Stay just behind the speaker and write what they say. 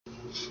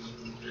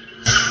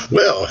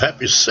Well,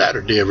 happy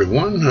Saturday,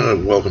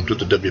 everyone. Welcome to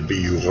the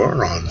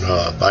WBUR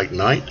on Bike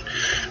Night.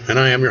 And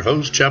I am your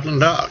host, Chaplain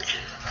Doc.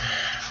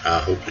 I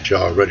hope that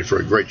y'all are ready for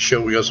a great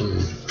show. We got some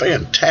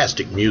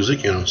fantastic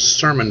music and a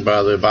sermon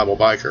by the Bible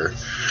Biker.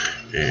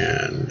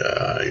 And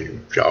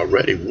if y'all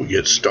ready, we'll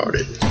get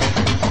started.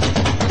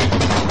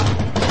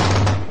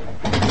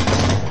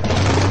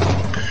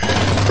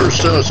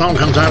 First song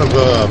comes out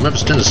of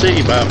Memphis,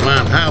 Tennessee by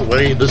Blind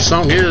Highway. This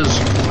song is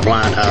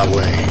Blind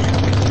Highway.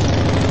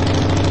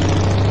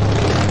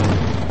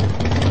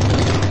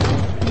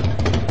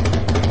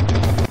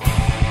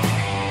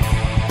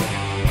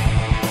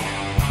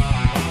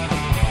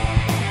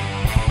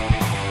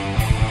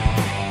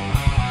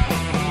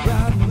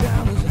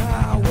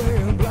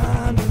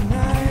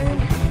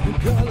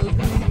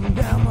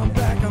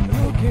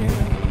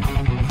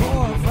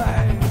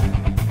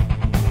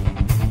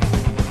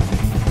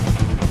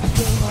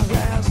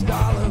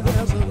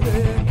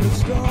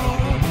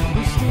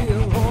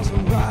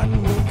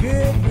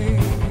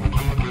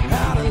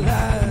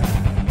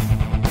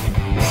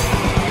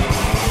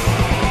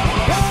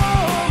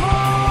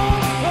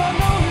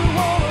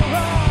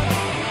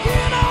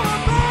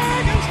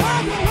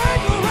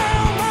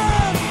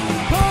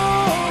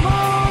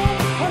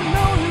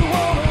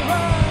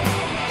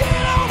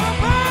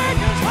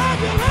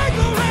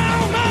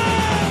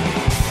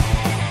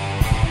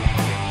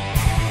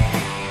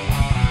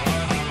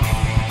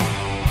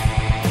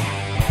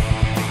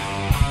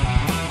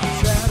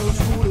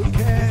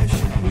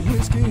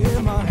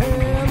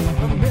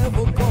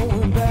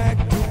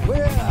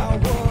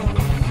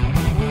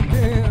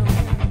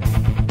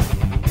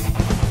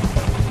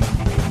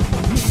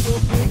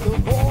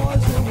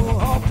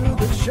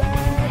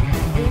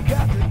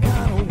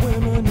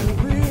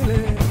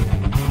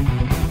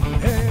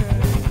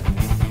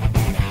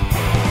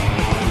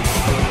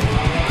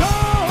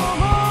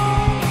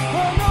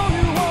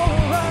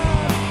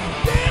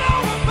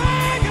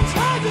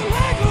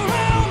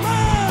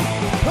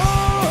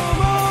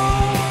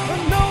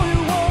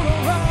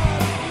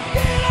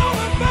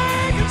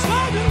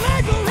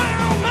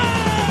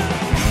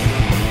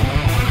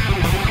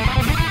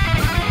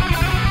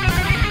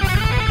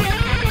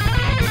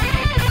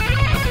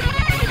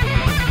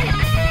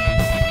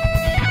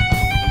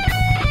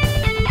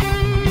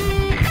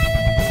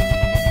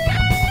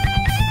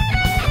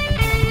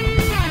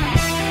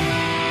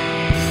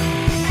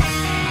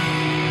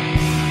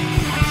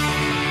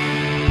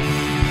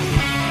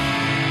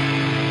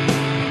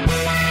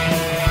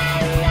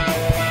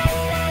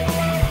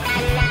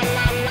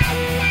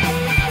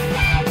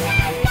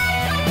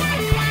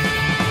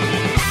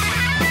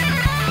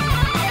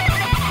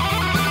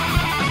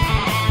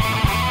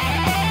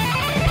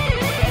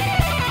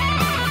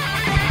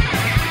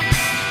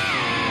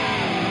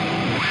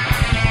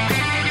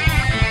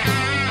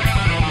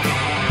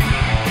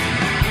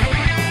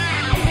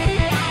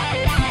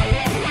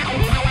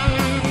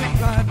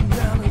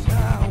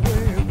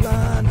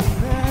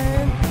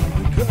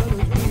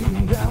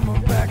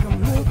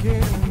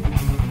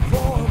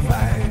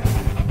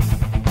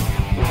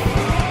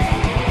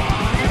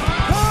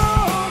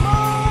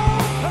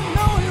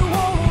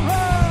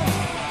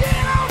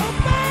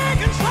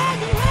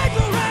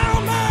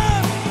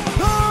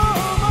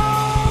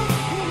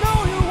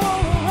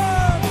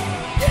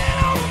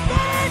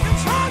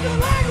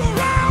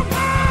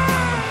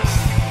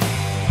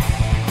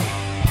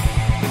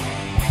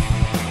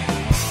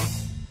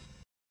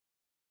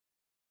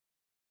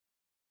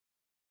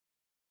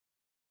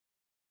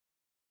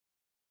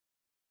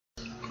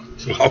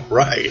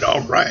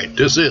 All right.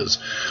 This is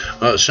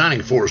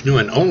Shining Force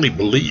doing Only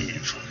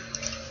Believe.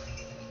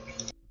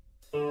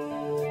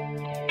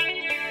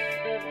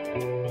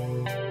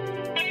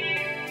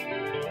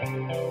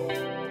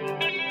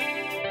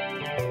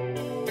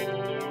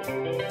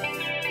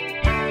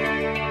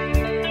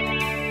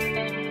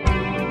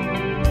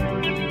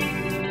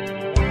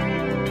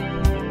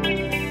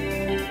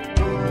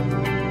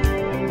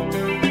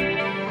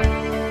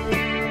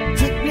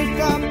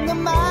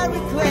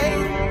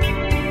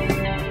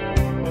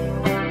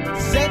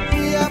 Set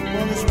me up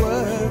on his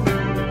word.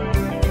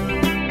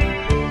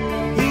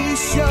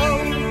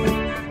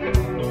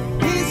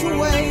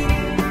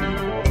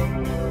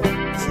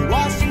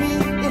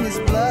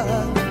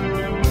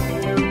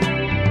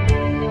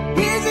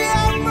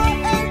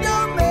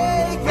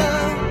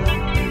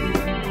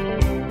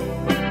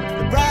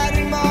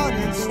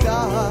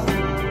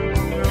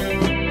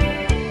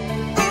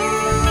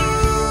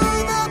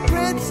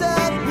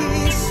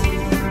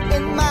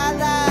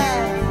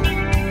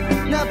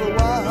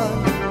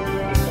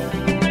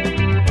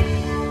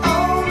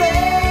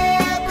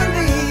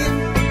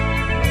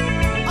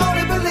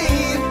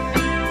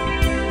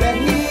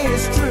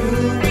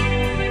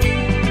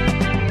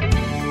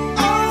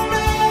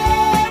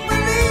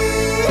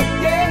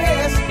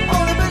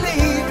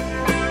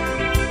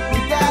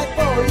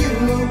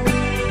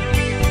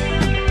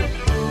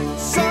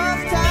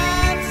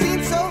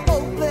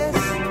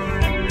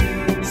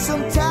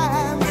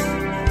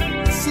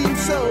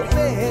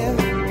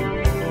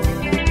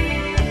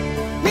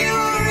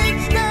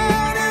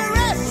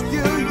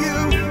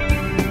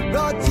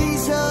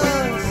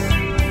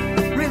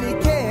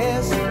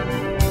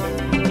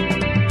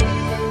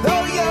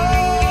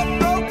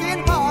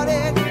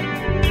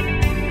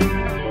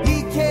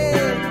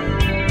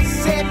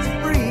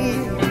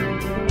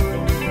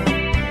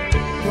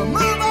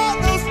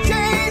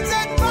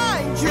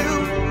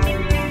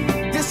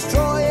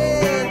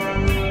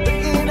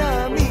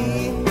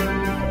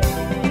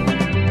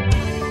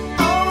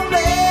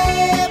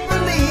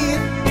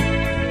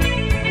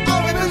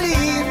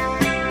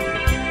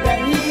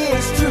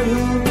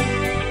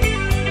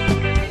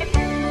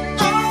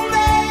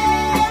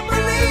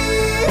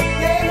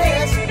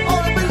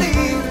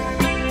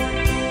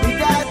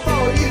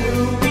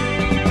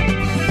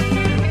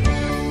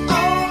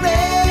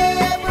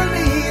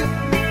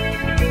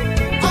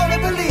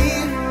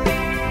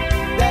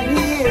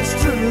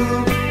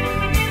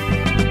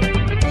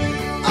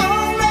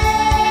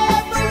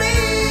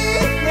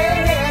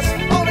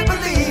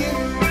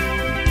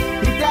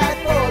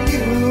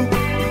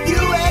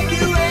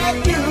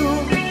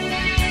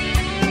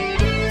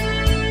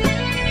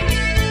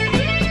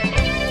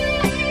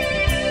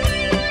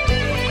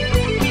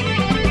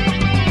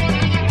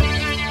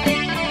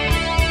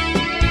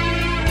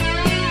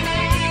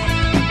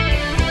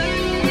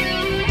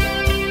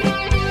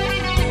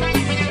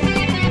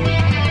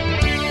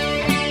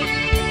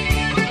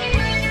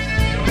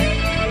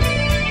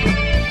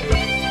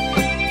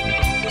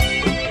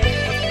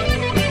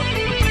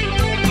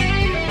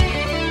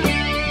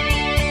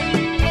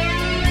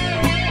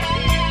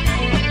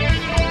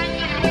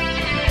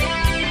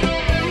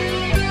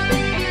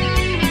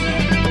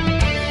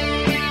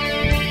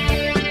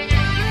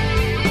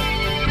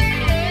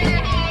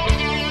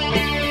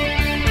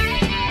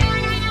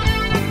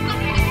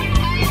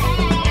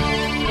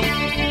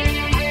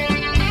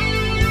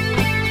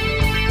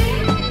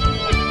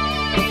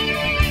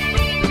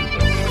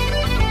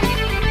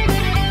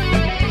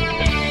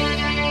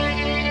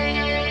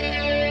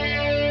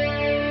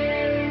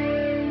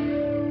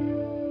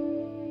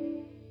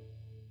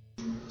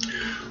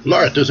 All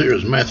right, this here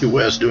is Matthew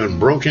West doing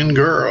Broken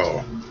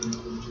Girl.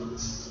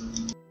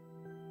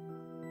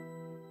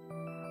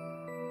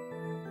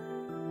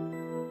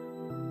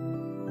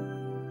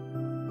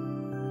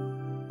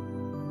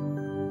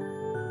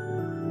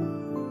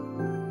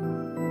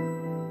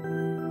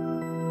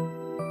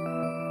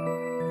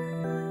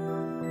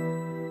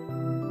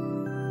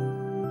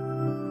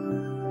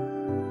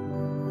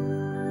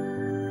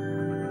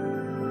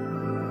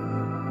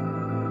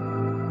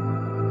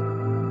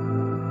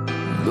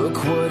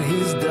 Look what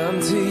he's done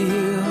to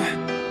you,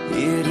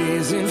 it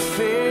isn't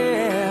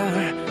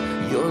fair.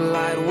 Your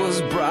light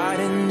was bright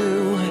and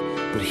new,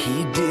 but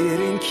he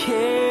didn't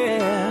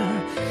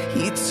care.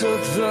 He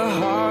took the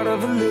heart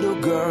of a little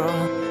girl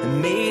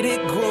and made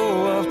it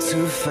grow up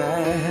too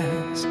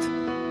fast.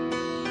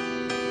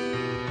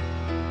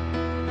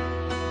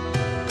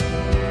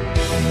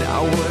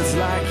 Now words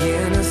like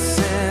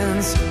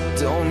innocence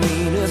don't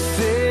mean a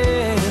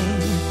thing.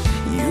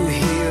 You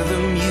hear the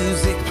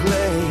music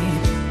play,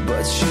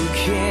 but you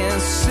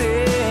can't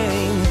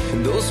sing.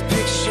 And those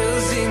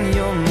pictures in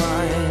your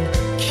mind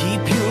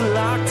keep you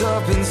locked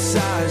up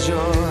inside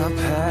your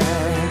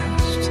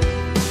past.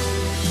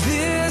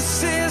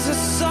 This is a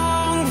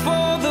song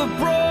for the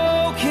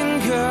broken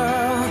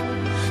girl,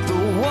 the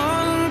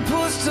one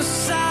pushed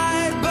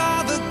aside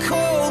by the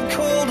cold,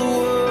 cold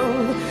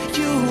world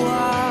you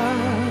are.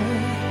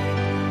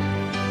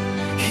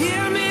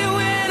 Hear me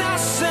when I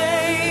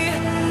say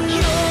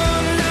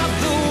you're not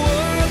the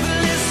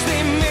worthless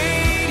they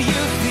made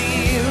you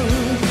feel.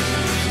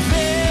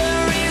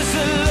 There is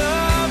a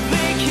love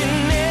they can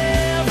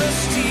never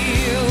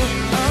steal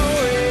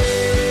away.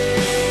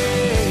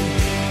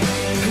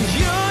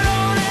 You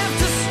don't have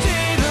to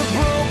stay the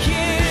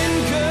broken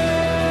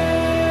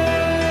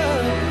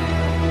girl.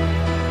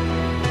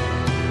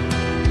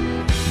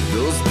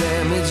 Those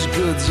damaged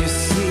goods you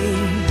see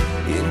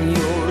in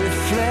your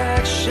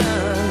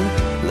reflection,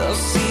 love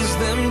sees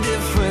them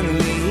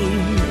differently.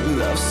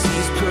 Love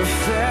sees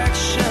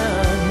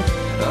perfection,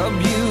 a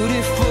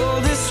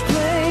beautiful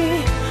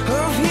display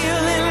of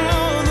healing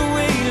all the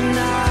way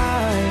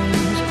tonight.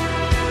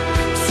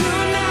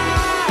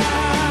 Tonight,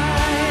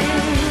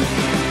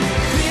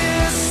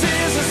 this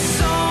is a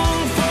song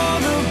for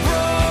the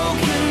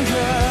broken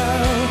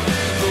girl,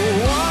 the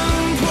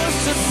one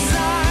pushed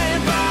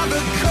aside by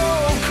the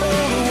cold,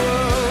 cold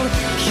world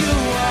you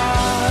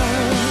are.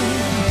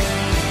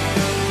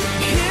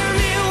 Hear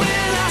me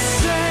when I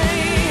say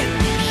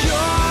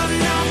you're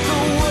not the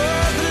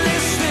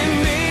worthless they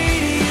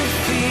made you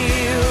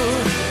feel.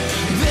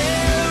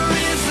 There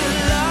is a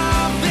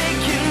love they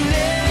can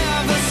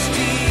never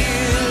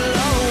steal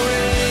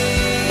away.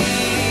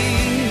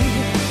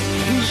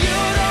 You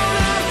don't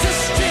have to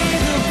stay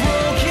the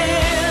broken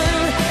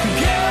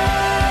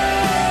girl,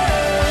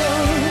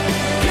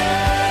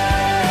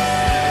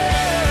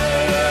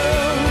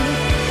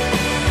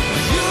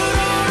 You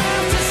don't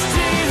have to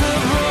stay the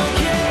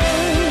broken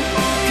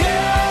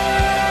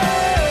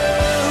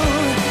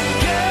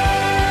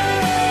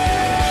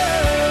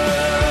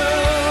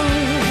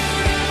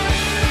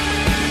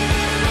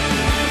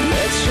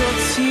Let your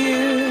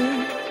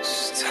tears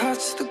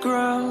touch the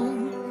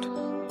ground.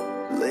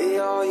 Lay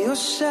all your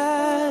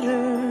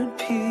shattered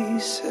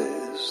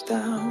pieces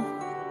down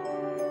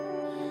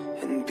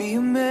and be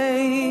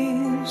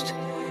amazed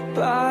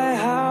by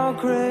how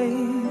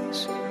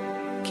grace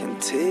can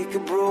take a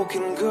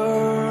broken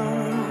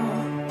girl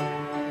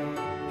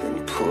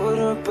and put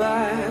her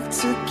back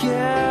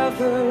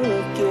together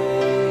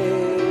again.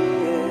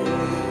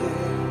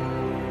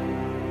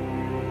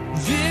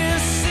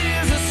 This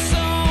is a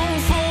song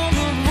for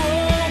the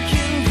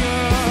broken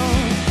girl,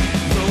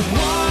 the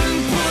one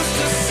pushed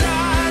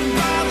aside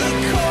by the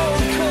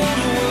cold, cold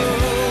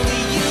world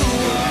you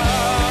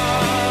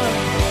are.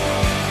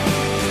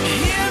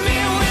 Hear me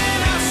when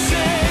I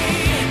say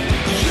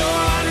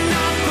you're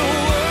not the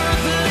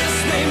worthless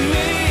they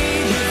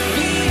made you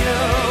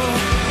feel.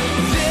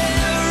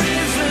 There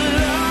is a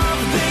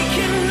love they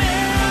can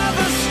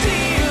never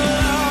steal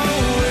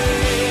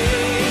away.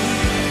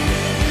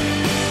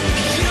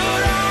 You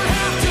don't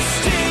have to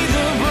stay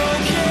the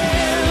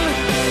broken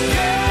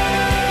girl.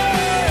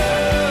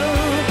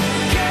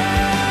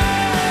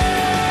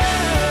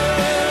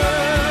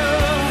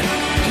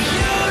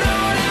 You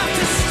don't have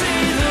to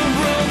stay the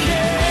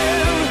broken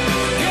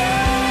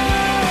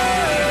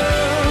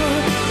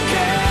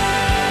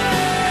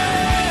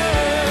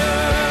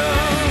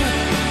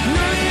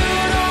No, you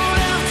don't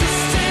have to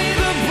stay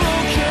the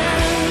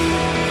broken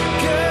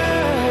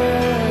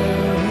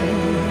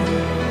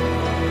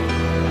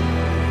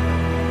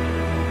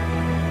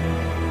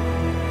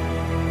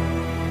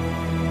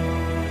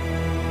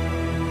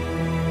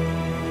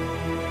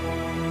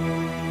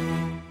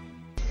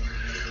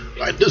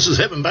All right, this is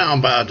Heaven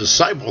Bound by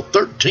Disciple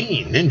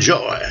 13.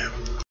 Enjoy.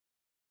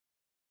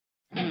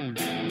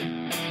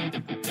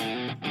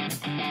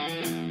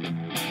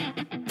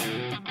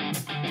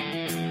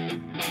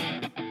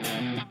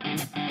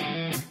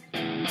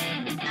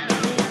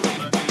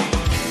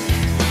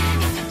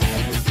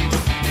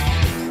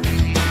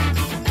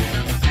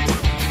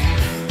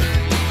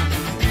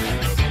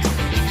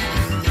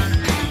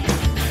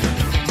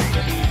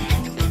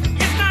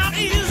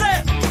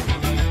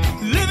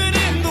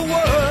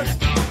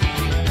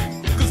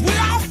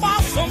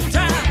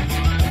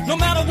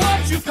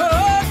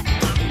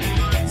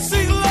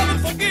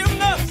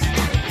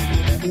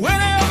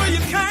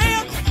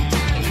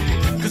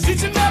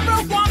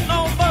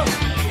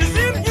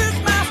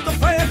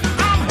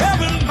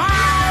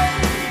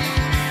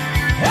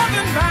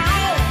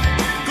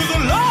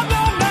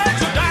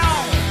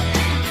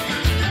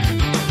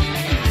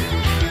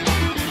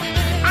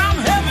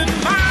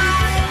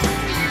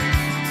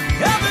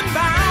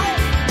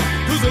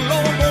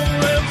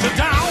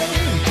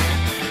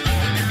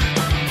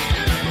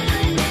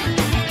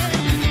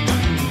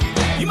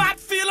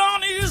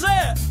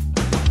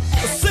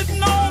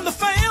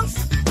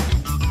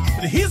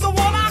 He's the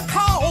one I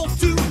call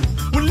to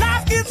when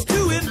life gets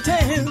too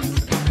intense.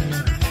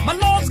 My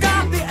Lord's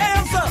got the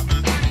answer.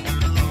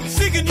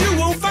 Seeking you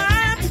will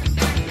find.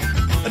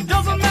 It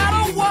doesn't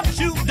matter what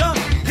you've done.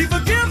 He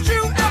forgives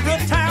you every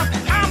time.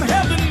 I'm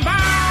heaven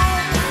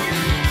bound.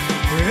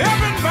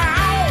 Heaven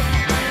bound.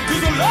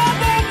 'Cause the Lord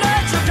won't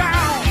let you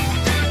down.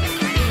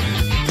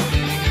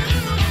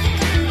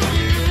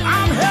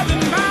 I'm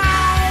heaven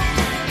bound.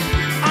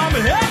 I'm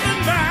heaven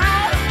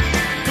bound.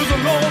 'Cause the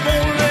Lord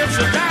won't let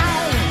you down.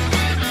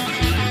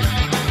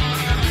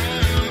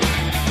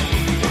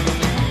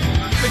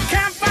 They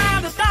can't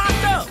find a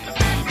doctor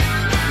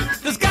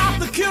that's got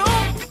the cure.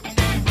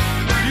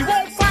 You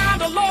won't find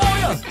a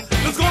lawyer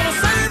that's gonna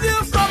save you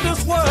from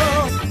this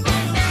world.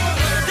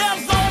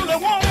 There's only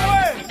one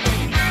way,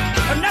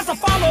 and that's to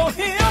follow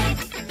him.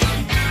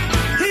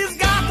 He's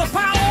got the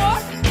power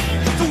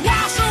to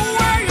wash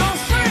away your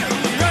sins.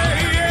 Yeah,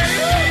 yeah,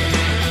 yeah.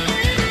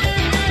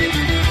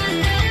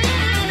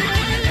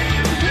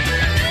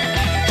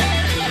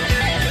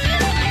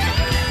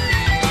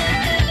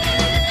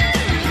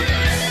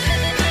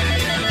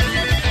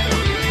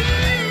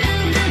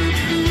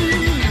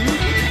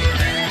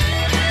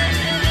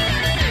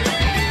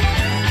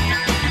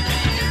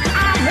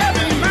 I'm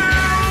heaven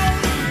bound.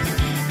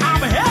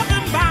 I'm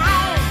heaven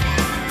bound.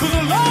 'Cause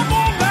the Lord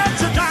won't let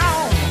you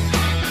down.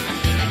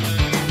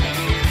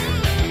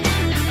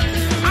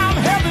 I'm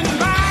heaven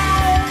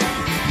bound.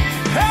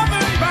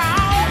 Heaven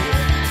bound.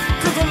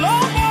 'Cause the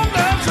Lord won't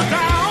let you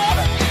down.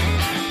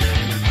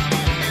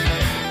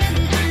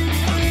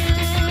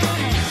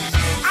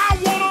 I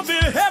wanna be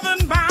heaven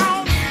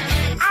bound.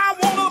 I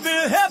wanna be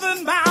heaven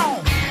bound.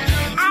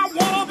 I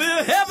wanna be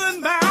heaven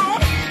bound.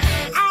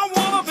 I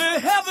wanna be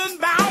heaven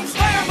bound.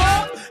 Stand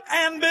up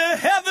and be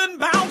heaven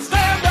bound.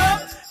 Stand up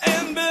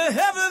and be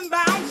heaven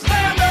bound.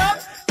 Stand up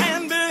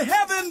and be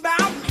heaven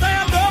bound.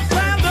 Stand up,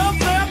 stand up,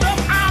 stand up.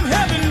 I'm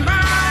heaven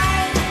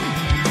bound.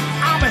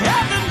 I'm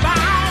heaven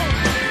bound.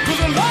 'Cause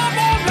the Lord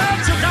won't let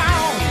you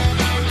down.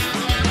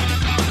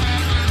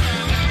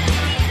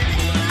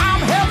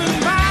 I'm heaven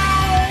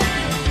bound.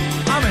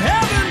 I'm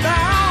heaven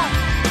bound.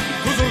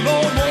 'Cause the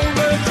Lord won't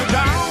let you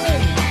down.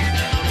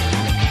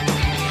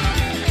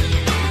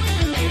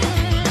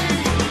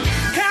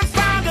 Can't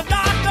find a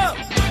doctor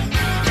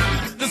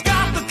that's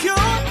got the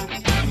cure.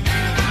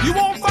 You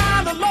won't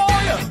find a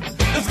lawyer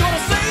that's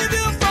gonna save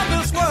you from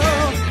this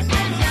world.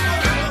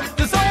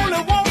 There's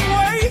only one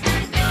way,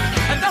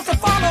 and that's to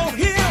follow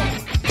him.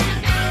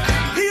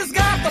 He's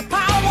got the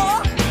power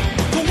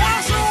to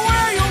wash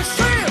away your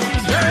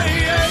sins. Yeah,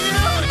 yeah,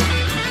 yeah.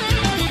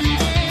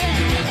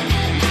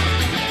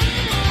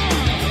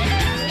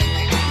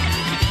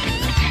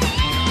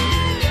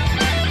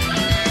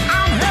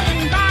 I'm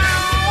heaven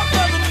bound,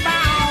 heaven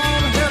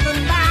bound, heaven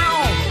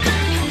bound.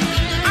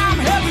 I'm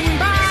heaven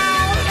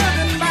bound,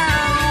 heaven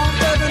bound,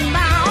 heaven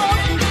bound.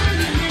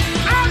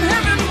 I'm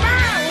heaven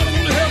bound,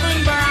 heaven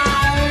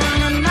bound,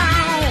 heaven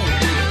bound.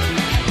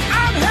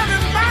 I'm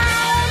heaven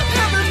bound,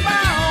 heaven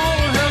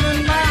bound, heaven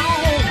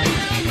bound.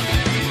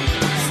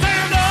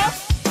 Stand up,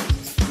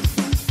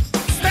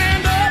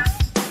 stand up,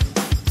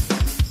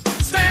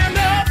 stand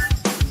up,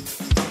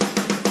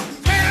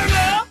 stand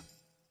up.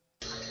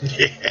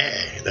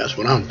 Yeah, that's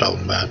what I'm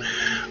talking about.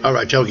 All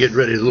right, y'all get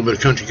ready. A little bit of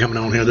country coming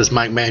on here. This is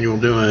Mike Manuel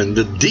doing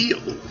The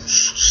Deal's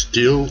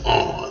Still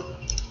On.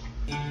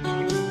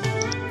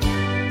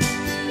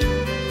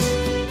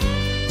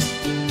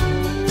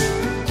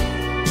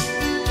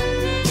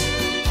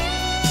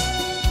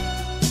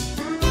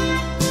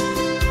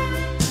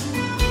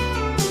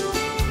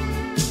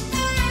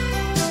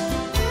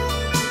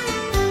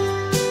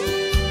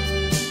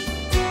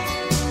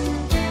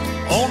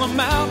 On a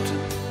mountain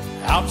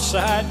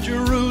outside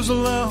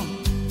Jerusalem,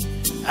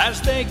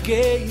 as they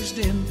gazed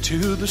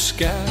into the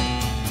sky,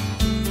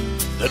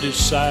 the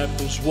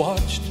disciples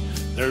watched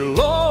their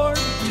Lord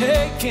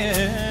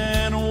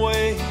taken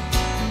away.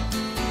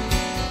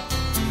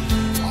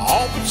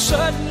 All but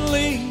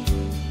suddenly,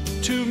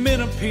 two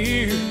men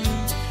appeared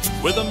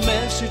with a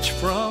message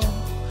from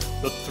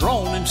the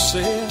throne and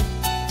said,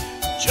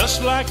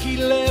 just like he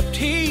left,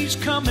 he's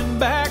coming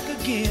back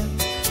again.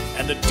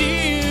 And the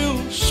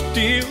deal's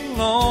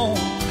still on.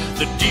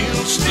 The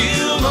deal's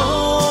still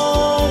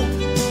on.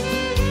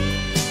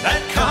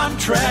 That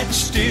contract's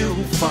still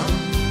firm.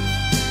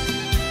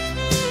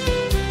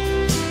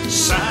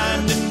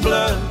 Signed in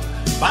blood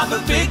by the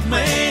big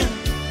man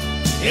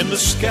in the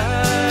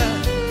sky.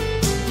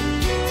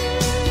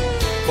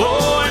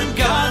 Oh, and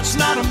God's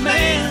not a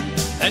man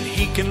that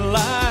he can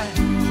lie.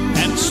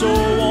 And so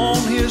on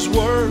his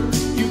word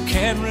you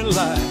can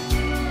rely.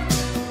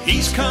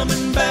 He's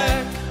coming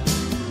back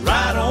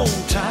right on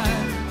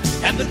time,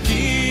 and the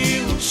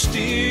deal's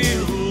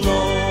still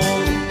on.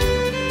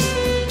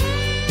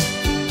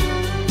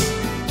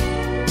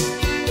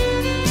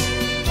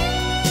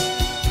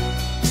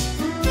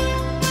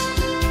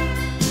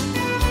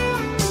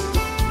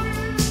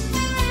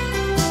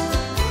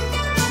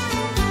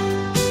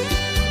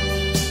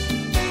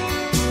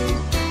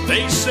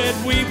 They said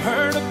we've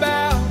heard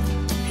about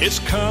his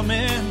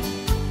coming,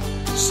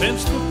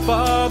 since the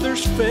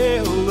fathers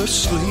fell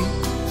asleep.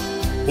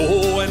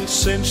 Oh, and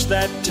since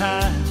that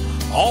time,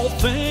 all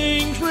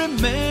things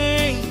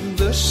remain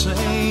the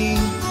same.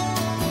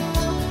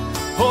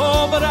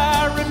 Oh, but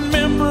I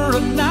remember a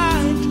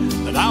night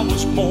that I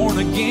was born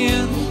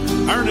again.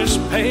 Earnest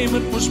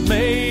payment was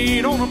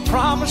made on a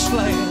promised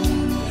land.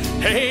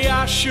 Hey,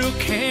 I shook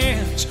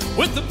hands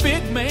with the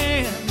big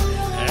man,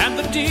 and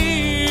the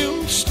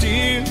deal's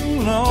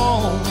still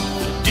on.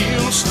 The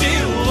deal's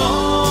still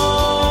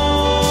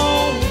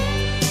on.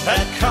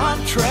 That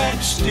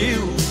contract's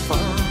still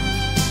firm.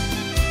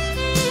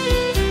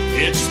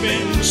 It's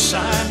been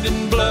signed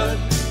in blood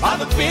by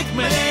the big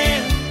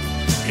man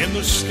in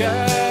the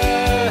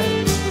sky.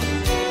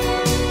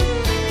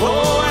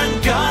 Oh,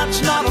 and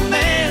God's not a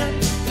man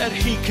that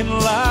he can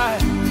lie,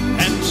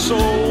 and so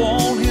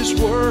on his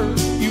word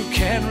you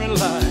can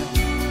rely.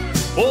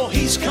 Oh,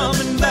 he's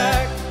coming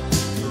back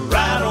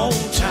right on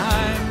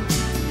time.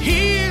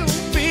 He'll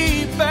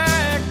be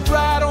back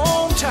right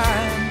on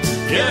time.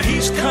 Yeah,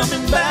 he's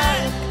coming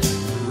back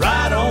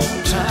right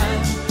on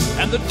time,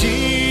 and the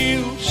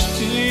deal's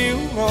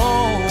still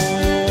on.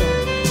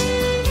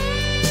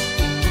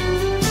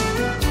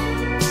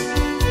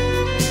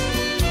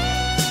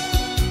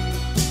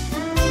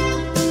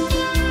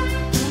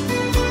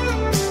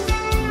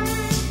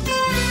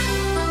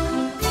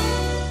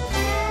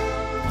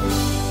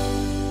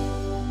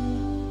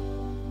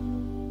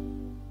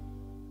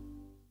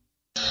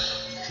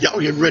 Y'all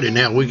get ready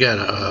now. We got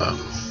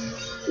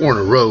 4 in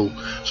a row,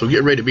 so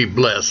get ready to be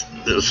blessed.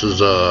 This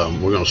is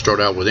we're going to start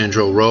out with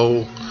intro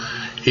roll.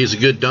 He's a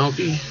good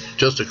donkey,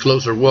 just a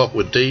closer walk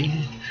with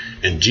thee,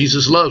 and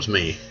Jesus loves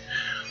me,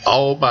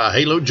 all by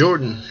Halo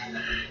Jordan.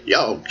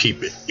 Y'all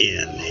keep it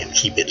in and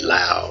keep it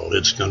loud.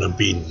 It's going to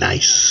be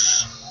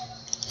nice.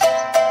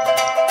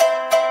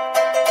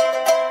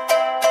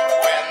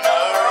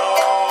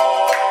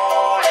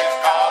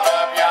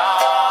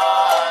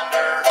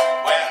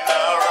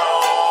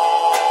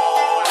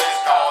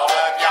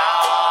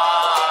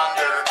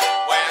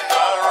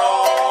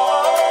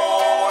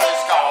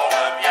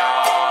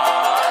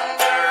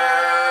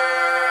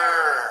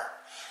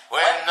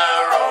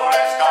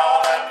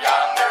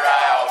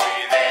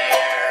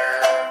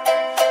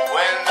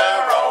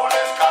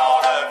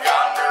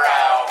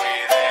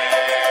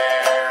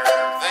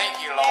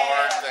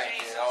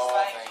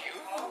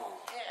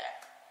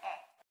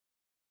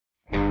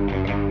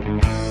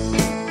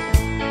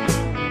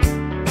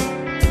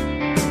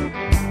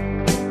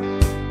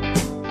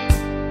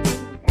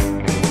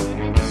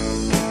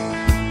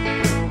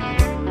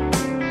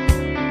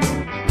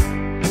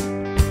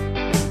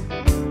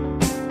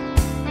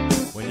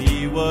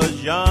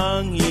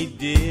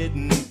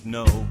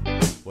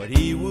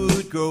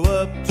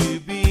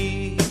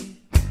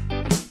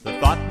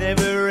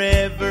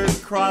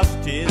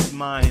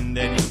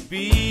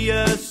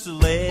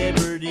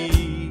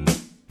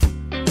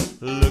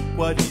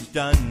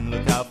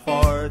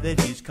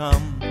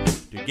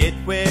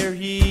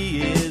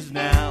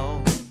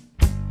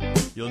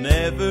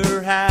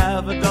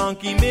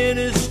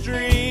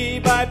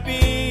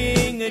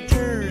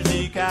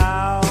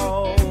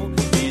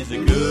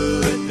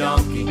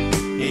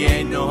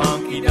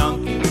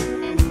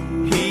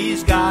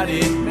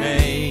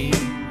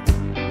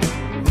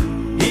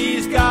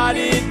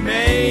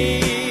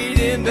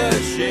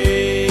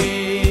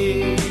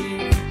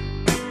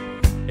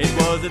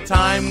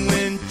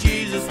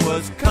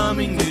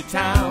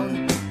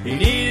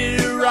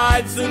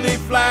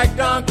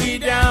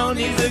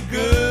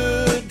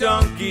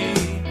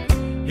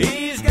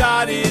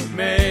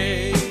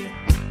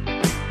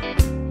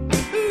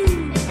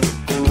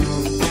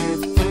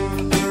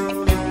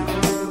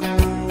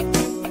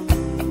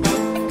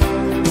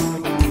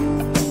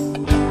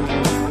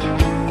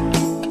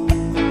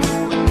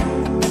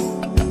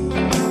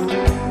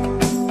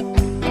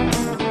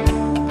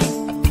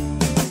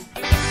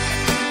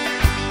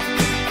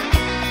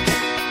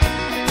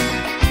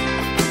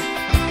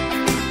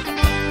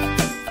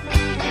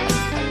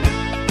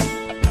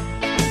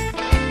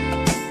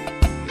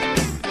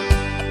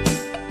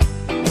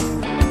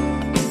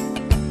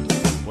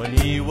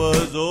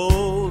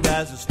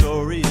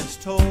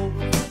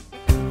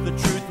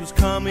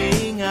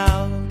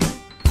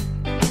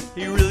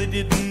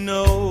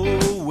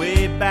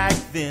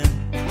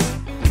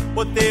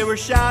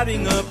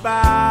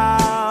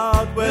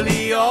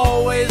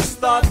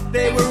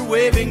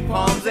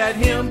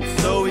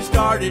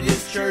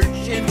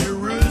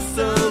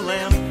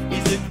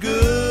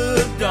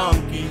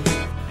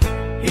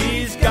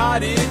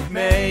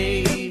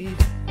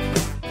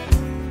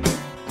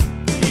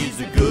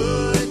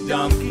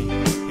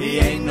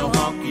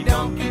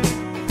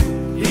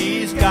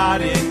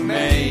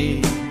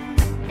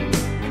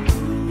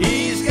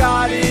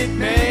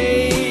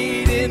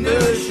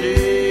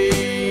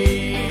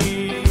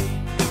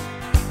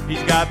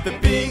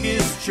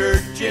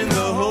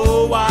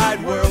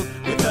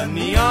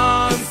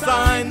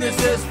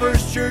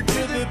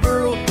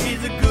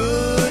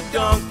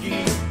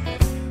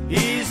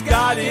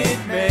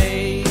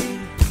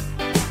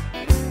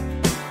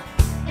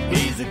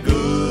 He's a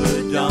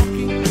good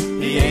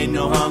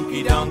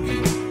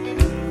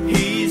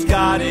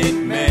got it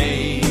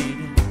made.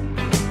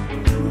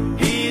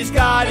 He's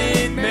got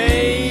it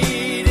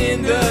made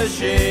in the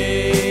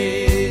shade.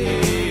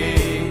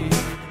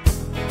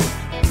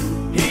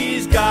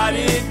 He's got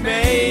it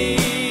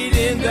made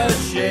in the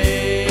shade.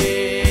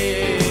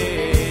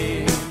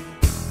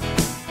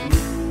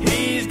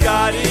 He's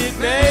got it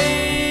made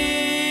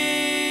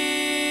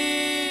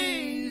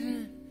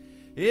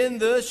in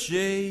the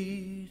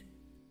shade.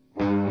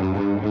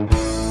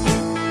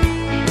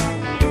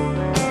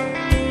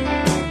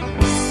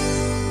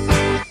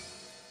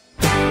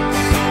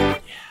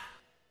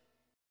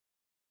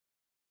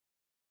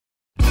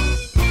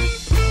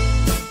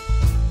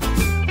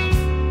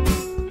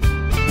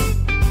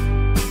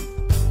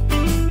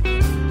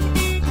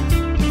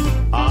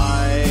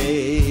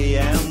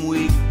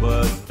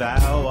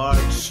 Thou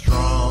art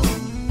strong.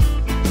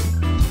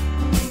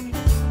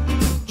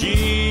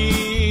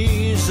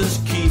 Jesus,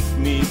 keep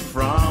me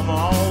from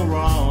all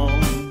wrong.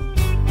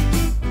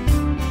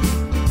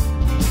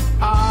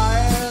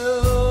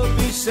 I'll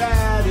be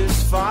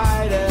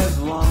satisfied as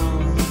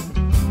long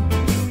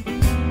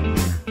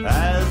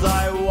as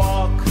I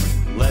walk.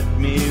 Let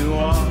me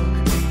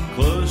walk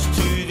close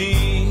to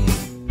thee.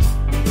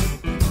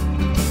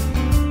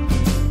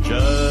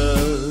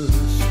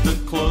 Just a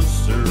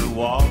closer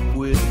walk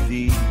with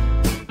thee.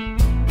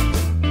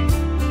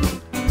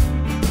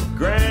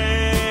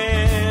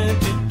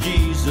 Granted,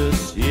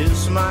 Jesus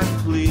is my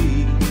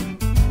plea.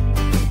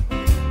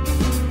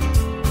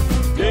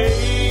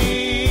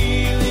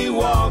 Daily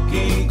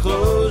walking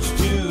close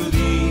to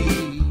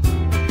thee.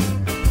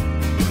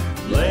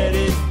 Let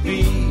it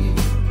be,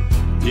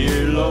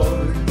 dear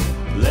Lord,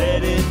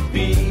 let it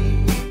be.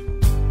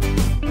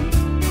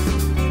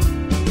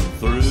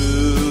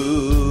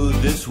 Through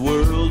this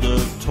world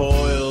of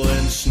toil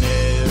and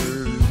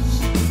snares,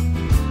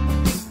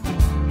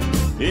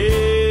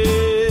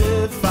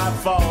 if I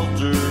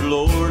falter,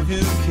 Lord,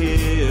 who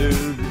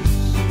cares?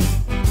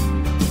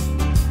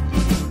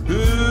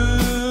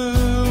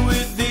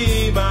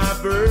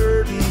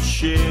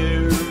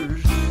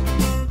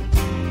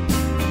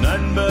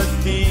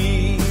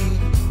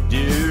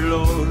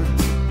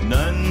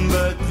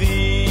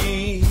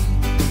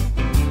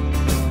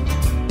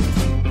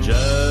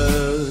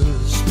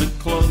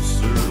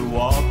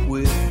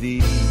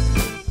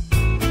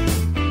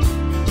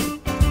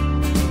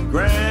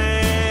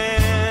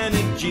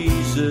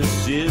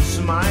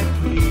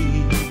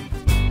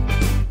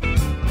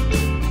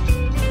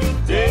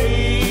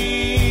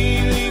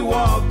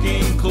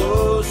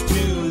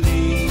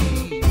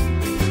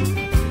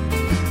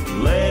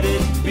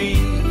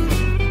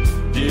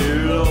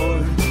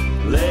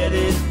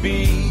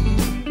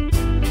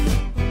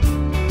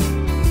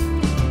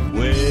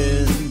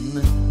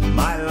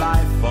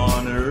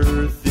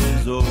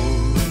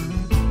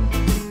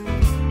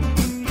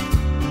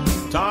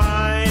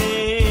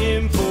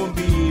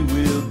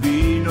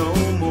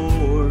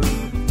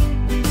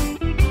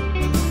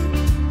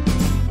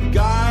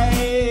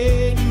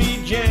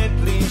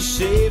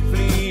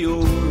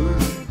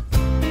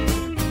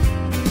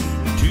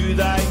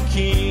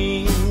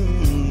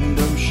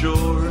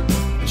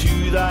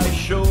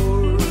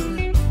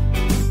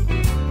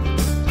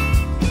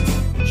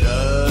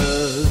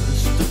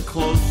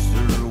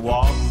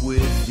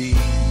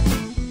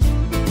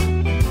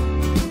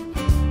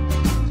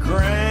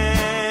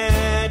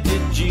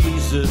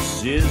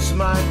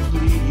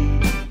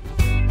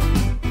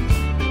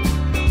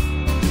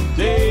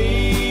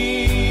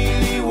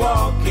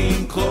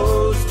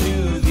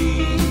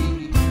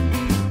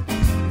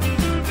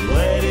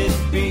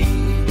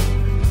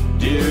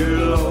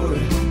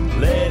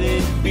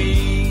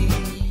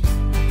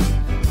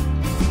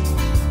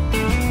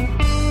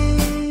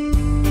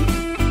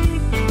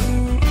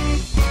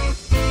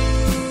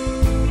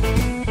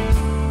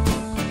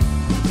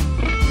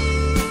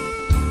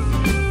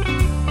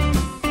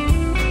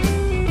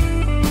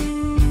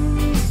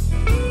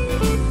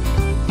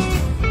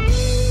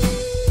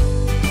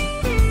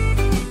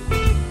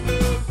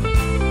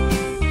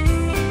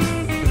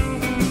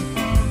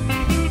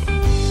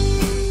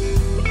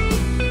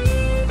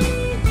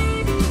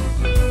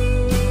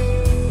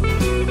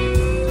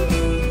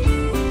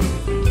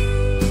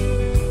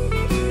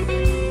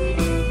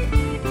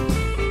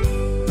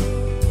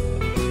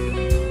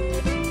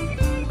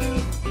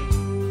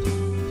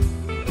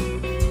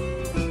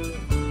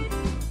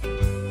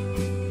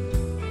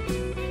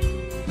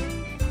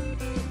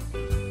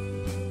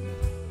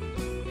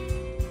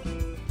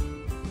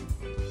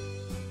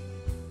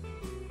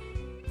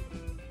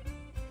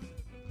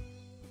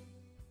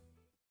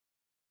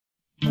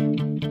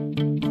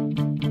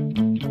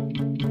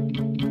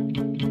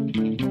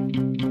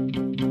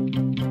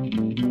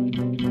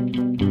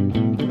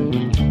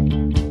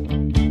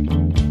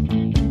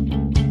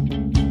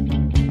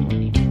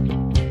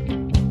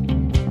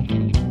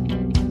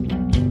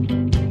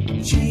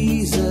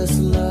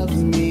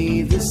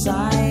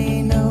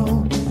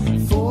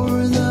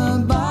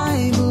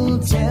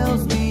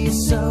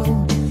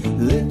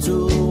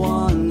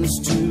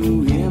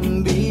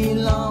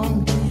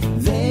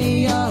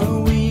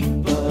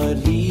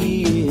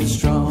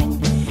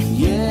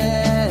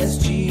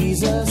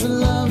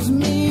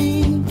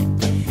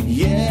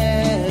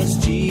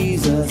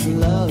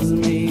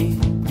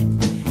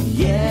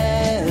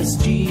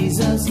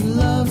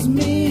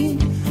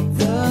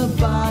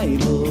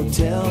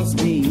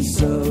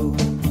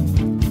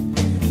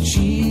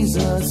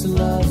 Jesus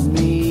loves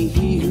me,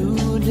 he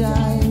who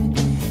died.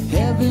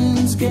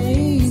 Heaven's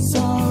gates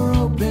are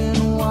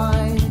open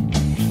wide.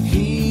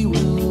 He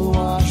will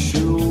wash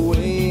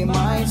away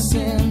my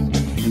sin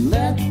and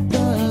let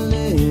the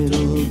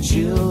little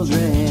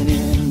children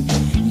in.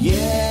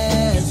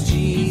 Yes,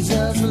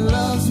 Jesus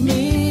loves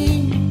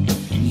me.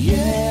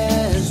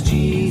 Yes,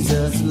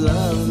 Jesus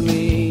loves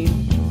me.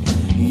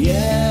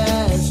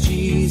 Yes,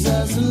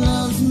 Jesus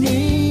loves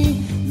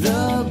me.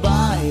 The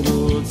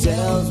Bible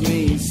tells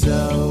me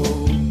so.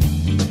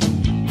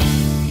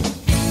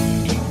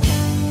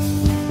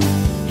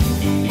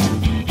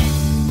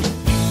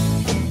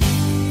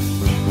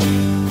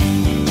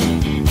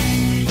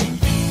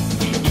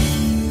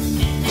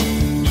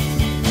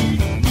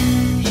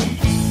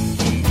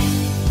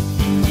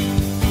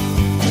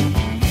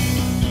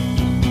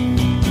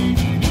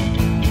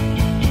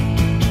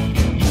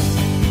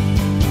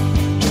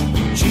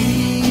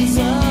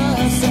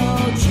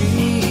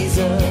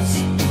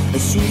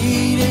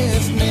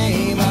 Sweetest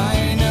name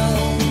I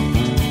know.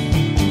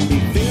 He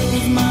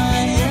fills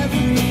my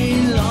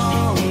every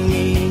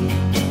longing,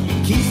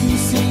 keeps me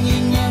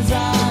singing as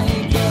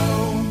I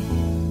go.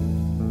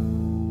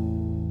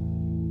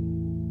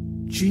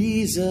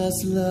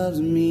 Jesus loves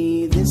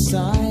me, this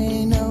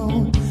I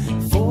know,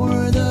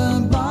 for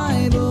the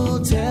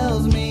Bible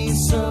tells me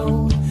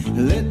so.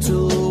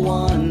 Little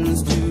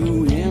ones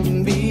to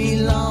him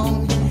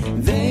belong.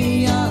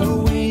 They are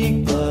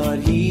weak, but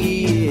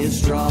he is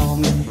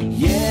strong.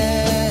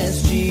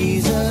 Yes,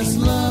 Jesus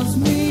loves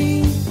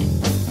me.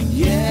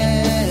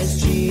 Yes,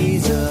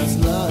 Jesus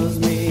loves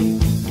me.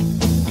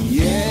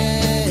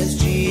 Yes,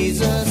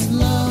 Jesus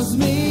loves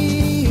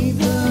me.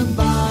 The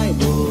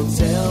Bible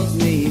tells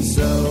me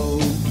so.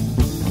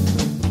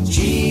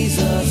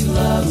 Jesus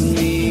loves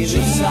me,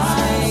 this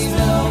I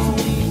know.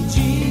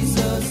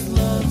 Jesus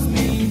loves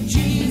me.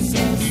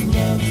 Jesus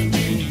loves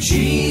me.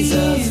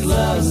 Jesus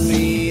loves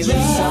me,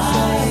 this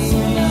I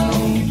know.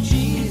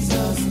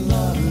 Jesus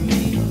loves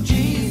me.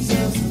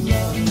 Jesus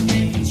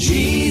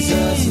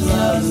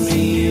loves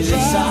me,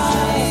 this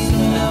I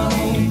know.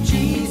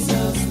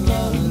 Jesus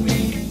loves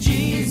me.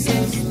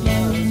 Jesus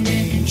loves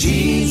me.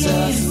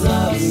 Jesus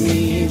loves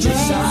me,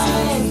 this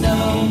I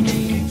know.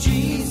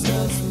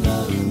 Jesus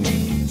loves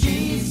me.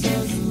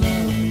 Jesus loves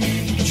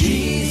me.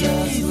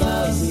 Jesus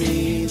loves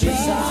me,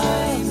 this I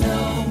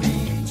know.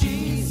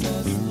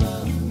 Jesus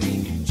loves me.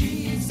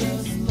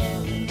 Jesus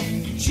loves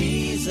me.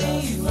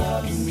 Jesus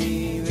loves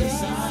me,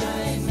 this I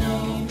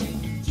know.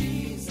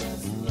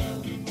 Jesus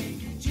loves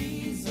me.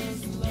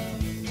 Jesus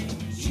loves me.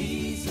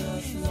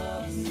 Jesus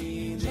loves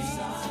me, this I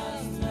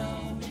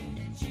know.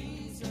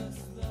 Jesus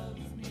loves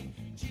me.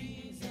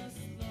 Jesus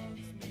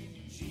loves me.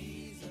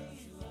 Jesus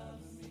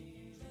loves me,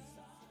 this I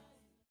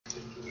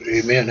know.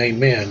 Amen,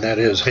 amen. That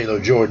is Halo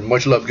Jordan.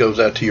 Much love goes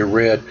out to your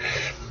Red.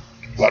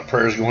 A lot of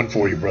prayers going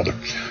for you, brother.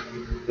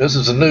 This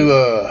is a new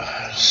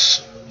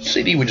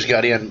CD we just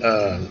got in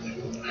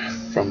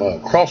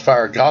from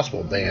Crossfire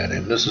Gospel Band,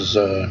 and this is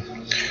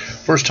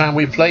first time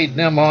we played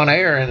them on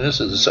air, and this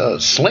is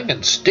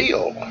Slinging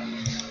Steel.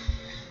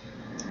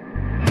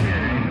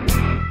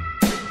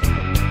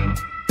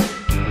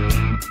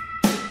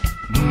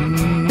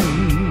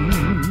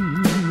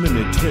 Let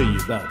me tell you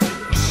about this.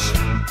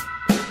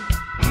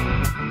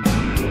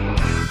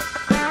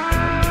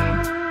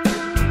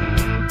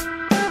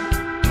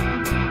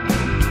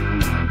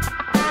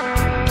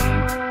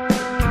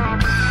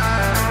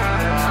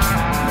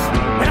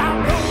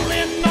 I'm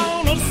rolling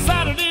on a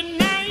Saturday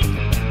night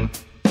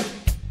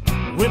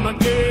with my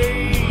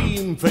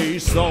game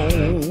face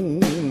on.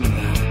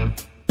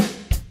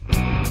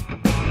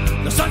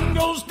 The sun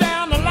goes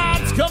down, the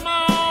lights come on.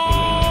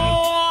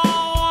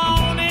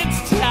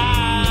 It's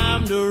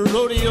time to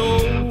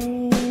rodeo.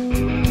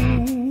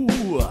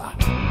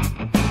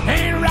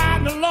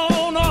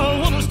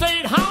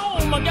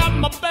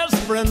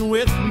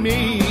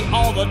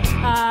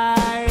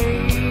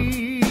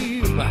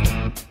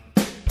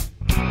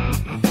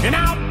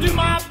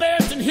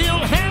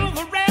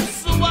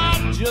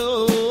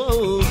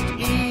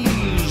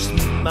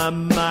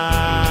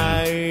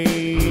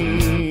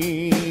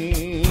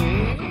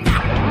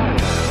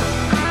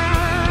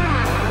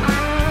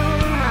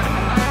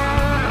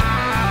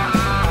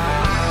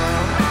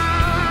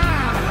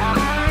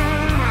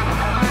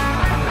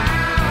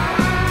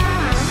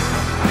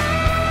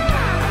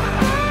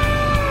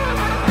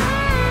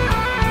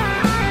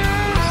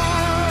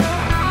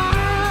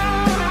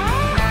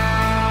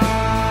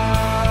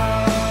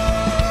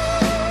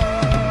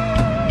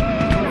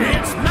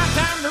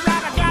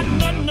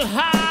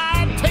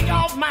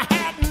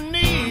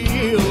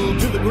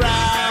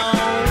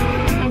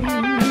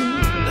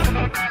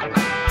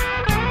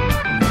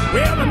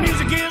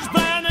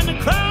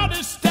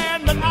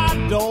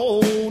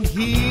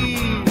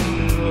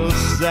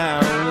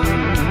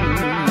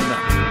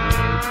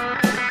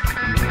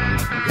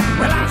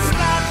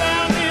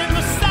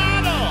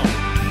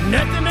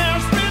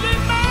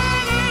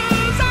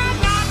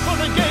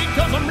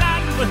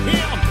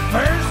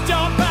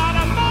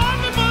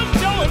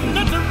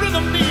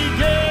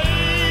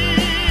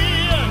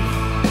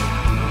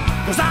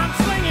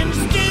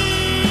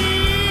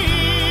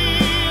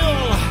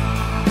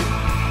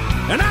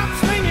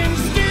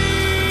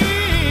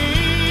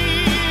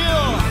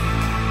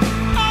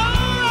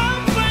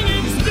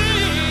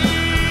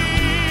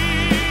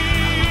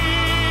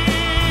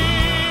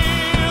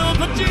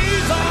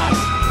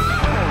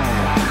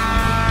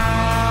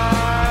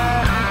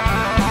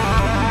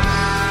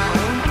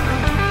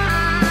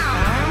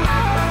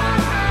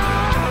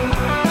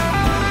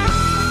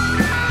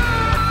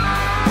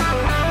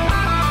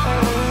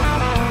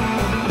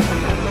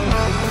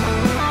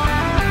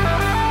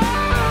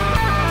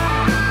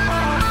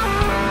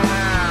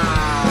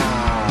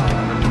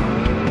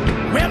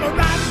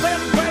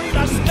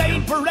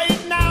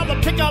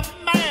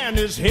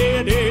 is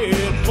headed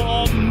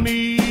for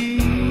me.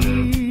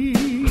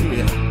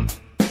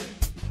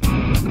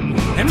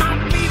 And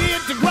my feet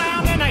hit the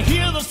ground and I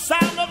hear the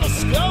sound of a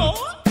skull,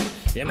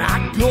 and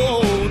I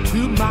go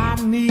to my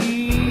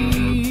knees.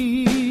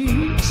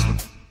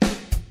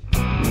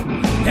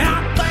 And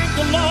I thank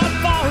the Lord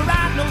for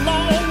riding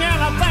along,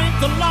 and I thank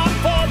the Lord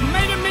for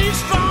making me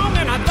strong,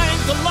 and I thank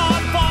the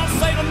Lord for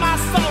saving my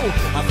soul.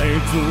 I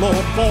thank the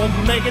Lord for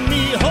making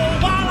me whole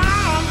while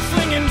I'm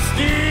swinging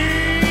steel.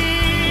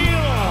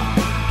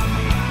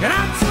 And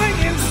I'm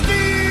swinging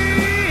steel.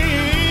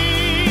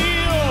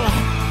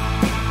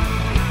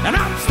 And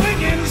I'm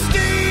swinging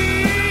steel.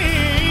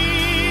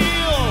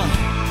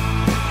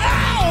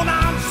 Oh, and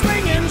I'm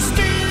swinging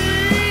steel.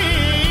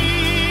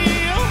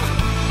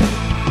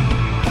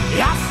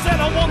 Yeah, I said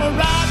I wanna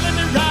ride, let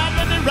me ride,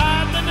 let me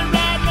ride, let me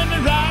ride, let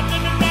me ride,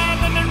 let me ride,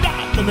 let me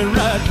ride, let me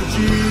ride for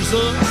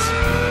Jesus.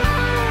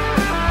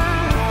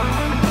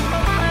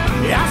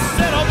 Yeah, I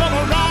said I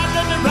wanna ride,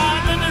 let me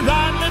ride, let me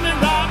ride, let me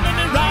ride, let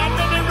me ride,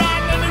 let me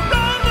ride, let me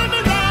ride, let me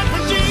ride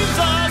for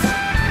Jesus.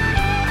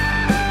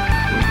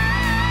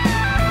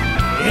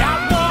 Yeah, I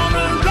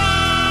wanna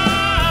ride.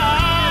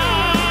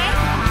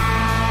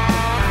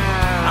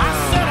 I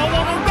said I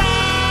wanna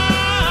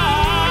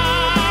ride.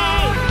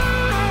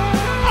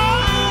 Oh,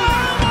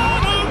 I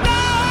wanna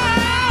ride.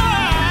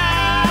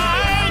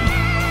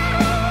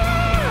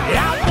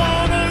 Yeah, I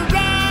wanna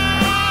ride.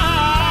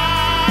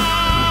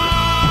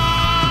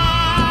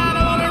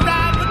 I wanna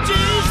ride for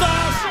Jesus.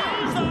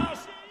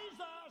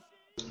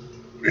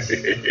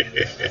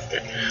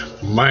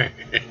 Man,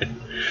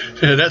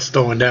 that's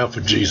throwing down for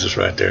Jesus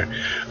right there.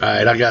 All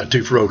right, I got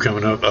 2 for 0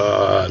 coming up.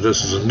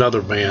 This is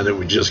another band that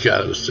we just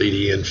got a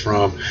CD in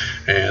from,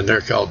 and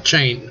they're called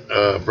Chain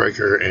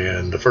Breaker,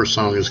 and the first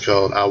song is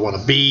called I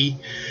Wanna Be,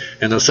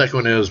 and the second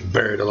one is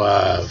Buried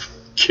Alive.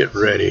 Get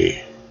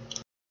ready.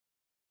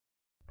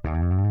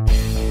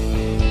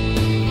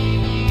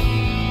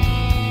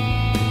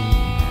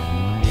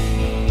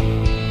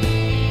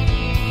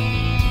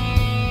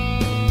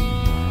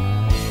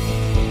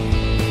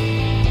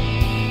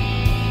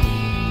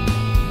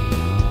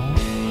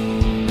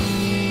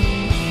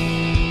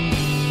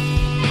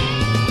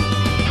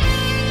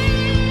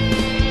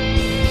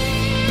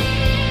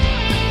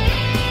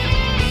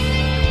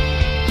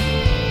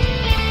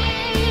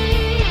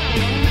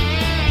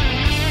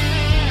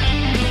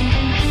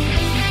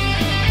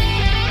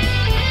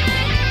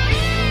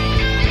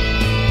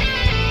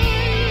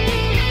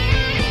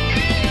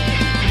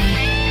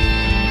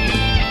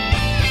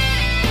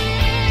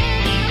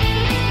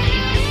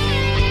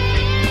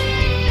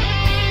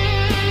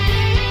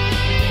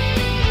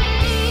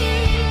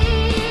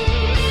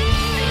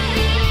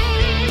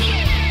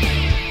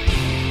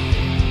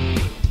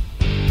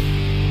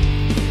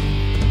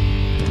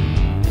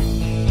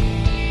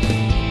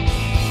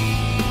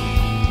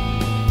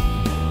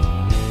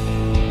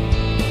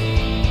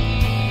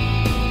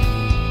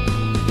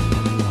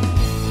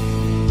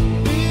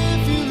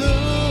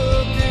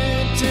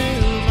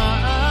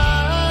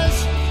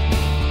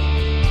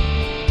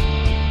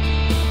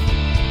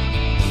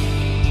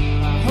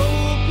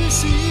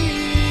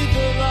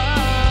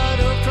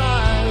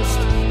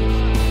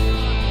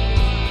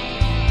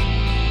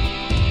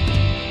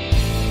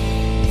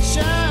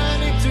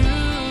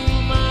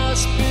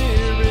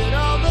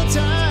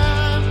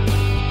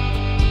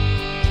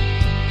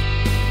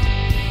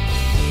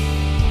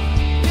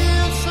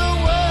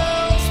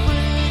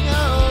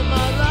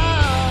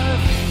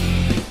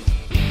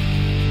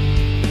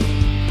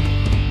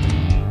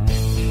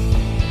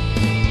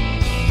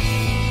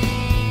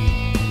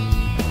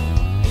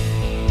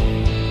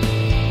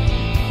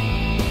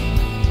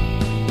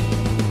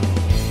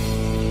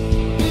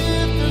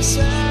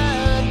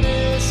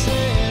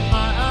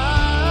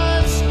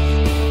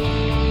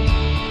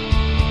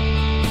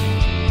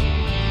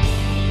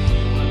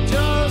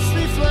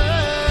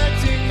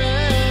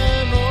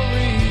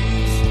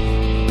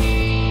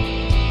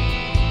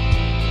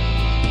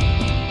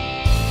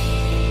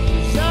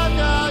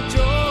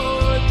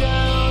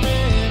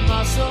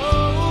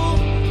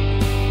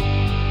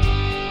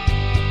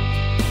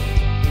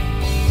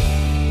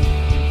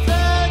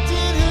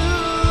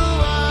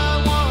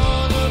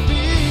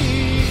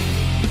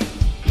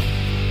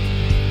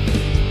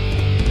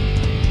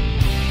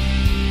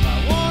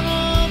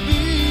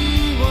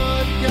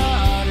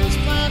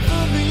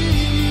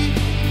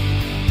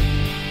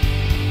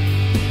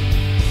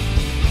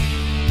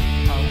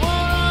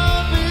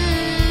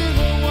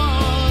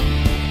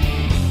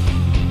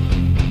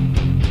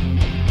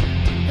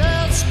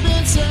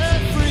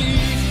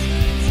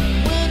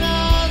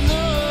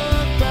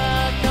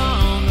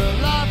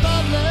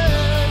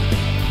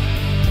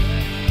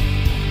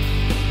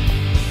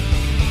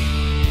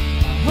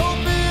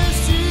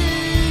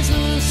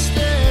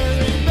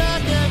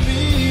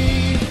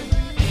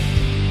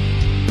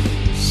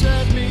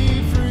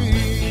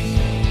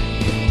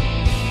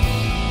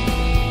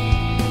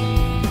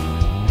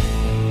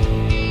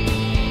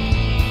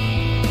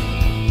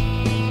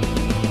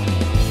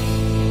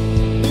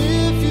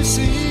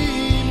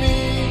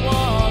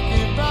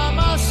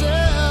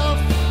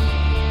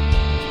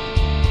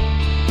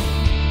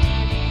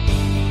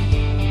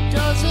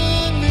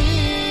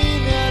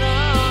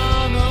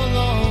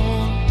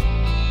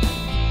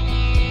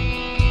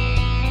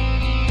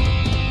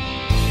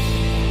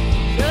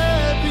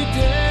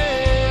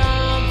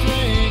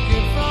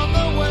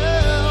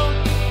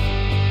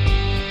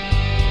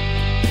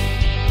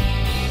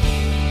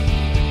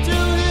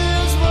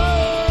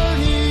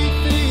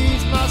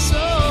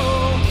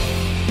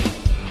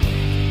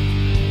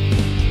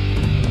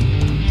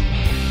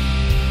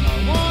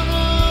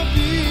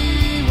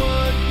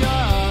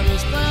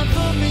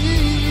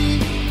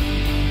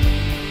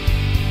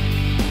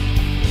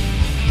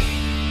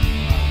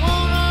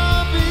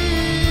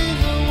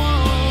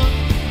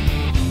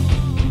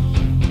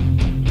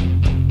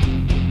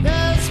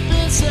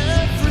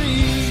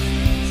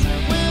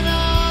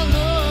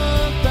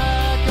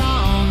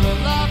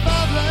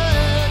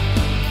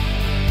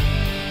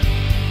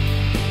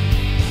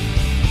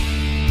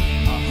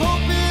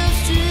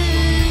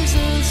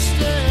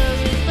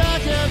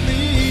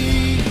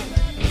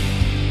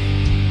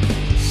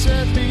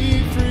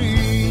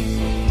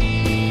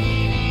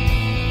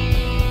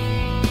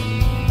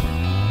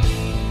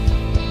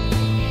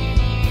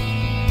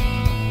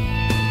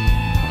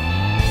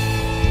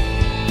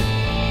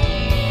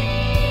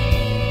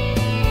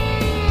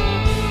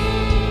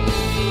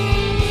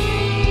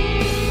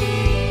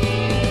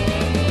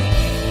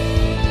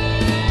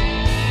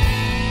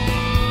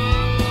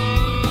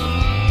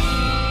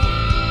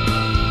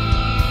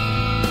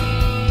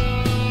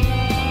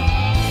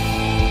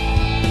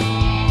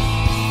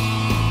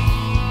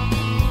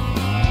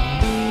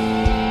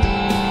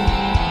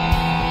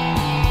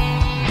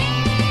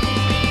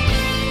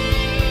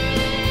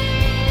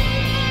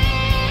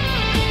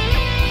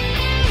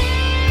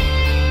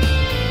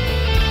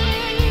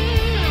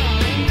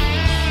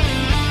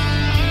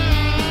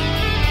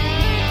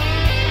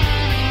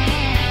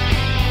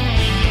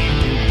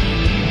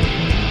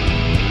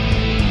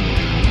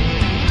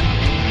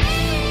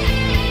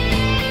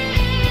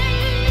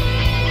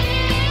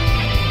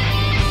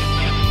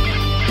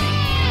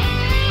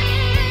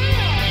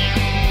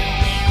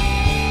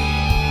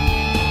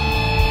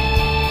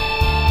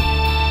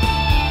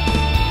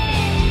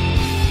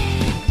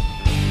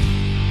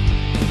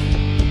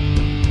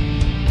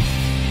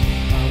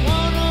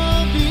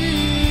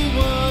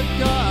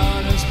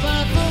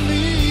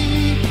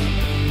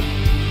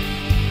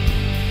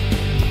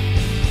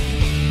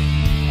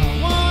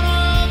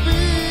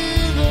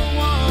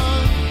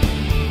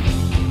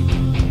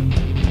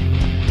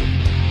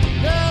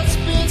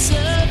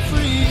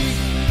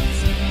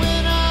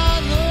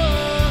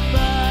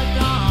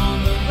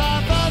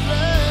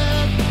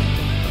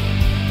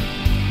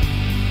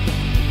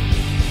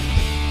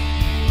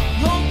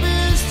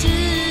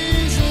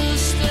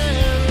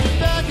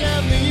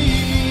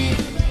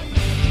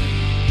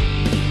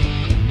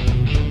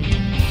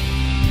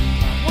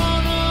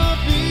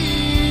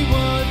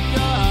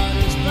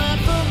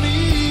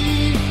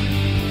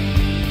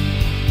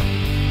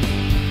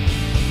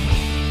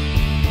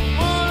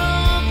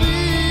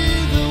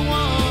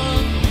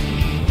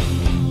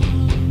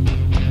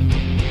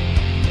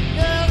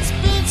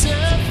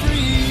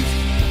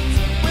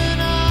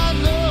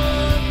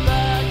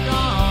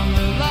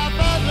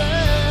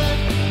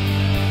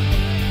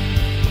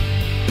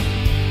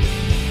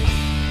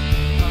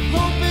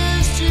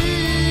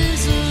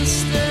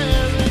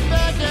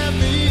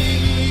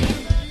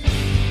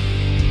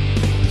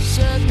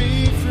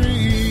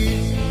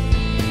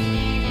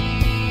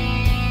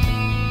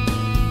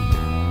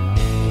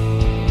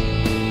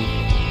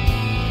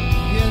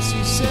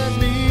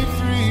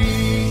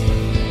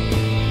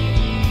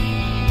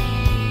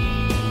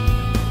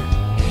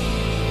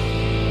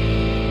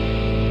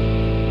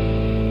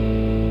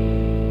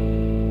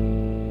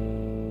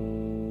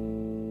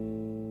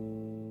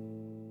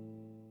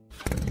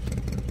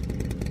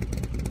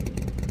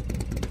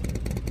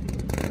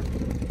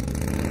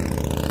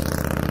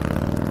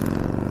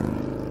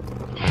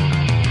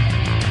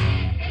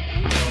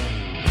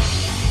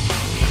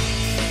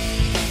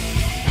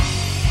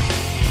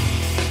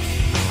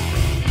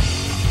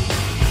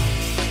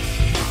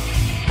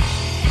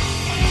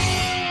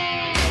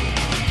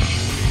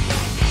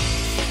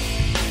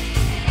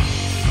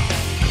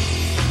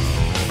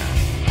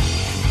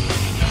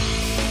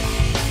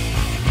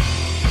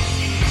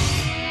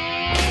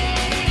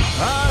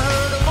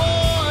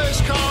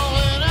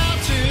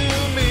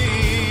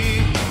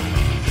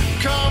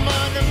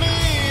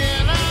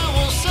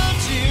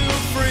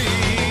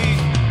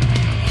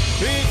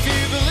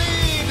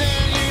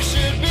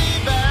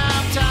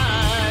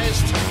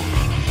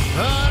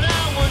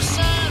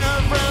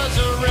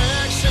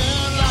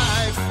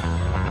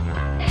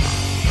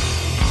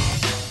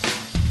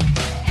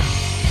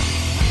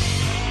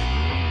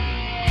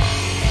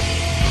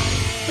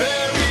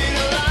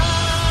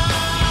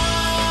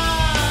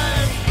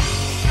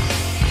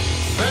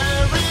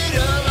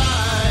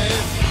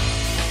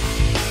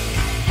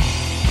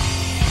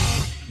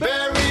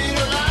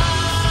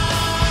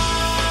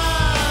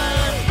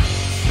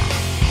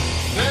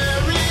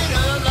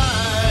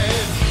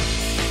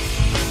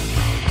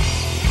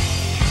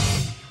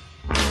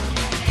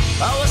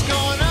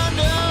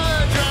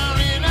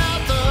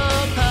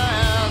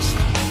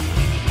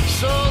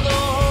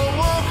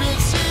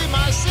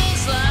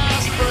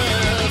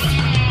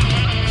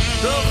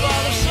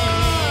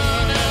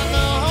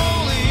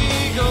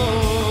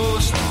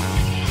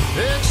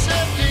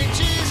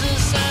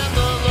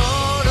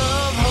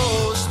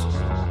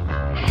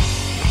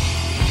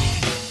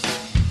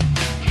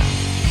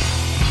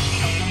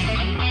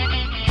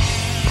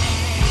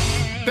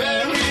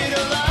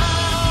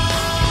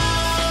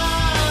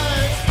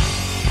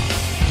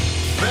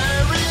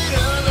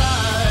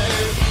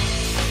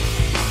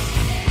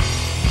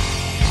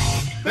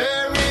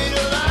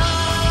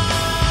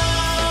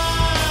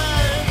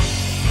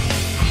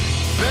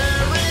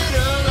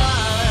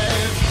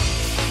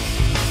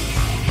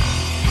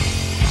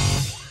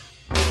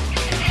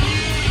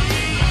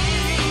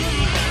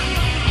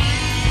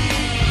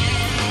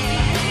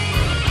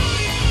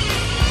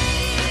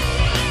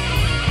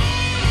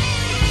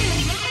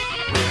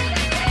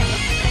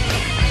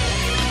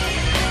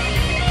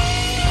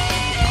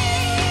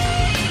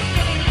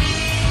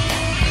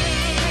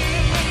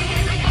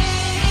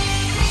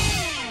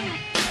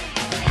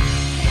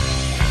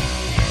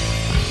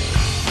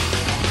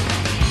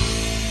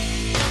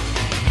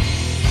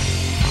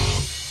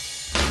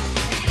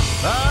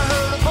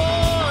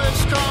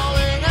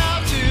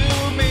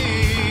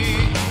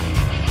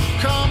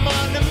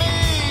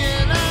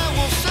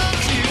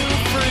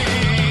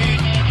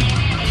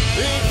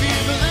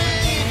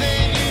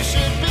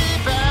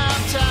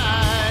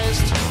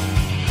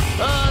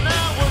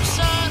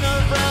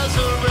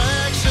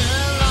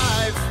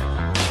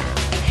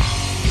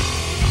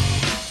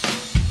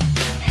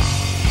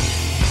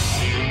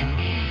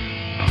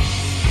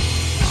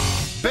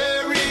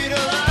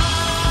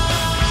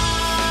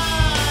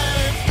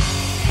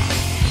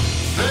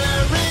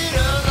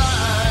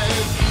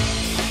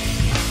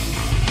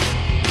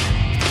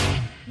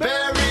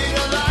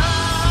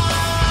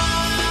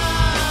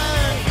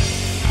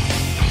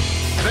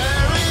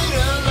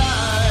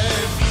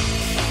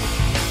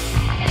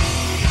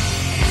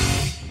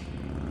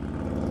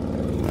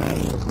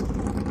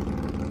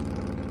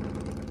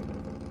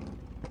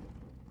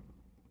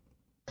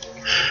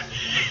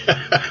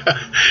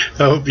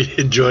 hope you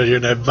enjoyed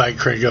hearing that bike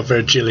crank up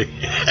there, Chili.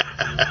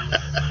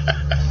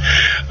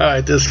 All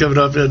right, this coming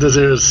up. This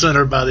is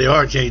Sinner by the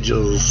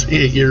Archangels.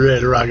 Get ready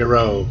to rock and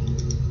roll.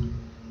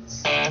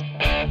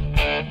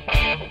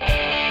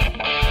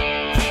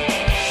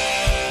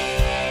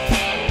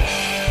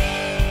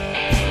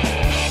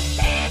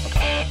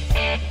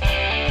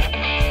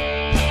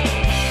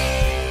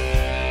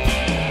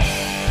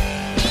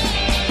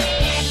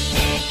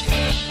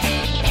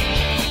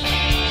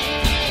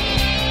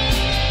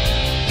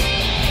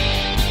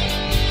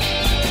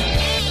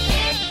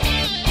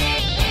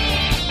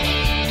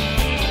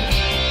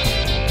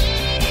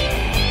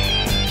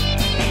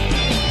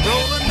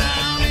 Rolling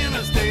down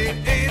Interstate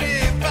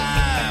 85,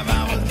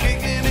 I was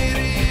kicking it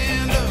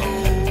into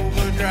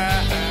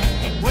overdrive.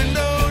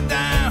 Window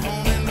down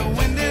and the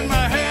wind in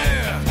my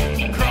hair.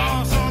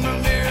 Cross on the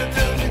mirror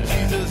tells me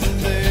Jesus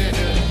is there.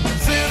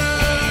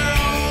 Sinner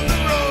on the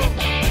road,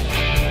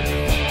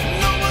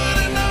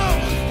 nobody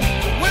knows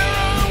where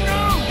I'm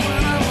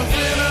going. I'm a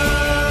sinner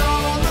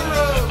on the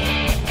road,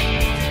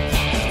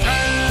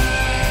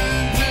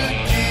 trying to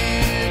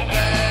get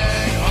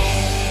back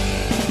home.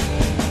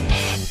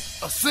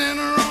 A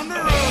sinner on the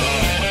road.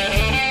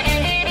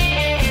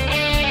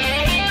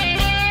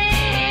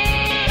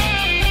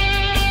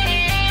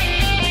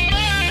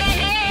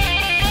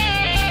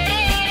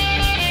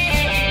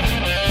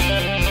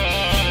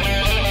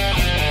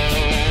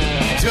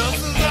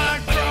 Just as I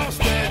crossed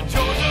that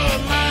Georgia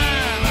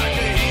line, I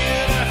could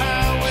hear the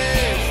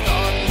highway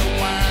starting to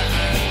whine.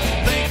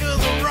 Think of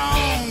the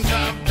wrongs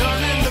I've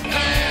done in the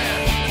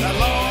past. How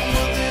long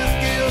will this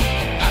guilt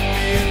I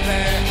feel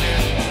that?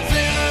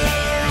 Sinner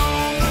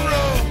on the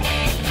road,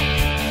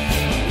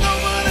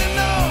 nobody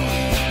knows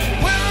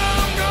where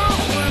I'm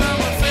going.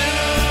 I'm a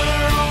sinner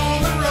on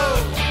the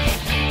road,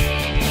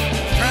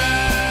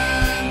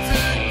 trying to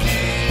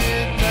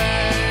get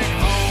back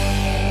home.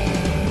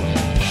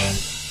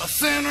 A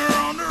sinner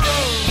on the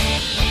road.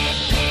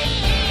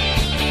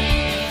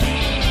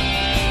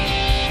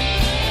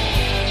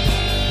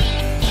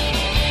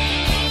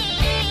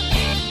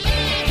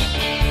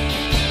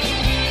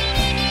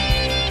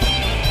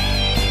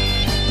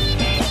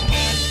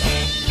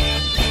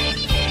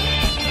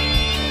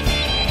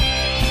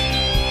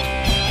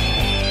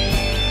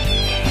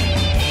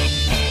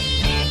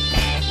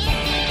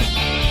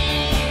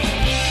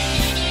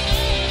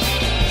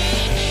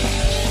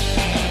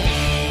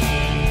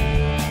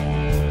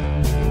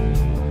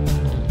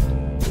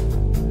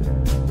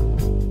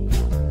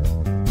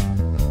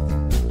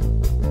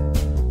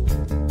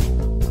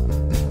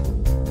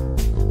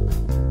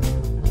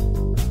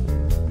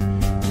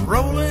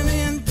 Rolling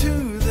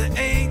into the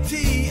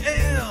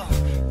ATL,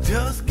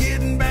 just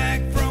getting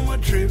back from a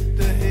trip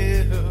to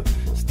hell.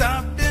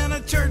 Stopped in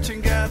a church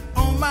and got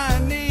on my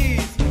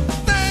knees.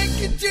 Thank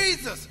you,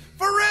 Jesus,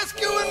 for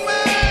rescuing me.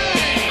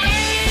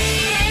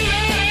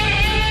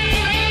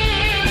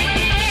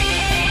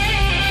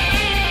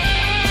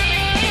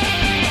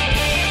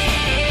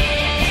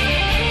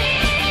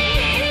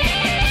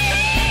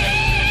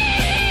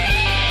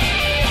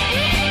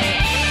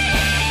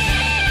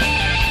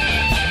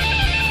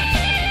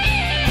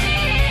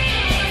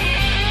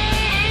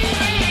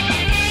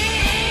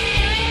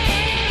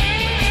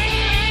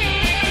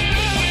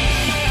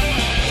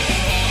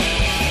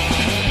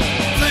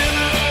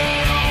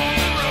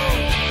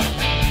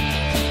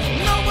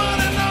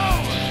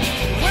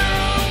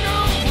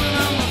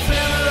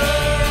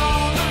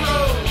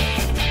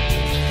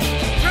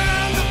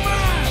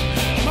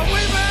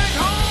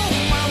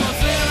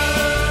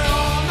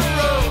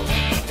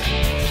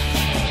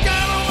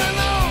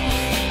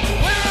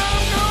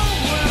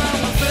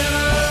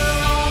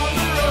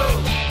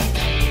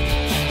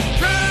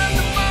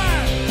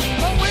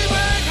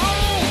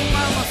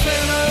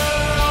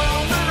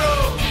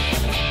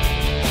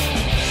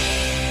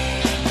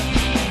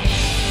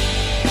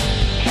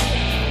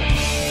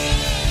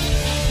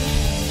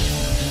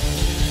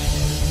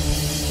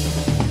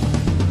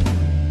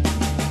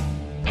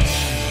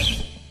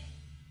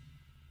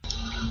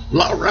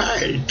 All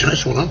right,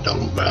 that's what I'm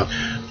talking about.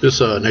 This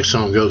next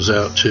song goes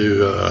out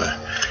to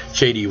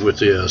Katie with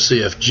the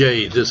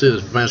CFJ. This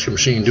is Master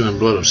Machine doing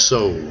Blood of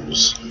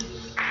Souls.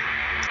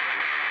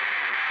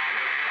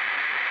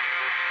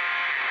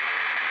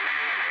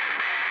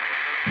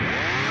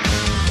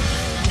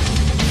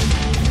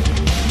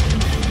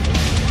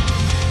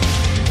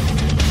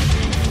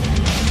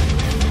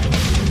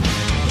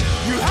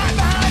 You hide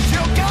behind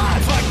your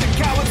gods like the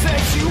coward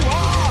says you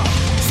are.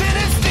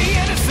 Sentence the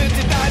innocent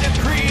to die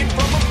decreed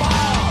from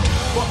above.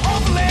 For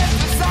overland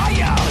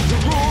desire to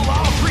rule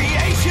all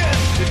creation,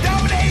 to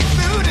dominate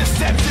through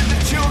deception the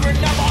children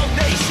of all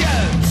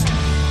nations.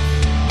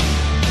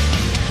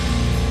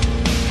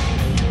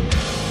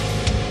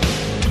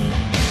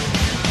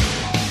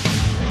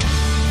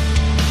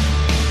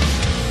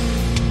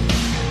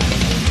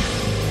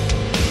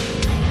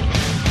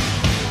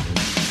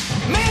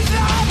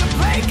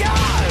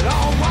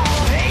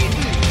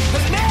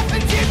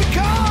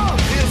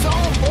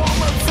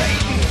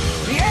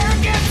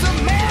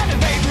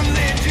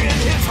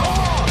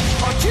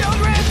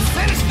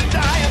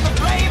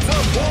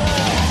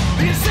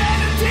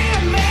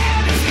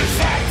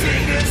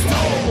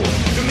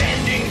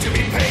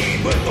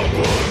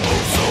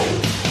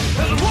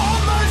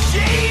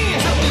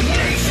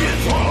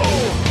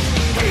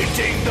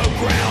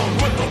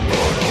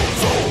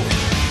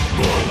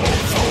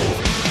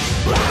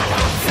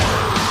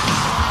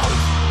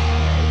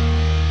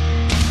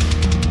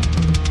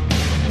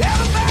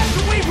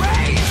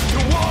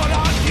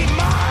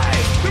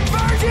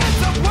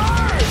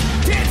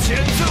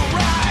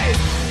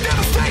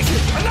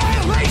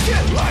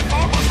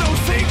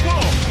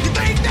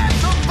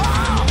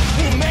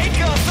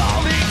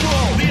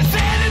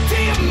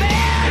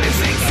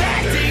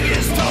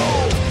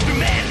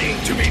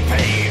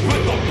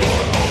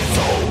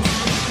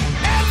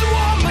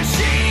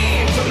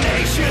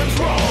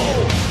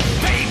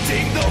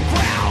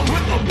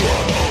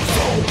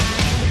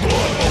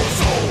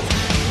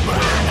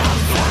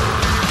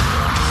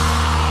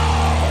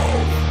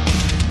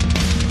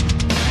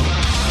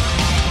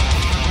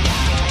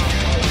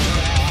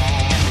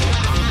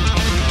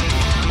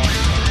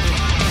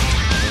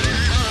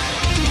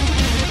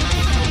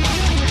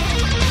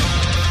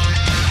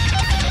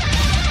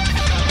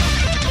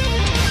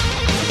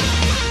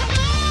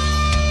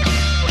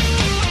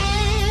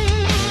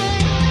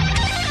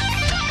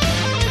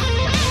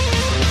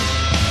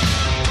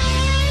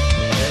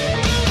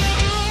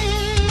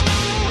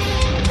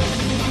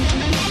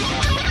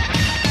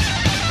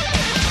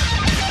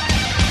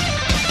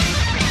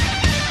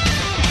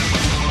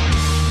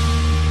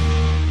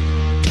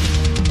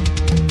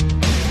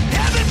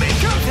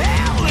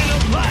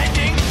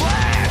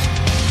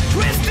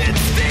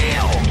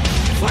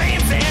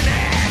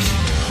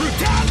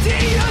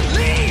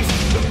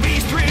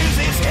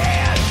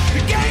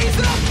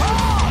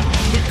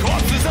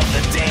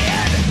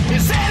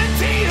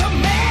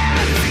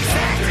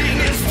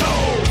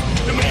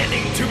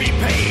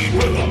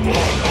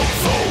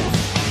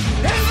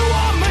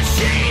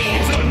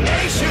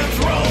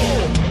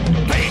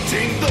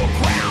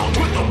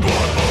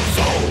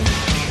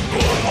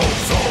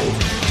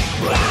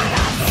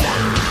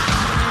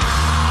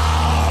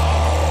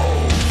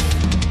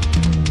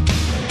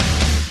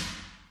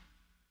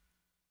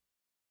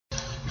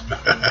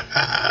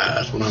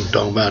 That's what I'm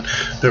talking about.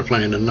 They're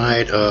playing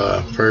tonight.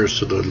 First,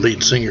 the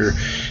lead singer,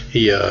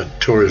 he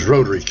tore his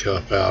rotary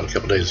cuff out a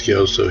couple days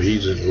ago, so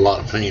he's in a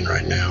lot of pain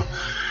right now.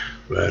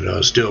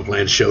 But still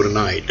playing the show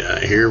tonight.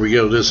 Here we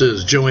go. This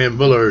is Joanne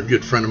Bullard,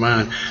 good friend of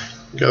mine.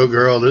 Go,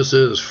 girl. This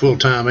is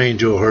Full-Time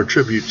Angel, her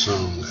tribute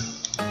song.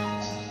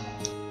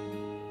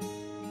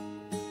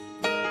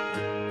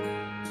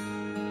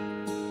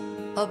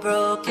 A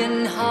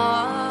broken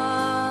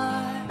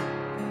heart,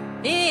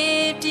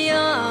 empty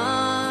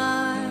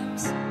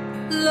arms,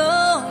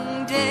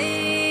 long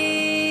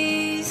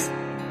days,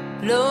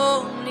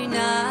 lonely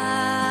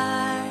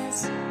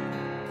nights,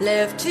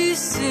 left too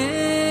soon,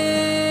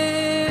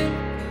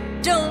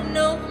 don't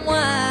know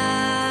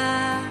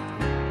why.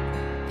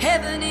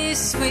 Heaven is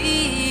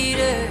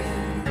sweeter,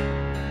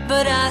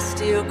 but I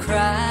still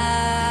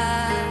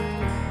cry.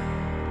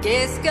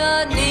 Guess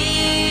God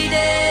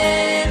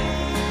needed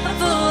a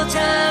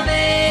full-time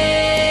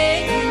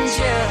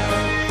angel.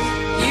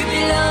 You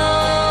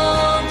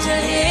belong to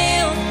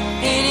him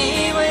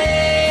anyway.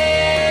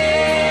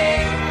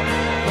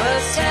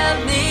 Must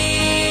have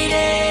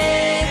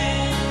needed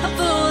a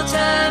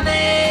full-time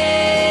angel.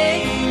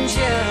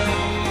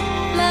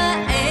 My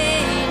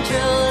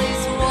angel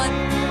is what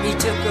he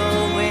took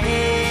away.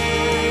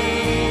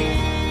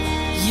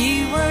 You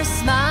were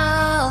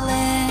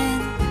smiling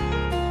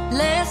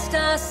last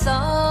I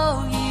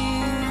saw you.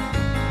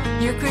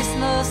 Your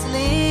Christmas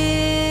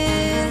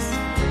list,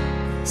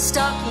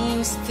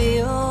 stockings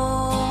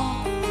filled,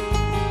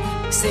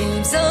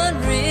 seems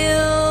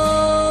unreal,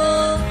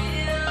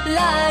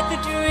 like a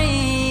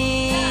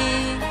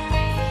dream.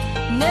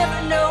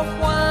 Never know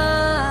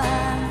why,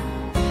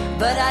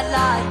 but I'd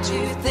like to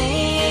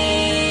think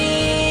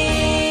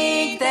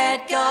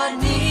that God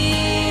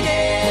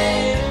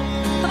needed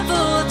a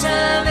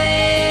full-time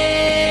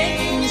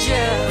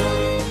angel.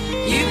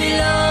 You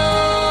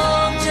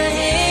belong to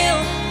him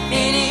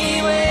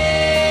anyway.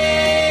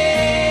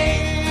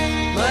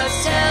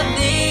 Must have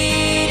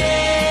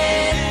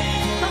needed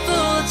a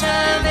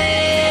full-time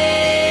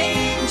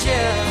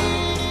angel.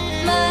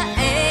 My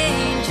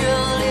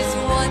angel is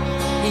what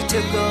he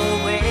took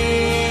away.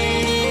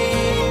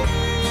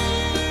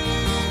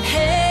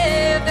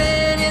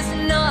 Heaven is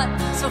not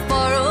so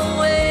far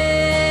away.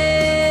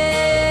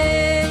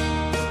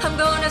 I'm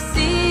gonna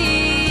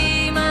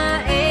see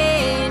my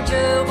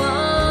angel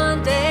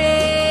one day.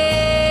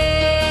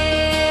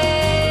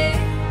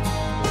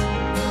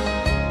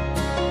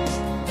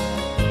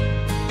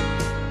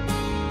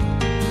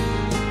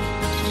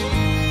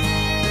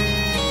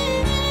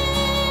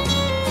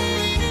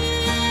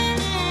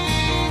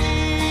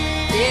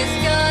 Yes,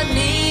 God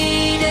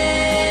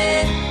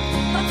needed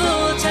a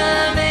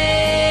full-time angel.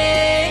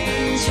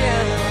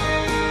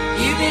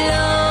 You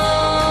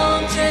belong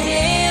to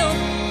him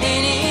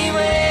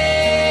anyway.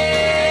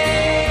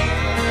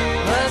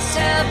 Must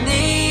have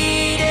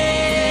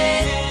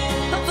needed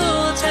a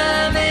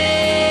full-time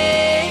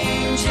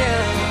angel.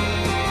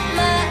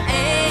 My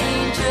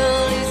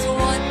angel is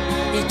what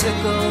he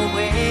took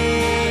away.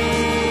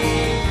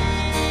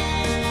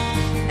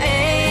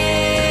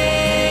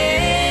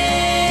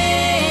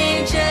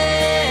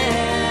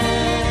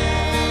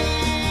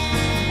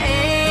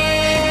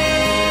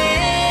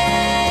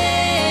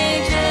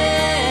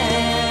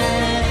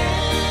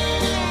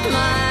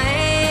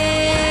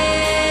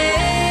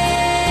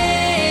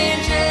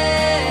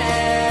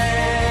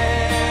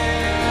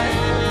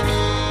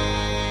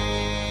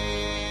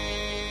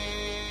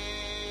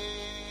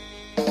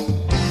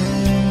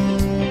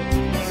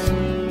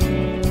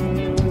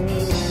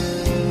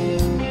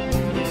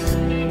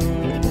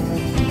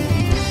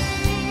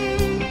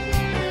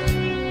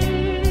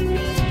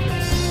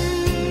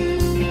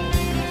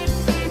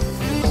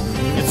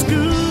 It's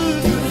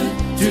good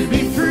to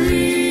be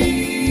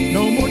free.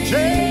 No more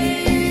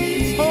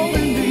chains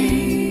holding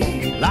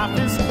me. Life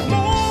is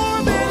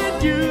more than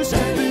it used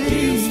to be.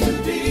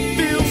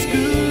 Feels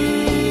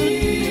good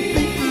to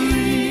be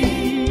free.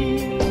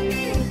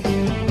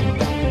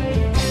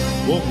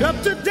 Woke up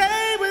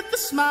today with a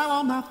smile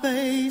on my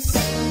face.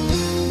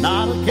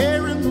 Not a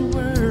care in the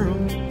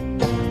world.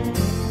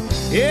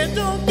 It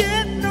don't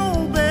get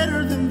no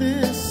better than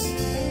this.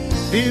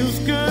 Feels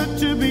good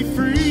to be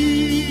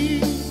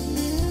free.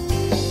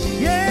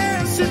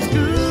 Yes, it's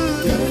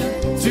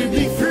good to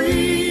be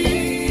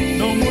free.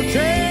 No more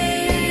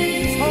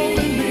chains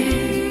holding me.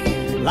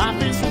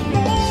 Life is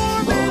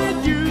more than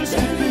it used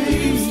to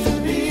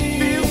be.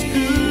 Feels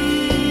good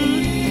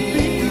to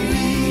be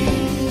free.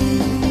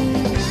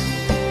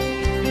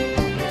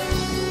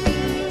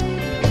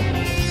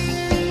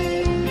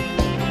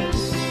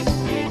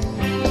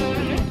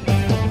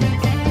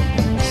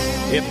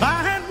 If I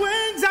had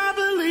wings, I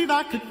believe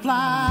I could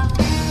fly.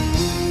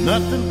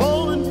 Nothing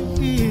holding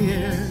me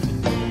here.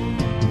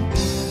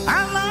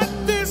 I like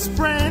this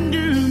brand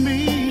new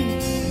me.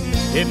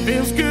 It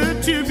feels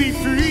good to be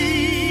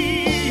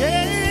free.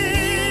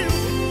 Yeah.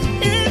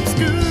 It's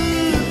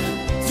good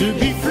to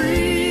be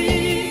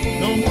free.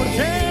 No more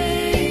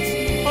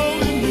chains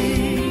holding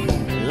me.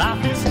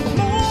 Life is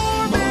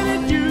more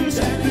than it used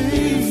to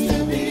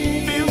be.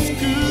 Feels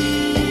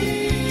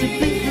good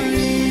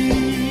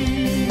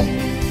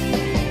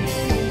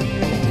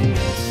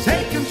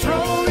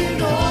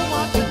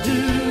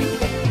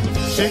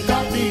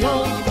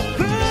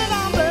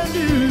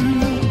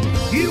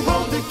You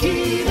hold the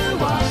key to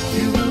what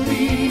you will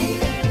be.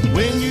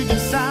 When you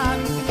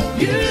decide,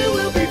 you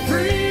will be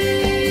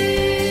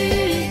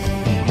free.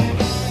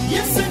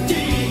 Yes,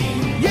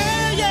 indeed.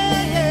 Yeah,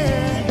 yeah,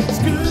 yeah. It's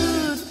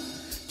good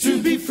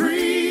to be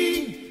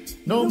free.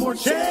 No more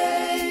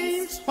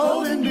chains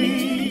holding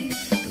me.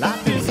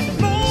 Life is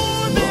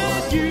more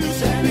than it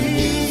used to be.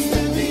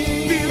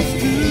 Feels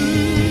good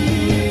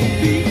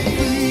to be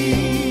free.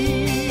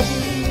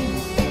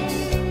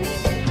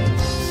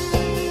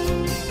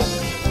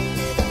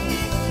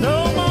 No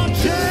more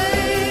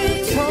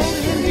chains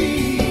holding me.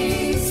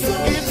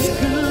 It's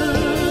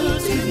good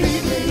to be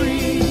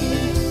free.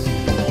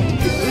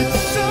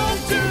 It's so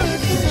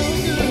good,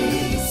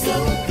 so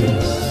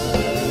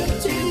good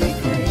to be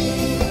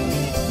free.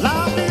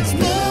 Life is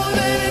more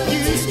than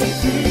it used to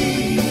be.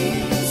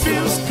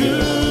 Feels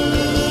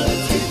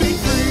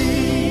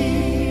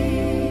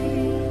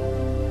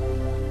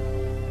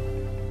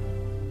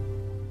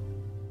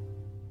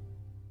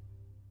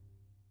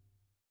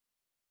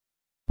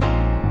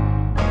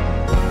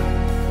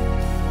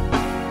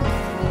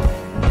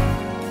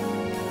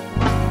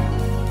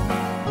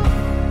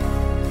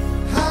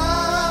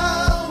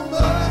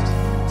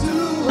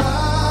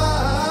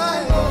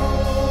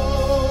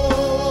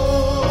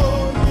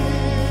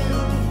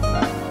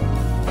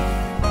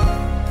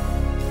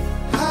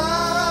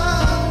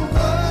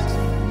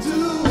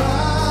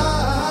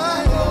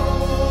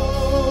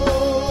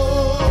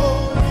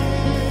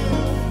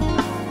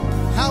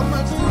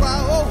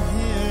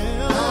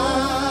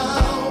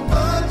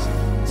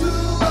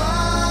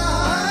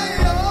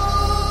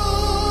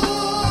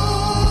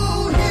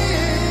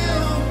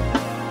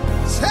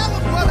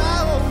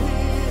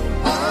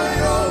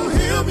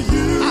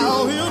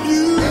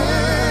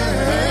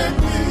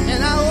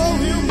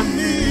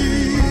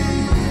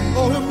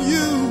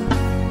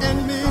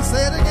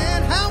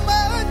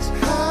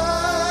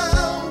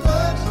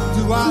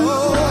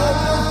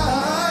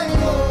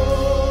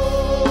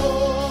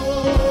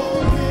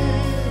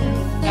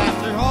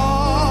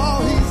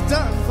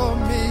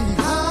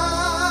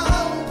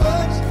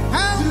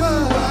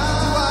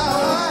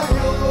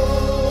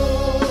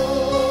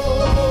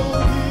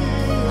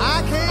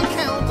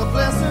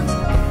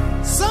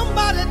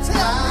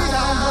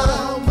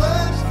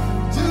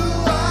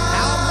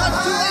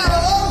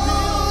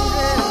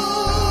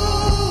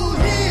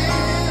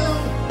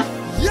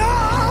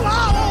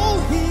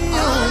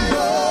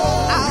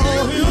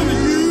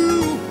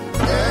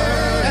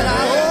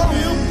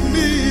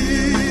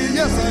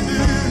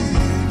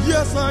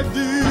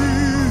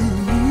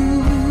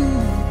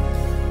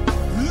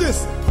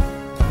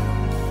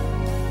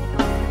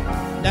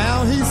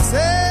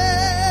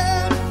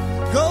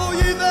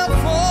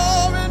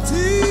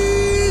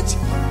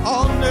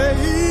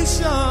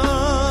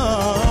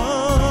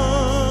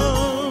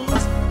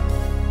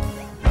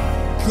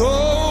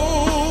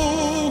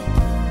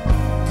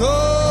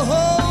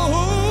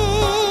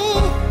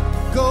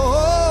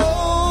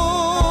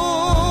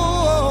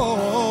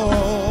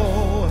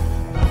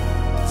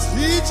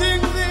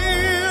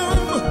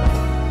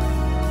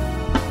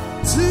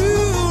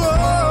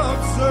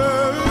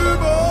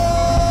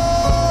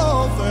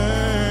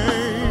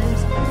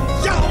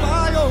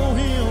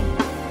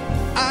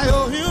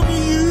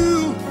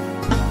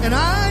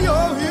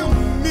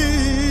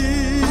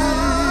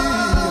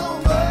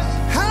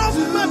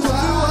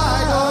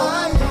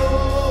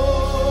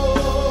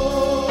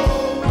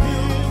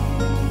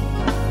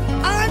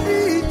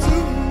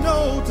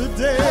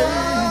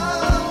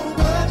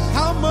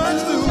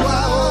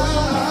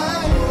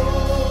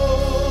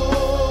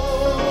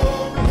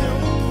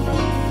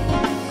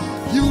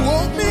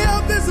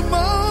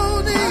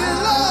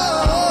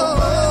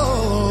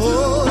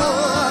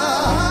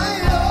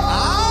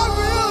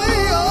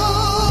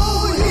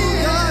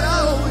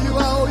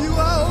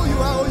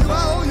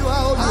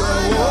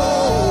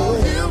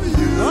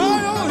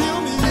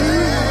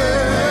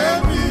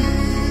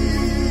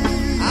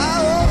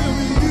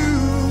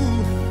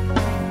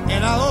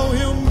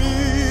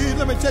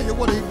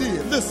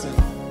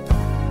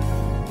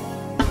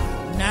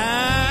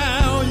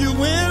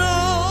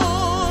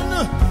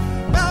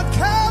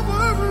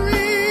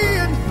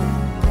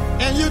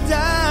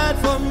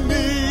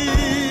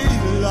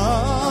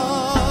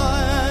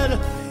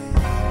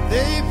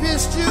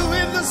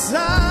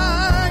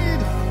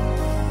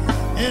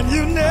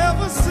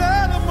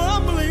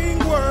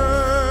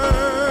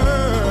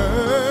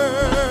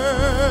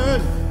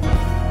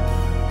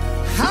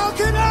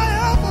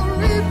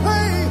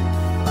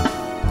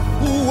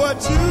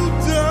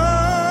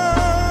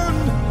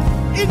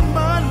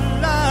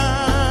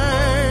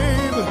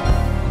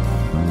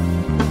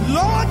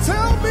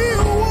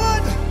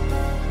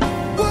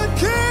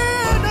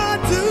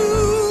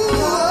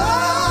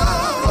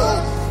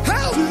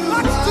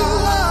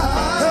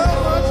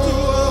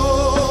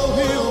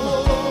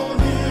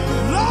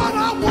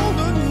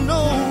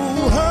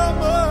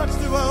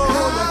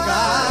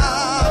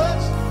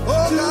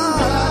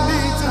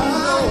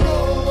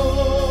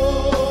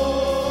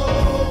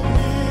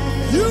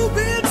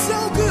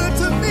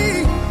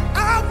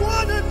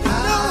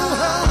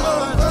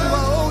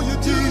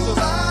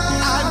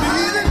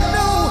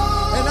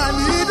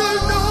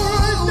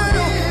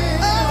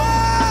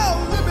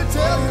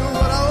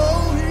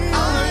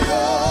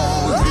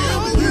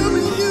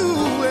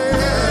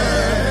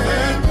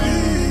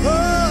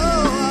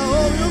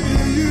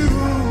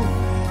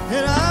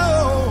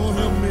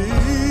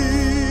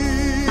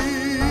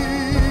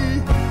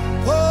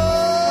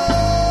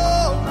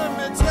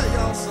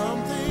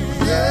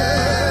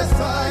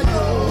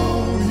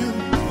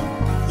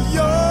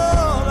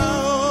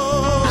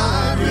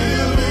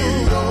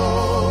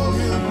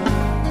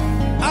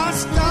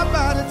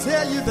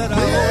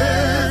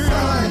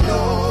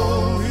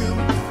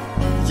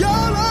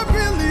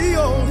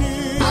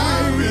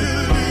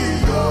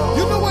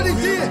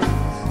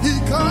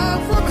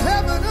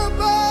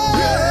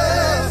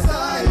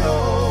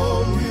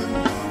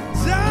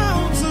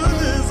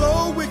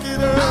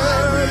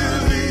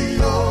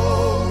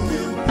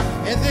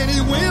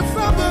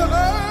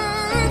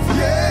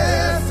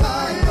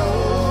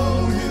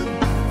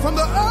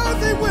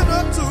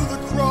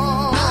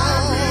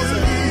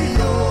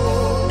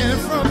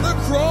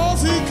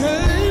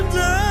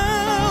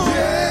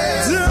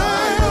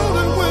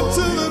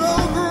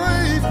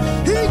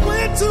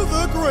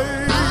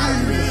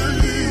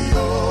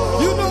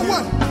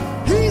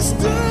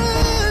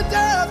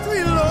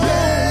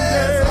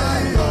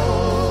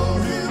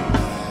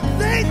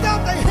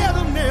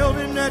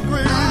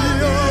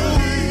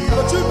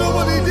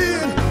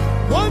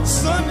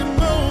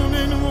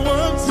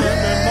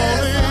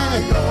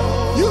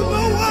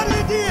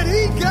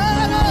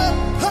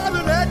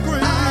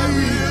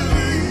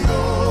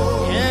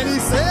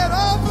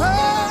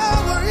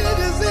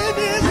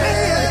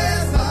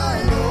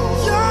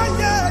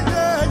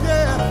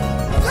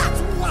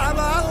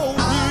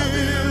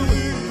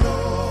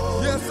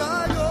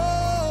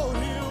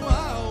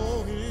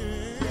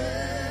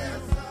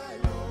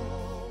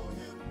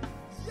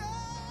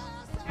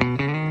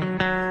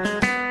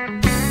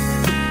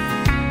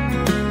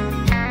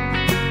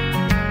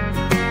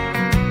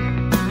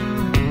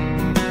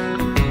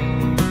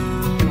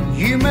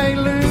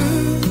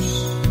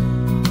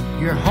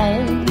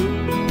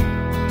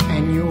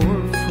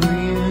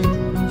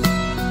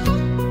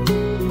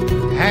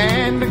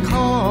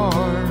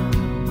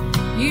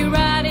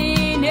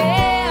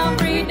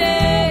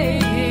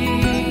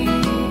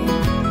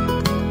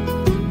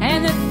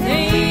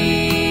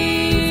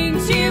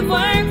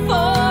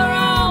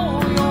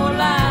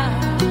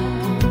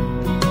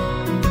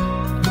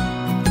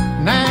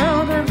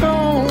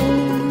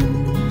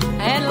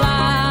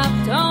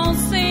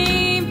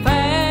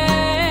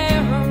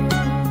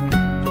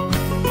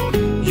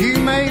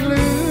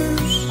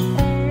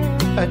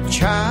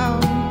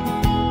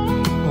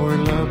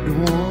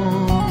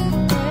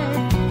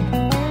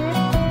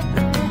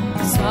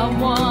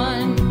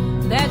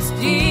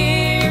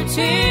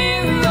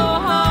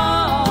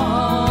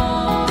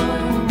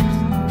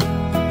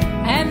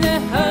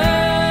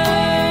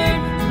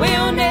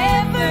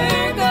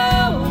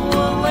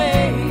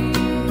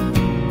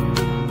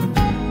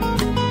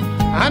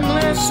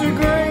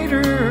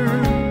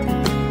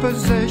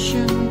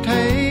possession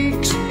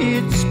takes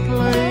its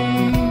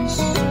place.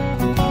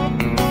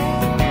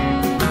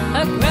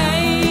 A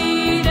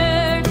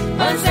greater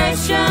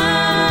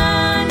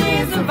possession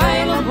is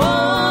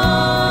available.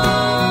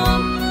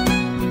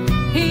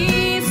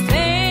 He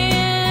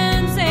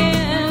stands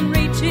and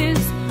reaches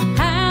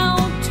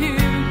out to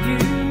you.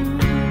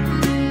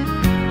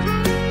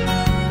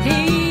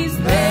 He's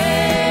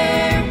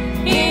there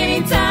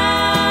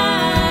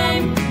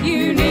anytime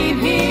you need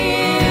him.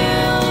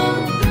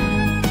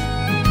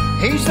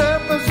 He's a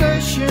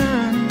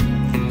possession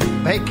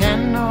they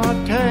cannot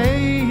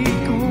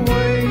take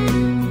away.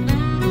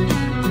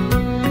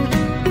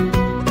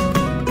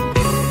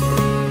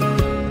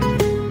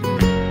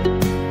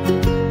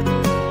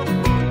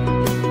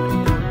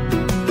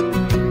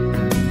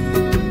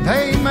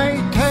 They may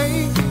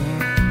take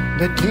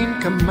the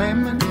 10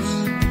 Commandments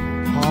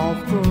off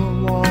the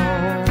wall.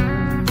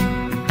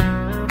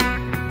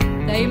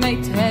 They may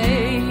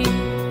take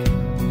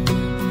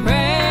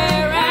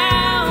prayer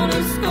out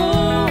of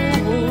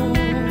school.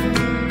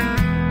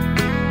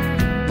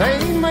 They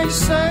may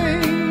say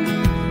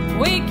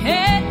We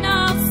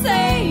cannot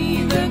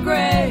say the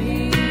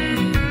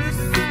grace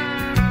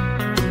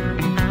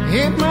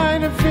it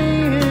might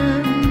offend.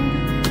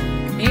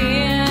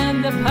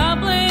 in the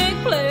public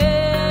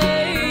place.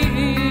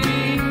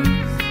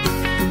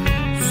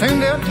 Soon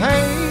they'll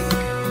take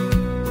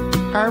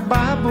our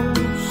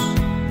Bibles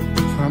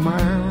from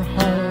our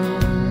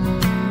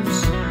homes.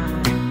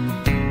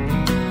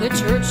 The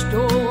church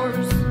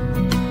doors,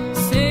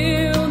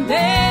 soon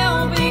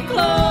they'll be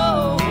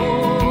closed.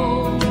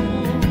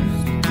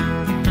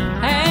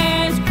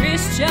 As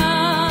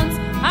Christians,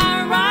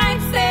 our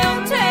rights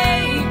they'll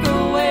take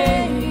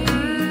away.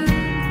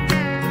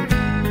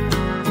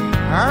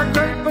 Our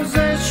great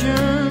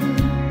possession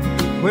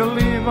will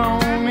live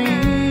on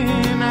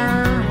in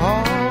our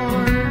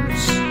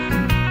hearts.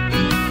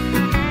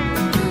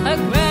 A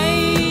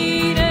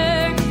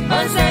greater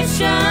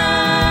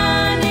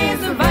possession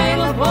is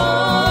available.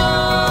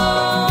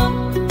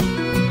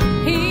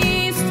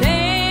 He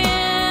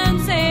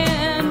stands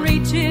and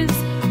reaches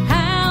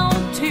out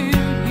to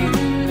you.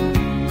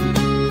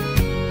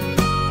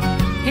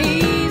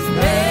 He's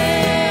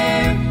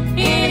there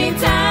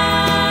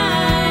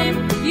anytime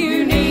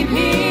you need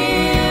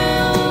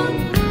him.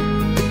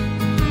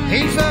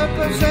 He's a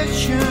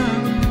possession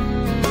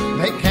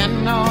they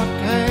cannot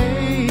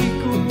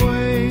take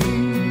away.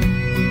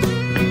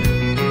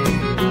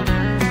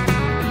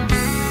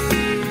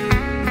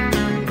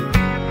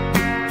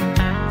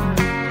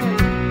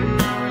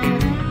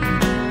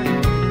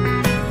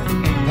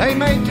 They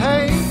may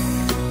take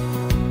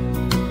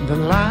the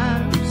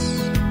lives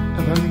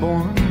of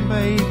unborn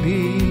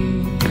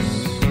babies.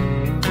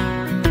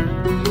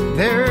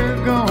 They're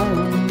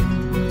gone.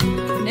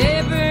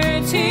 Never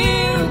to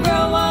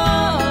grow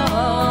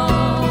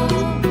old.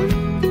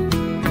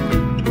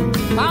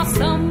 While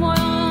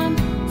someone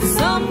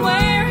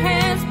somewhere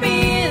has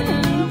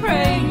been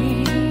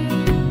praying,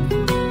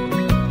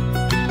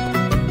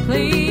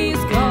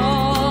 please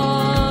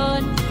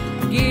God,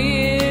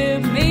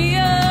 give me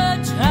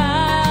a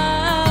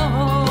child.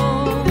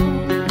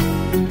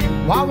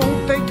 Why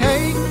won't they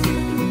take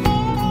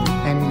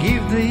and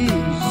give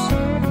these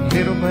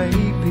little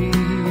babies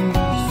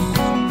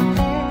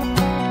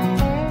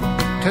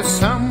to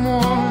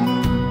someone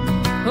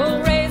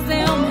Who'll raise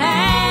them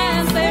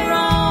as their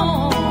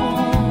own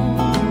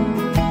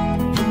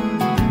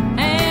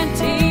and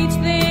teach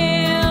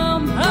them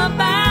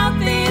about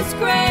this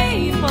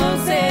great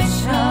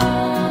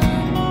possession?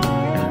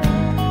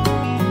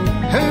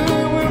 who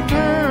will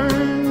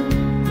turn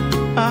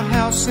a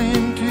house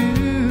into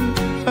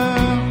a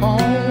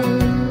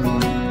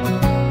home?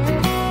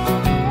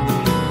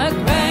 A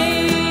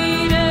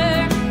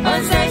greater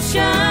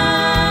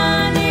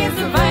possession is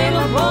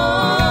available.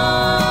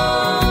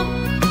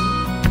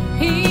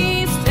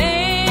 He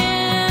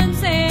stands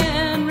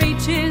and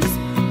reaches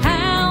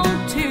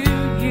out to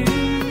you.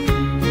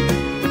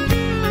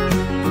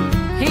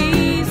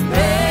 He's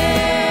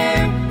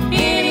there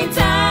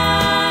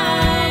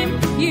anytime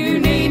you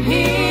need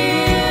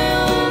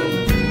him.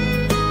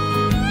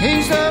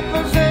 He's a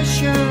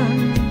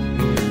possession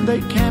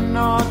they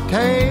cannot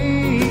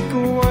take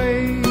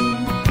away.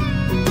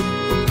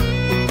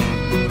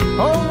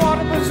 Oh, what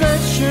a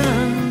possession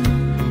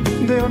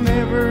they'll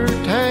never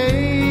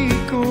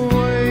take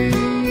away.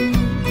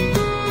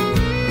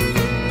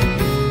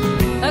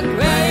 A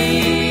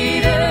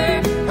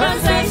greater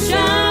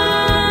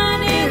possession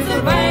is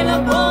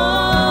available.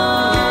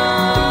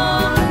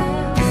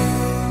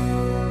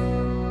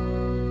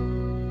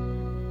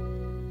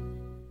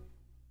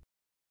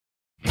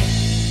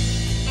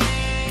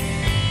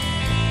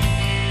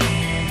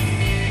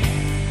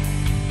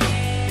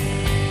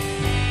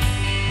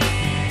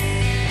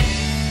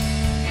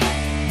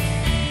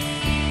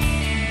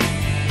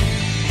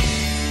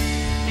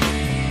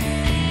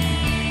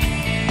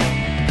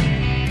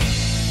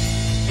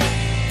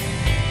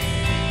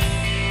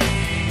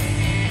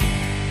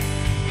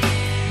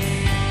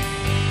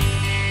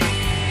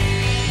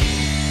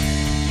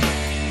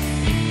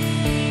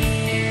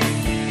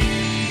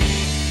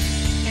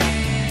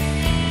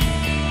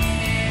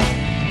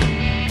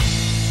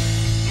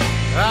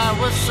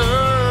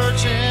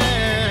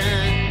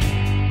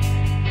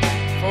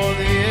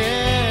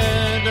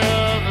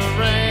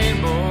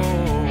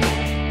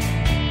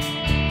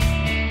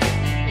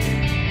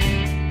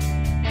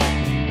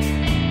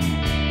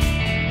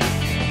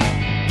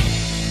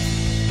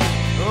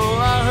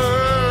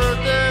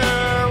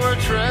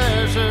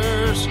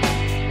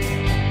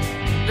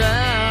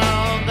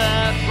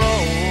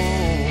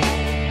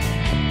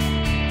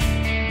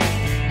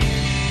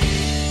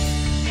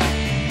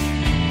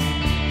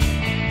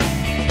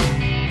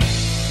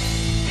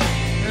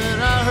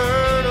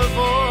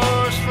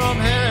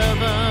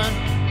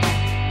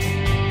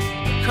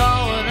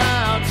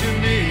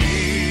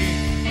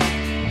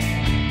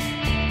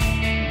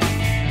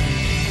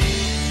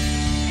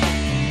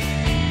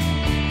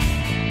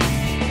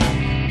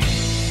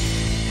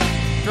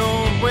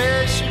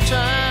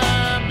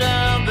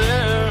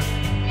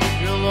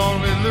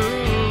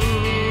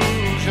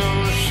 lose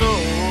your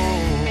soul.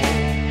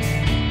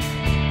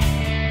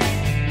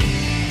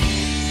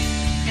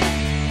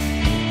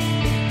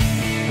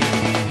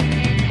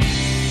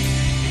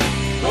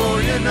 Oh,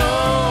 you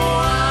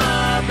know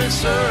I've been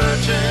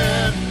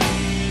searching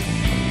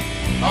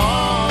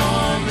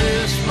on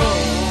this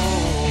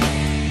road.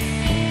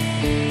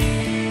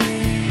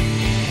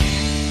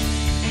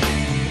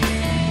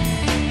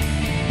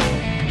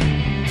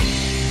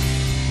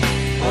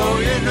 Oh,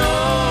 you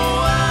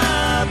know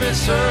I've been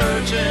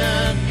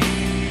searching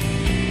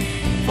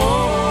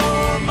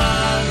for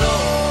my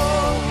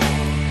Lord.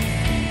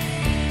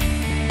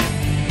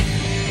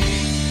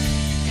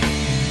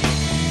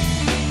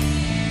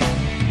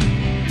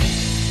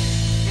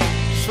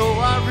 So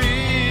I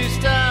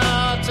reached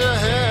out to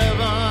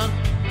heaven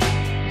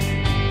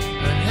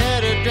and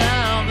headed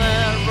down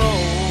that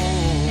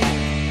road.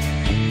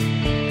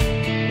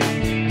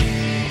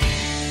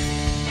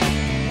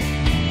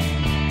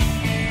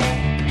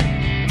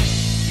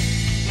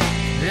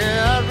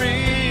 Yeah, I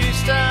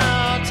reached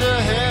out to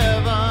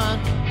heaven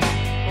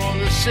for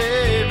the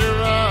Savior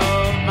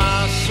of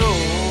my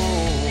soul.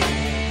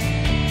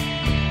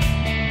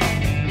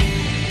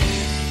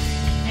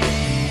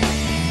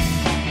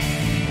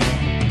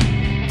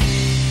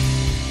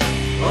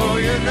 Oh,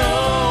 you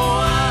know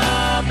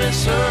I've been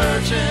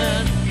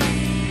searching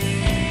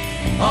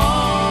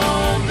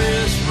on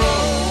this road.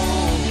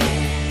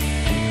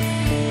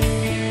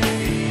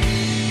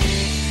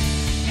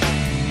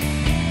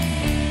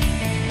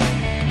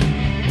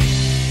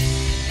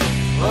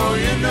 Oh,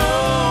 you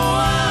know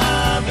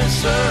I've been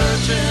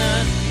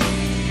searching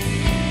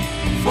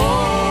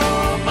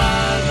for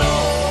my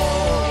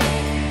Lord.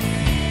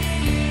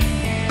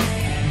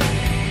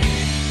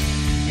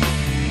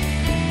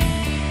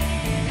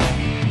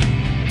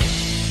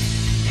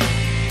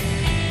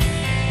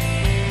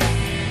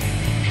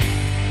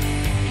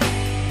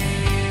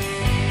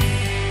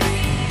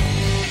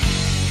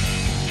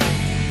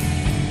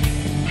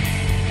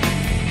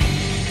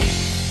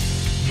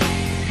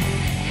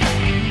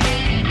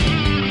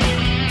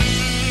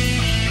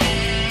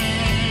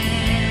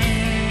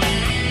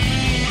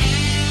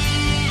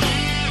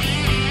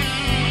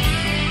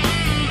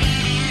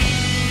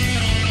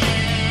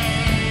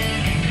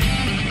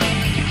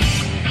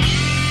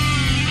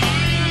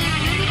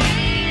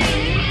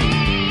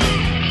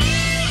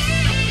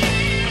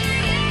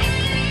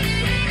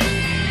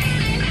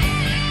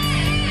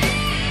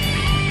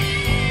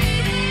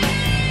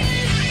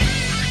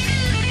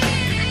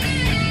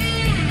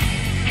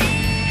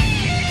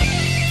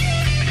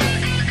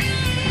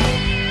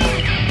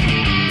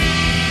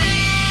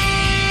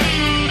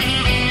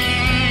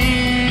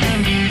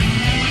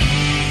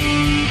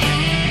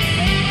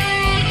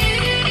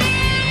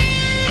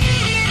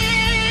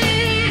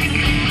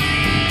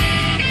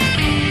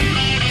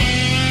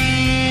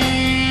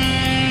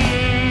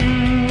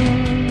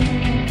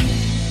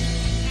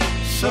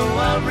 So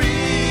I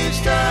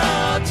reached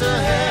out to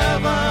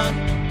heaven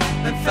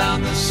and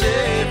found the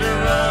Savior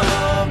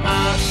of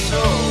my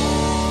soul.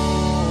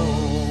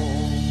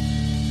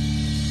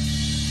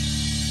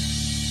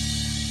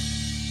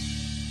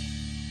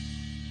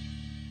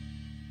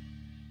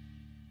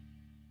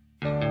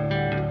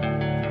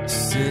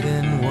 Sit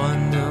and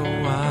wonder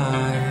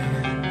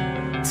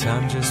why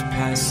time just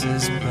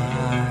passes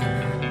by.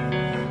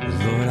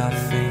 Lord, I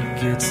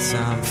think it's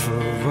time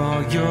for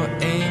all your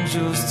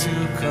angels to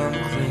come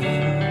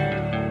clean.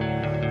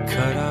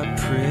 Cut our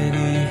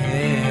pretty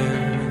hair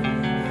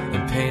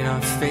and paint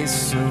our face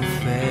so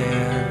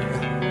fair.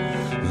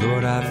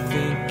 Lord, I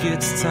think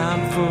it's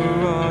time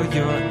for all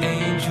your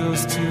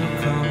angels to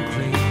come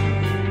clean.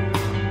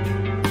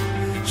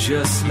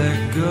 Just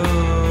let go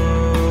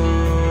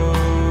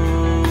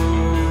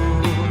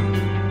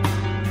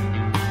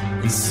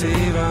and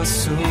save our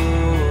souls.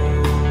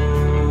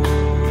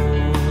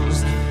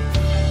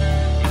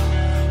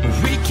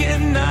 We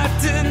cannot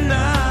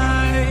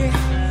deny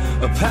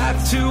a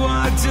path to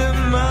our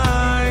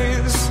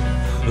demise.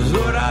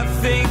 Lord, I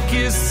think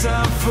it's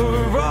time for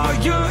all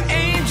your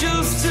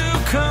angels to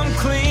come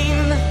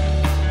clean.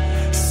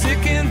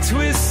 Sick and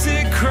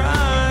twisted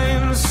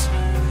crimes,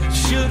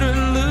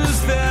 children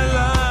lose their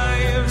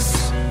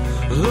lives.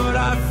 Lord,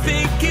 I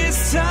think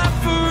it's time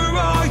for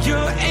all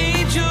your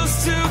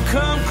angels to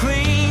come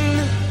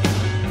clean.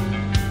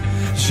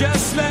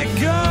 Just let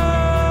go.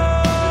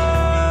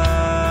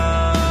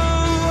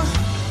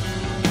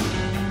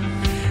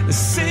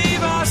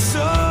 Save our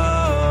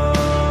souls.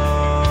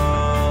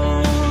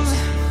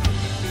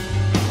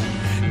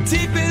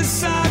 Deep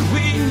inside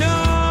we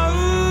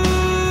know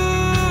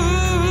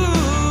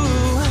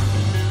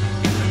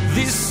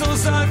these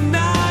souls are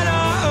not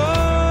our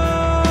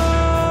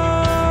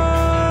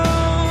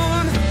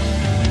own.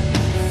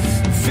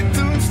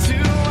 Victims to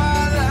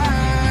our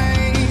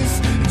lies,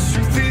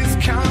 truth is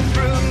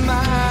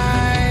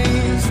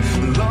compromised.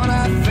 Lord, I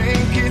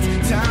think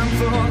it's time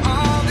for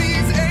all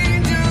these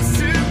angels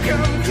to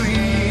come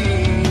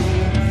clean.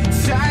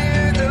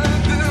 Tired of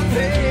the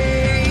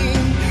pain,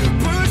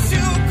 push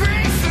your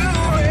grace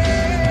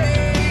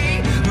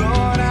away.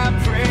 Lord, I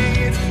pray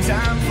it's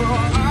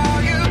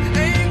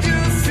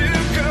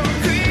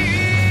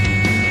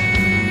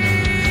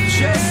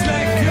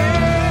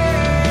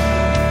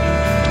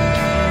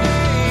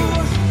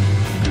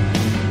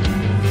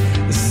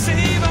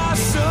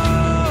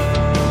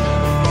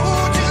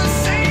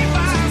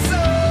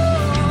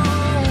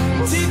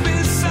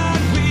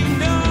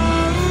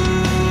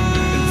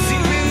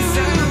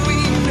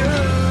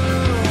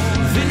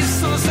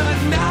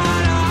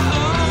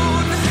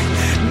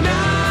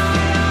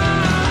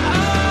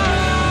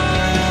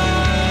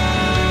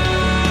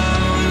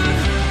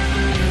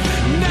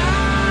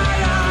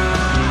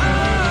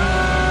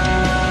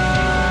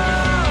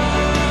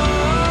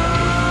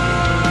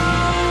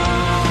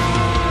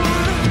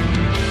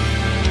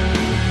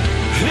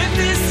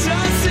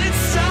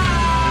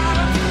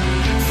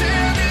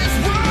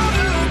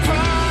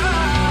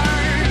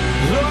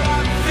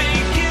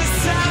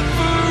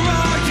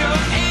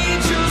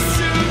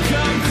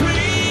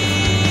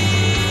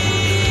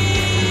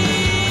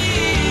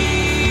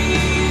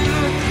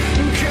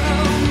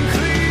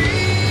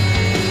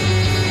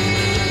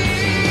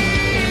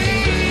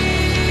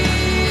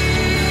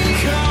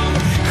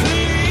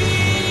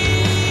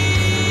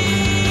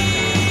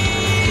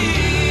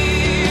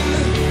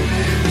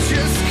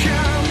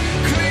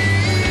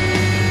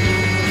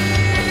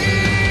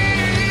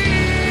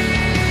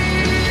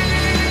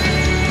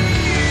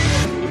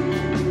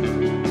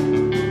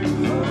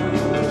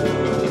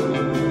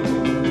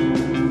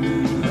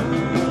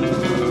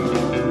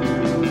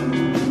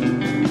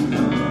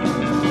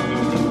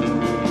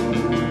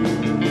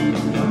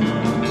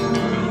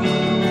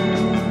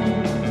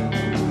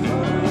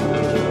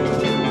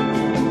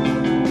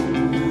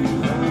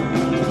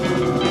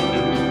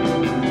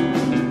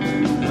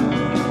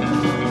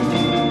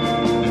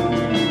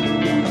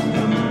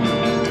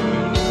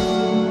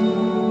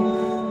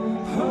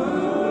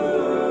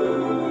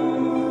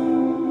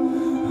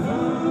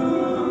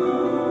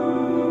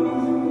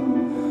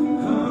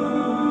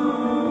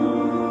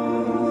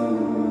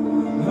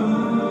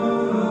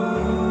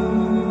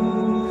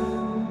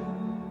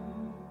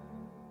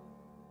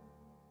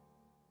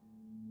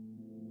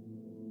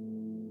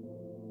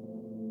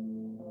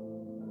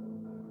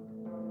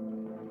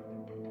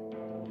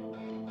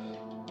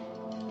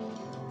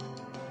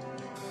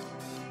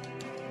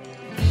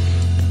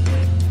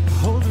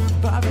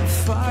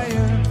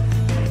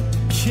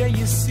Can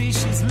you see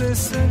she's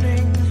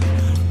listening?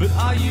 But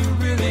are you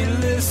really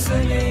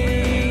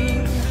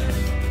listening?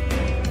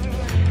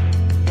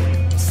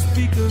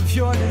 Speak of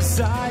your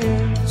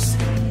desires.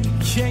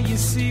 Can you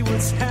see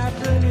what's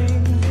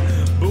happening?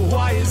 But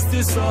why is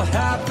this all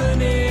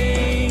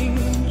happening?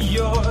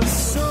 Your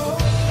soul,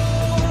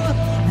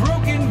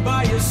 broken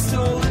by your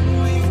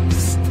stolen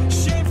wings.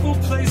 Shameful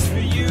place for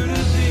you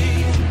to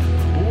be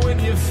when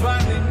you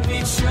finally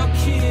meet your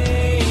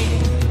king.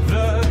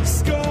 The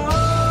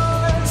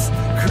scars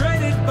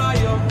created by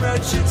your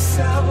wretched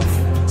self,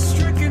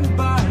 stricken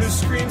by her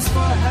screams for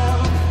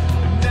help.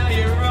 Now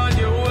you're on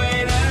your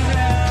way to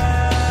hell.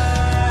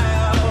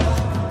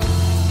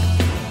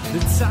 The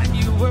time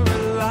you were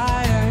a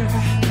liar,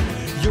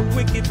 your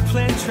wicked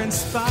plan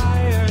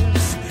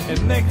transpires and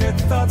make her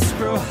thoughts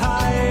grow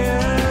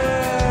higher.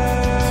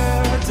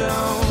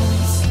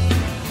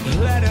 Don't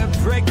let her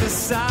break the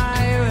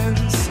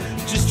silence.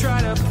 Just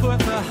try to put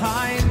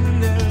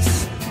behind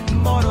this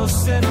mortal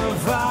sin of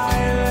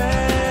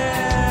violence.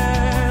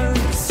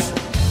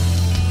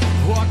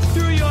 Walk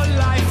through your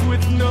life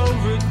with no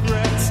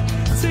regrets.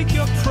 Take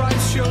your pride,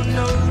 show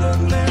no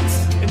lament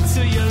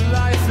until your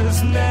life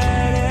is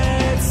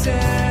met its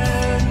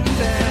end.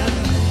 And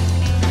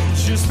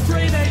just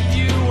pray that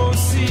you won't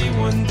see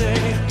one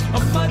day a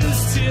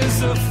mother's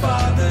tears, a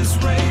father's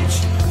rage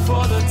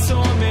for the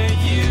torment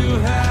you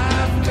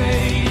have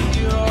made.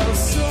 Your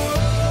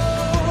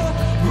soul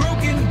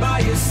broken by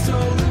your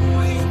stolen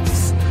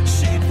wings,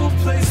 shameful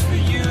place for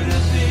you to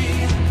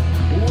be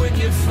when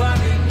you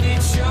finally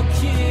meet your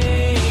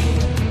king.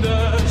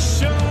 The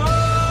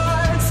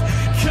shards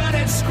cut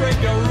and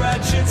scrape your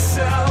wretched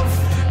self.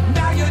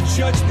 Now your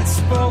judgment's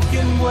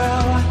spoken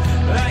well,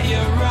 that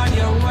you're on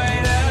your way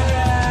to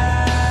hell.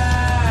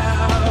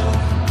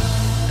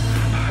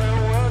 Her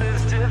world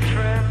is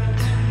different,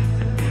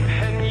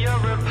 and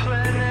you're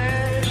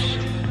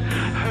replenished.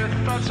 Her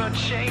thoughts are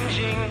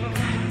changing,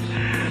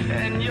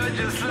 and you're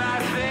just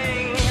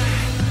laughing.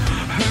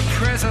 Her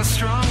prayers are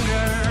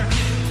stronger,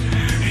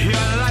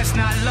 your life's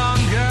not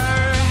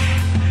longer.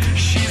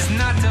 She's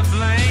not to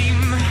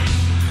blame,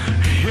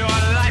 your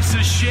life's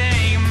a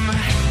shame.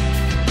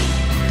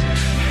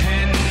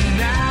 And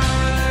now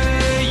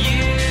the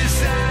years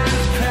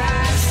have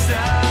passed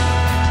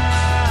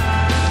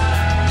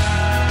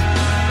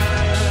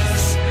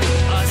us.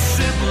 A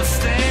simple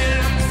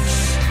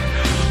stance,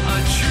 a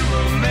true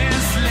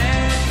romance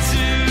led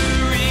to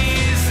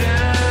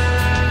reason.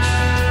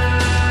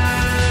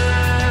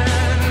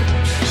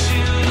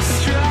 She'll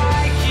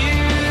strike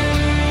you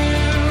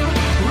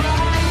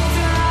right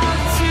down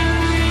to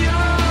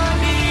your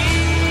knees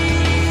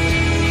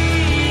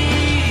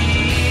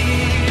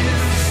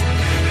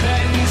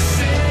and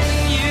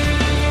send you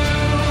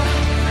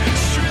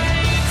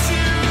straight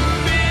to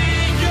be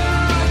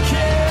your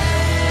king.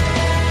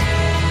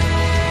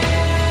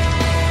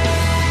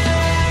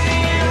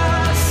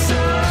 Your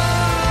soul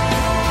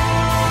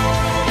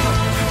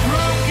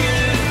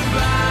broken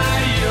by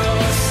your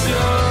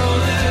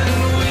stolen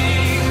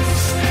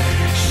wings,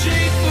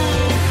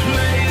 shameful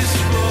place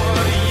for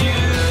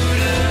you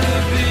to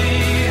be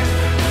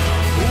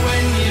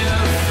when you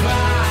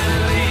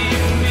finally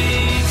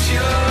meet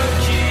your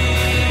king.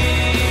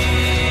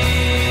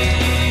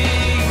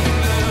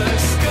 The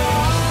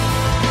scars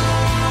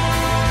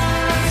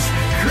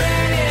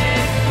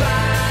created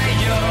by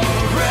your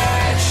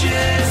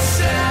wretched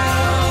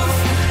self,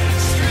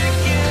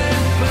 stricken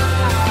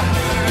by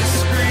her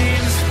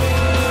screams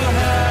for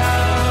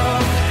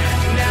help.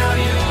 Now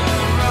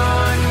you're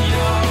on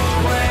your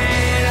way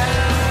to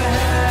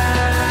hell.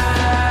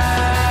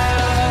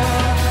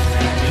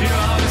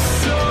 Your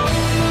soul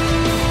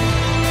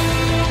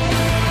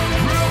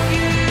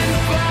broken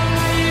by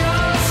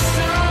your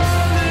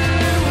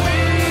stolen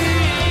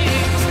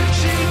wings,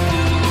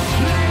 shameful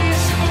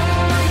place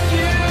for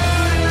you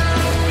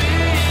to be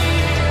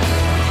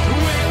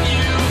when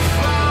you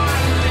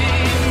finally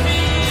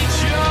meet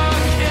your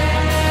king.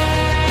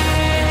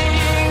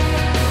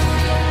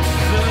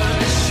 The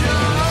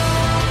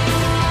shards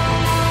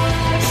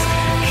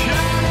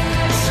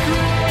can't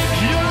scrape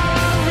your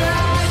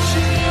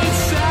wretched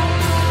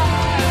self.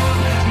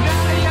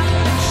 Now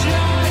your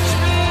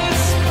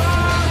judgment's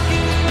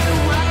spoken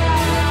well,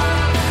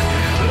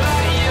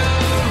 that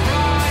you're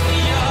on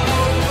your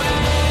way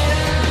to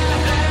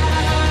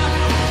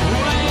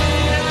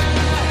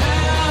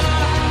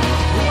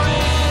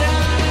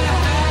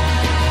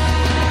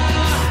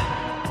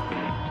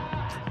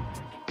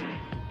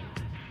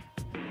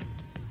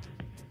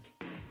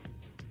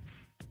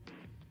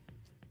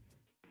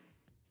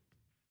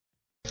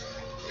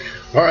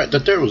All right,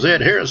 that there was Ed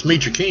Harris,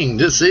 Meet Your King.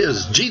 This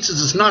is Jesus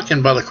is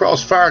Knocking by the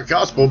Crossfire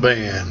Gospel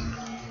Band.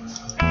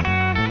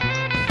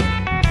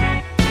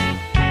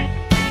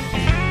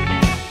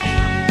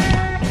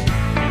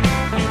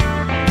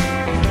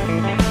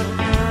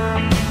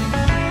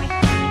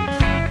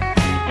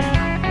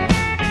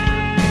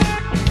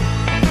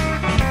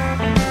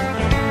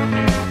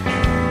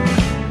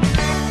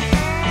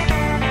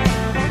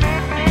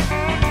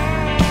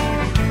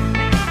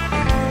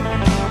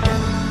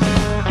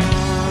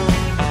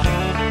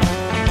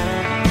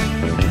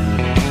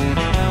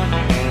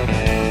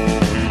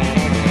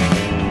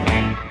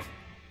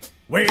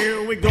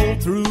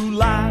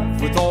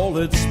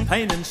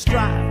 pain and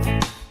strife,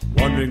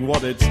 wondering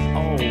what it's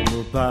all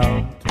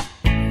about.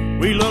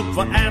 We look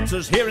for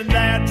answers here and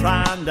there,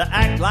 trying to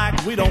act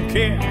like we don't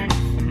care.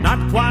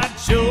 Not quite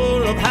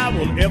sure of how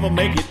we'll ever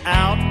make it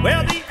out.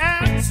 Well, the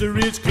answer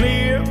is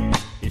clear.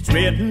 It's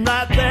written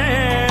right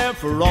there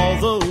for all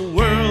the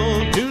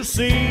world to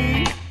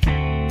see.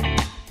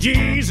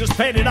 Jesus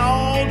paid it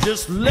all,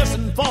 just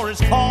listen for his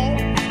call.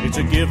 It's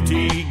a gift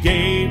he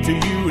gave to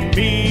you and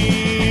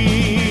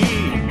me.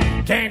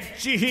 Can't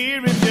you hear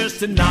him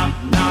just a knock,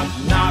 knock,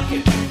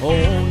 knocking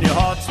on your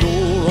heart's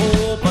door?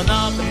 Open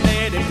up and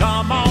let him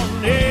come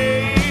on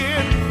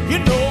in. You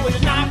know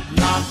he's knock,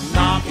 knock,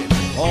 knocking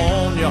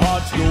on your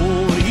heart's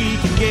door. He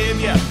can give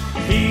you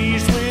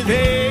peace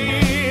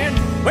within.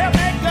 Well,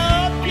 make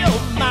up your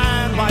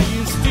mind while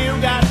you still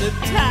got the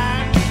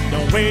time.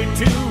 Don't wait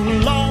too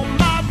long,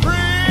 my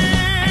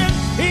friend.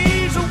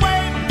 He's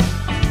waiting,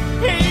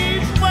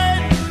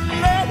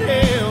 let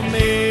him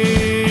in.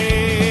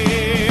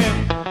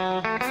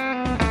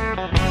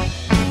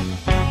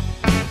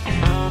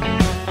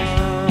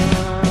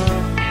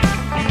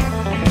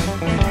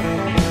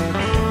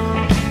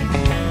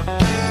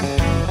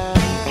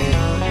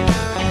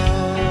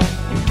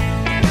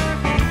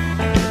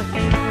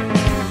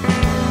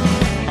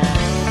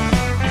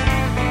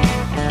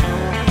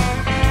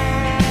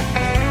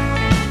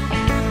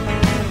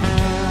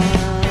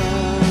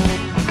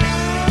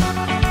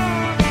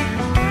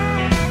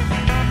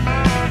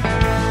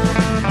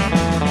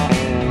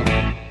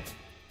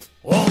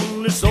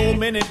 So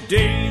many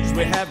days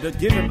we have to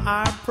give him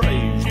our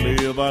praise,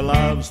 live our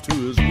lives to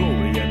his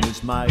glory and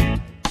his might.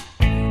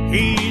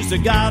 He's the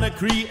God of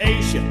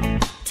creation.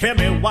 Tell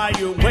me why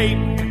you're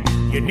waiting.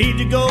 You need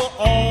to go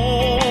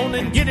on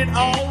and get it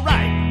all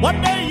right.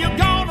 One day you're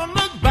gonna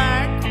look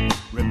back,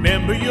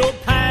 remember your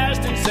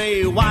past and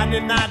say, why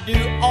didn't I do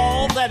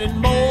all that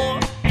and more?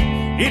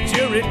 It's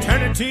your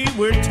eternity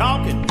we're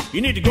talking.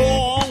 You need to go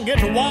on, get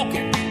to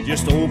walking.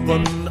 Just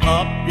open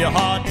up your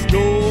heart's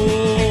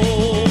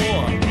door.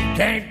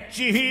 Can't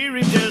you hear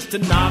him just a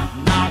knock,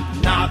 knock,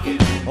 knocking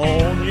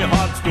on your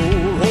heart's door?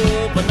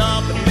 Open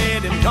up and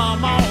let him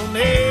come on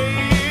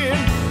in.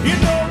 You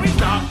know he's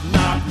knock,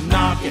 knock,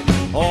 knocking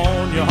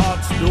on your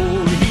heart's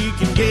door. He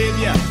can give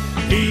you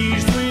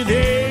peace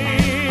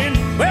within.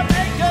 Well,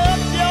 make up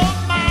your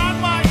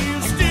mind while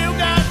you still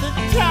got the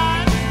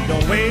time.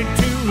 Don't wait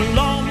too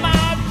long,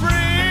 my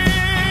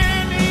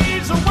friend.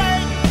 He's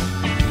awake,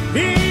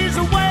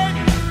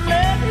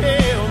 let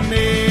him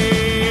in.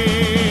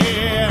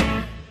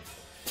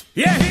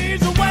 Yeah,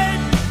 he's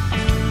awake,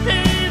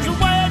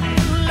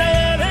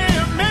 let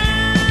him in.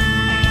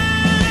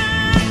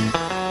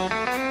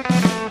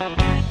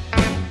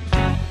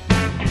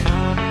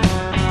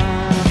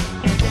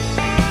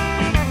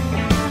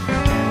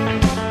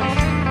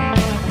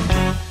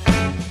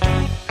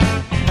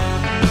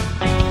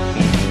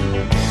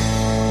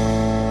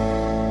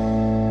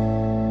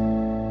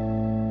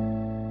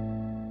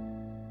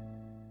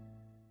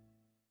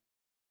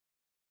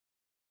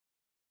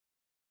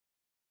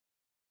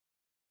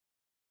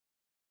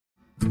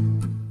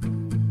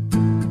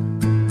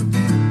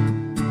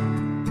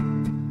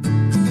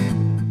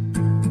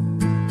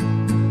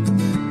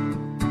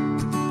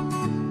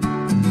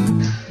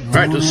 All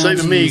right, to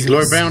saving me,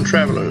 glory-bound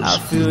travelers. I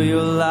feel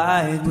your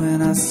light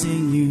when I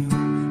sing you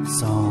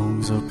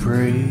songs of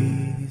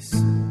praise.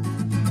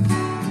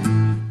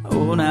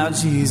 Oh, now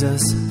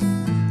Jesus,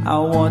 I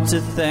want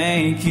to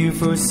thank you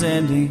for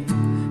sending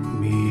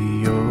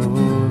me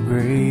your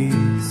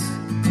grace.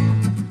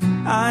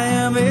 I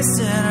am a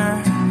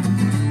sinner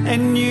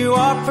and you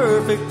are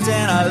perfect,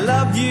 and I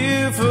love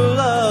you for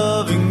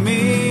loving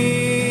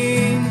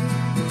me.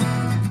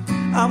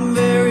 I'm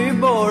very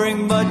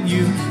boring, but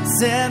you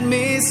send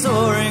me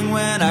soaring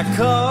when I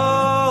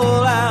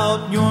call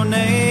out your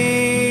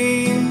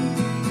name.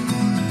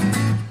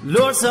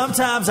 Lord,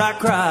 sometimes I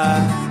cry,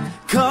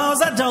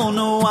 'cause I don't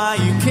know why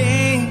you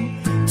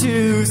came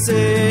to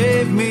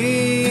save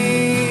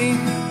me.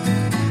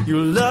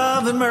 Your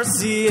love and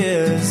mercy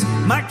is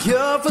my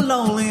cure for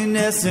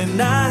loneliness,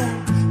 and I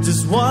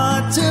just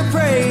want to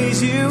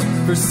praise you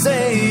for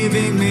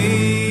saving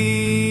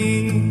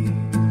me,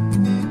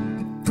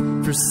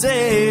 for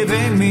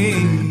saving me.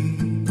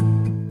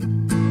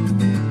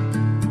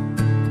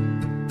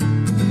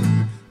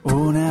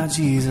 Oh, now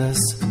Jesus,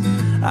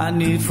 I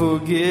need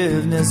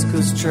forgiveness,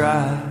 'cause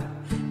try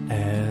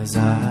as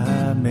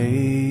I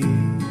may.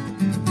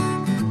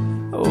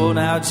 Oh,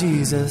 now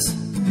Jesus,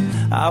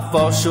 I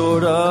fall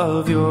short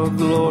of your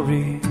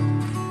glory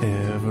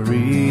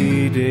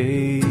every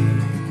day.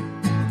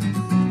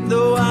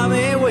 Though I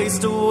may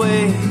waste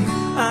away,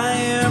 I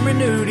am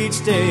renewed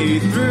each day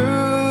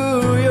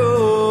through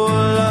your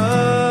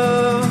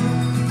love.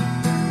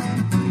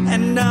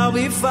 And I'll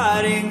be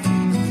fighting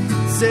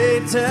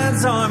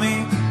Satan's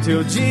army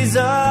till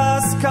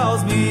Jesus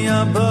calls me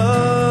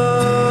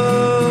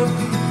above.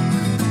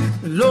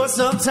 Lord,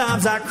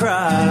 sometimes I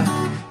cry,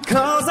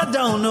 'cause I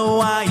don't know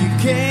why you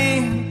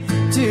came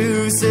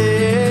to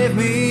save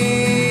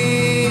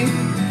me.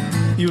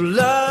 Your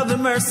love and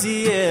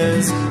mercy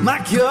is my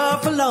cure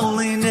for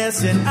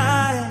loneliness, and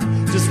I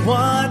just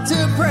want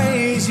to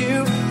praise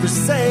you for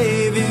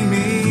saving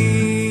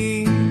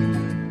me,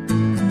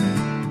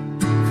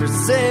 for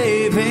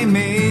saving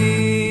me.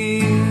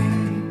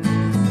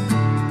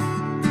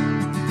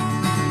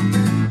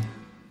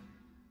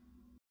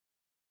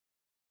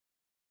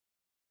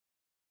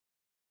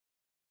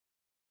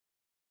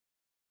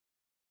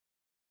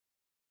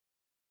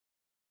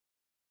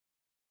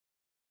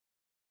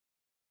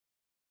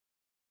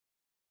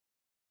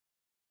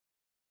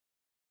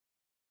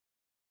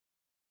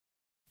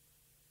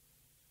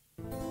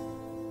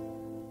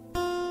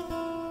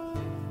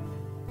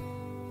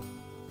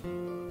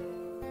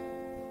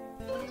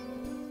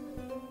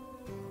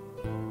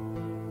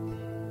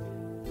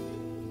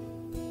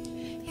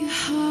 Your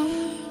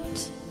heart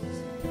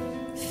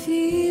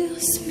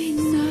feels me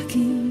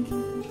knocking.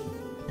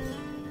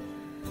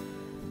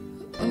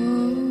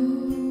 Oh,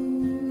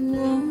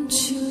 won't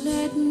you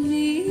let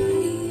me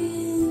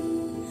in?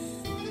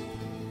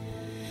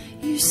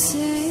 You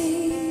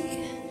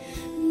say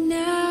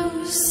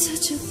now's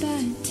such a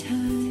bad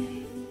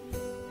time.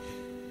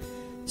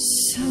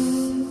 So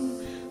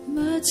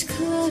much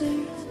clutter,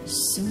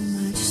 so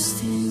much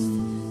sin.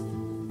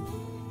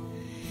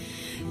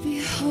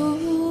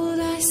 Behold,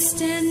 I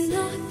stand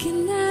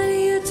knocking at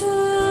your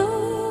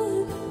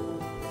door.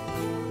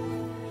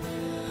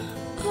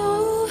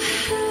 Oh,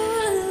 how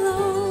I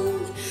long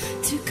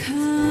to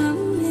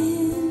come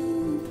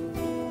in.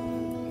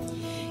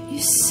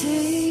 You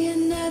say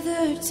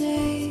another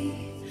day,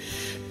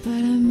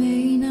 but I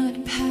may not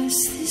pass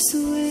this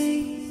way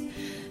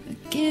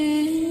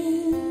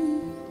again.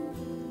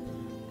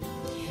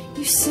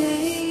 You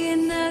say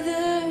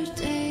another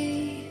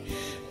day,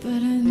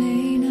 but I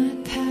may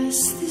not pass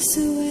this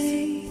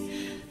away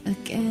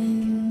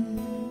again.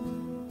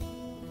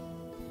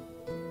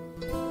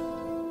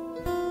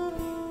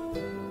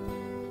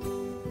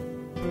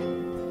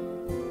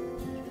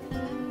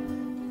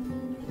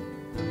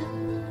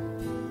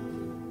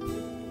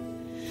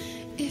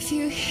 If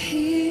you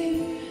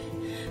hear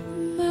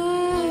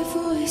my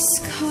voice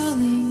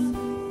calling,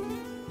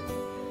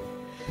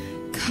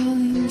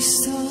 calling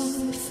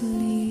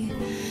softly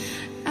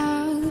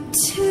out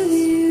to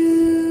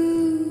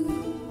you,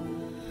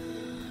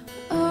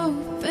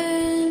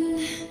 open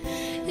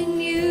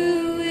and you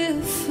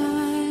will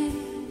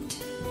find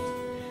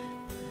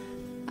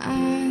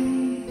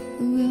I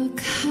will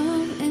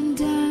come and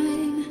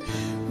dine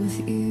with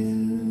you.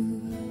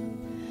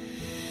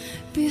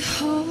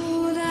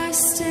 Behold, I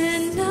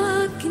stand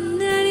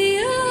knocking at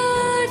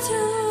your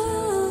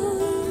door.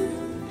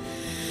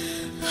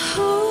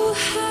 Oh,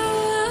 how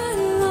I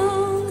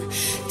long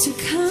to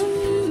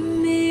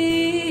come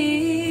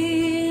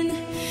in.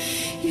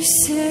 You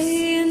say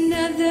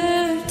another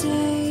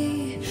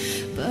day,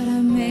 but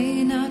I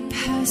may not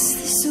pass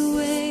this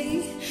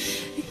away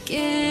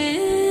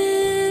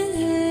again.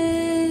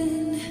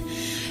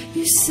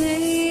 You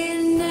say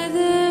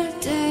another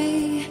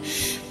day,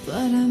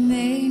 but I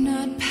may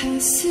not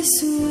pass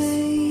this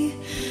away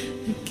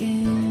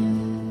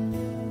again.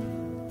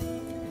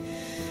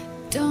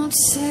 Don't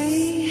say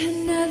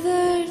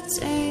another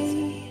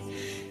day,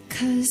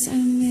 'cause I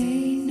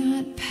may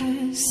not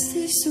pass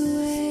this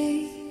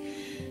way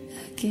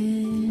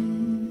again.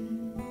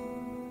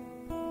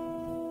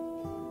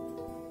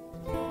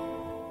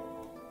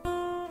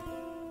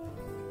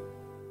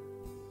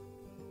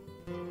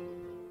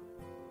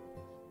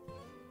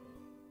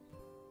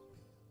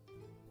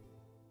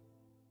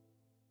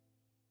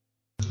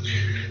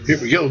 Here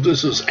we go.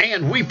 This is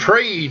And We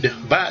Prayed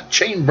by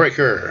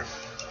Chainbreaker.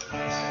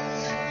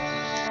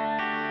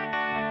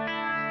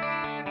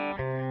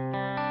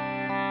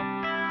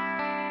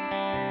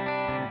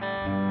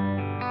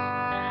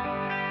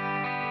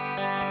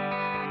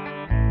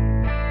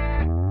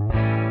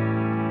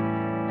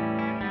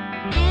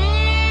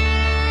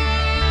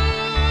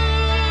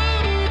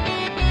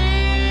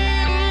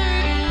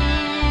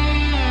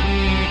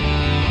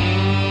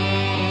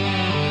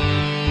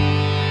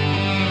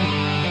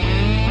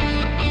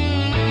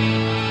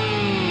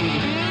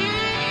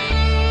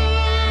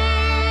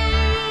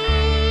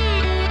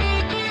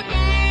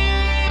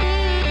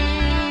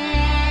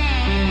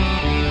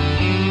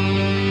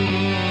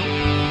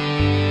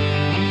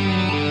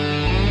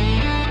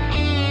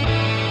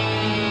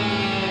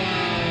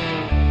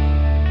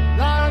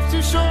 Life's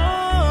too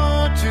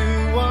short to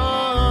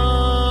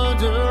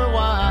wonder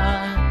why.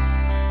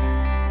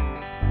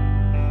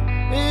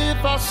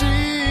 If I see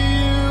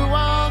you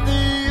on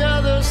the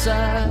other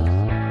side,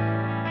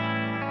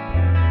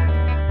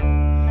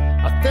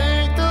 I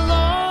thank the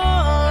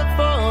Lord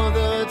for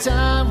the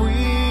time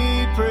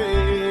we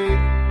prayed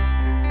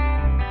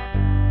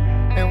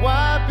and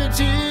wiping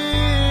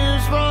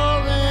tears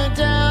rolling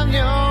down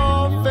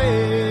your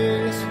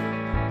face.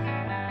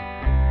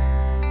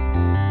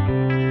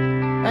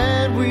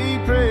 And we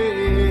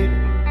prayed,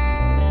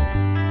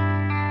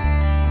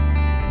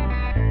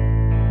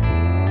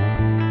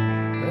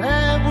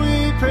 and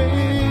we prayed.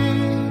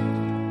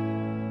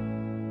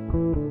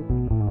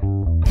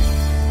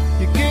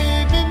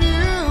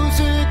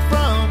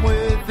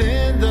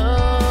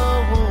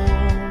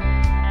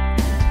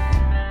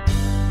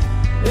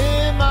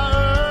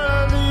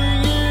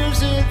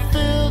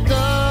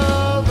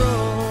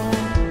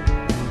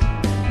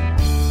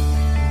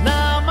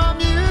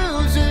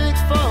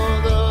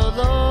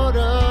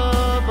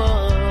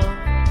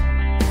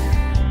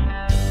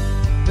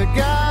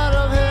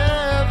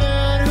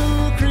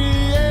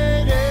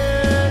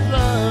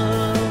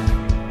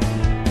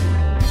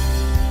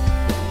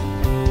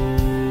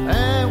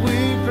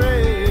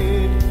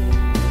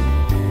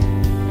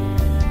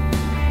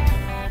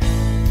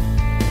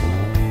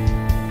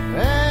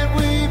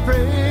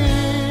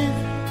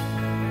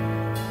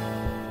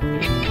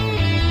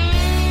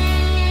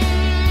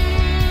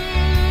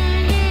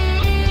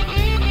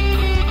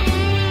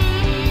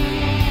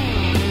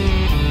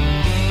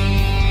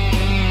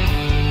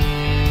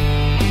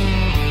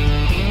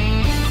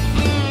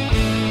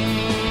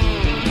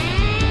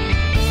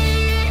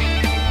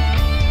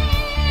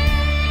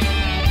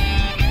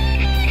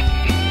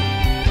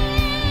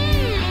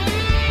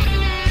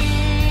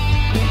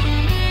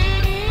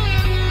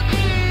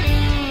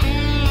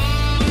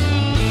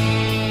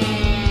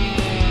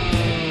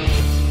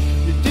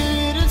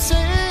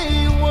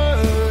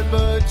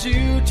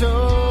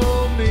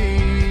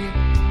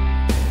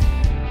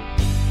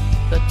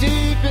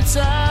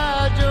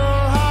 inside your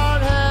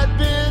heart had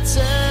been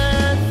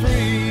set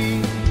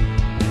free.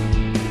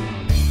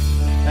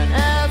 And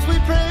as we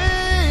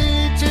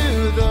prayed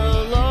to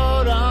the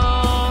Lord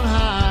on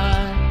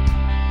high,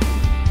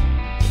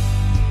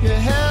 you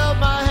held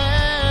my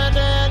hand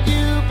and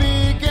you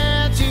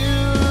began to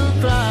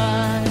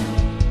cry.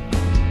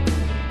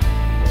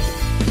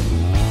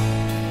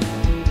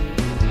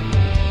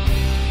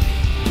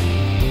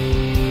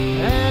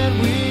 And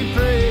we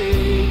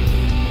prayed,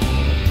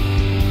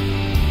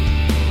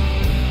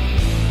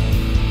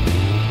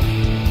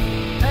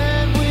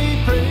 and we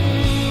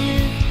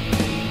prayed,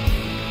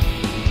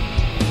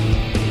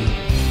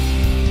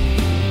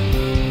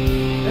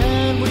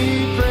 and we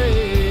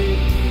prayed,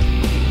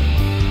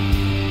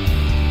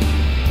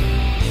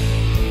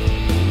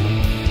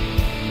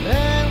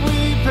 and we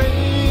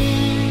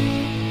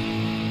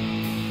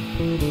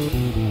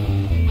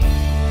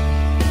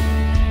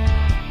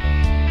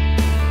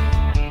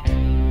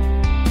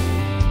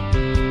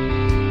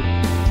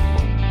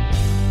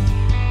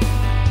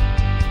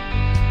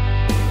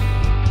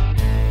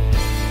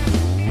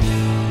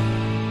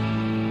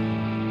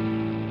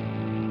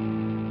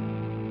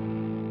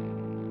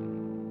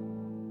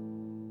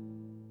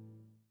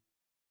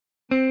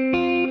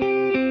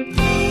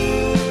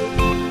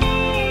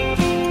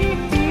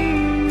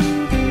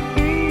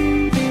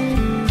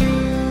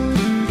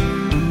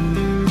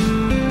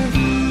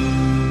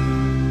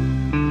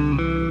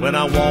When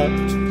I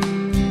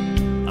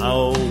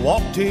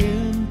walked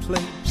in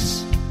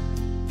place.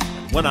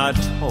 And when I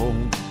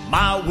talked,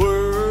 my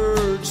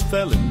words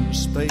fell in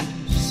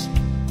space.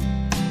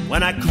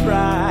 When I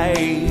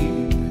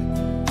cried,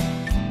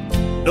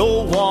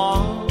 no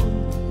one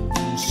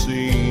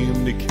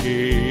seemed to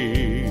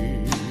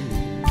care.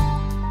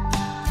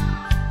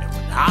 And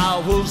when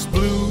I was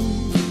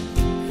blue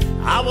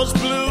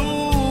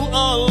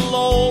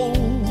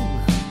alone.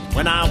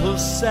 When I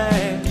was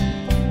sad,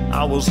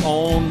 I was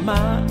on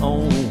my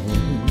own.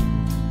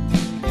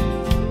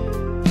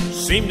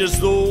 Seemed as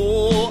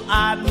though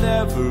I'd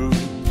never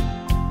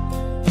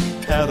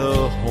had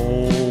a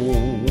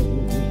home.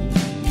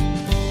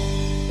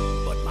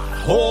 But my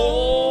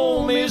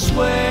home is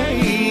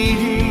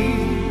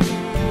waiting,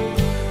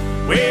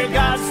 where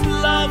God's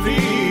love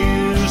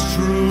is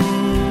true.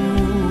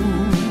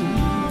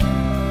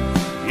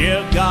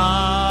 Yeah,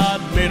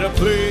 God made a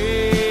place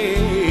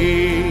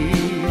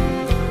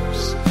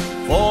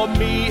for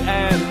me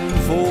and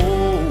for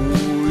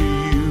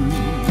you.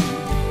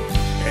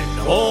 And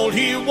all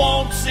He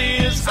wants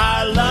is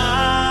our love.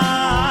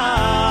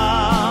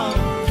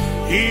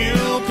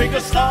 He'll pick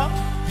us up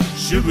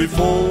should we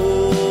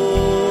fall.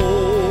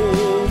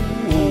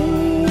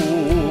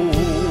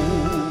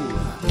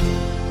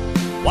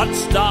 What's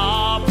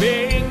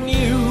stopping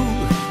you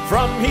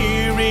from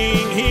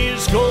hearing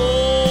His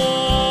call?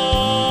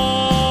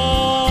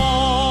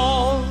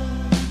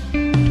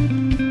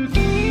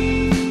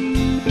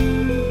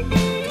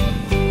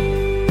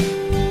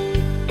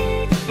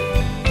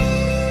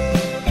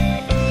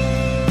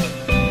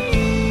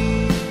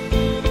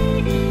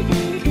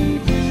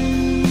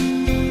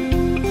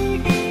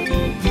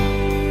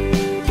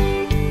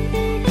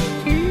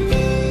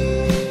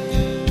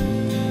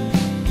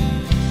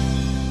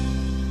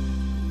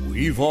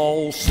 We've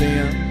all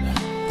sinned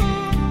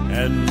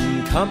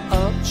and come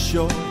up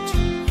short,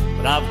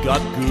 but I've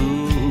got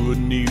good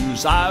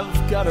news,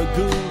 I've got a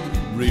good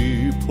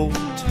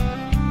report.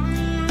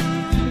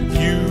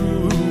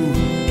 You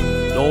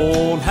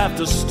don't have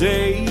to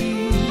stay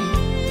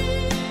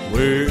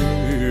where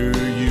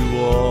you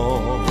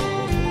are,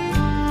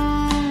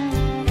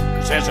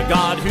 'cause there's a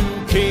God who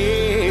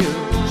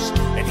cares,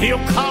 and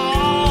He'll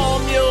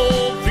calm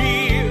your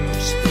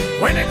fears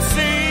when it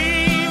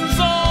seems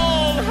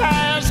all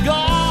has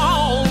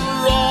gone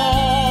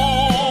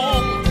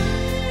wrong.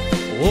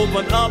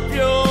 Open up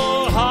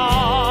your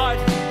heart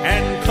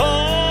and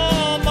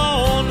come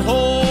on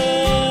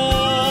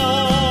home,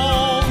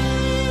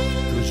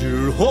 'cause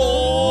your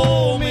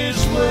home is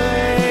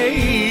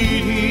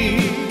waiting,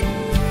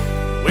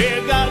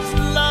 where God's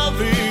love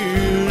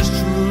is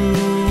true.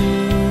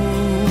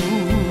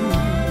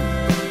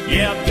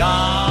 Yeah,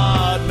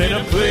 God made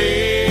a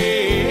place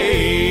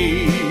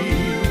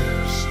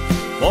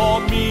for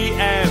me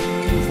and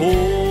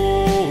for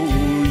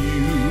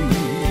you.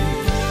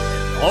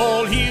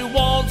 All He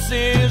wants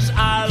is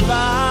our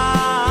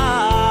love.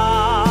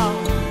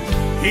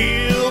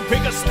 He'll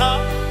pick us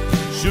up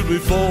should we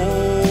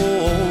fall.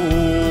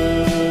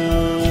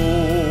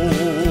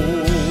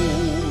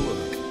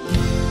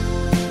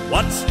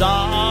 What's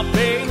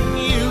stopping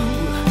you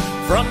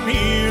from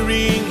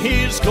hearing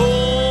His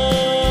call?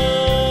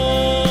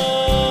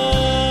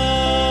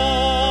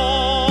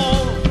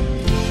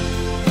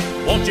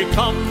 Won't you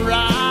come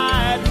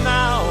right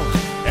now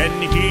and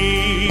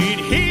heed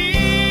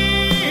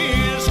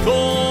His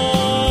call?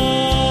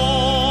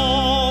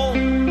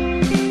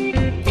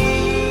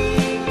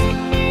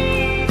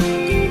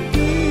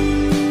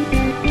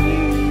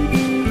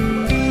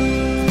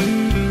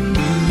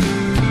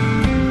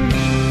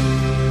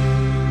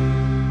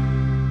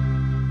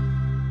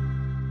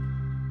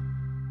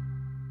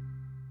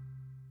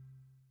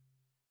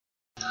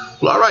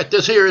 Well, all right,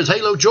 this here is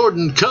Halo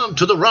Jordan, Come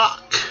to the Rock.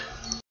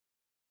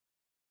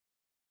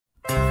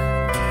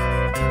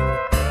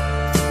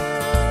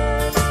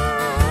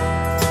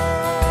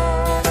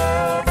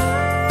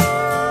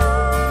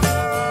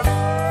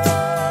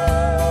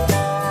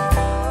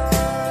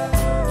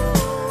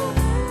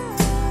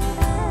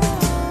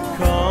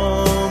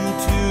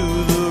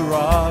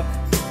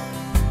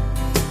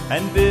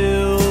 And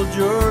build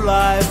your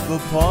life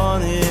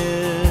upon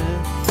it,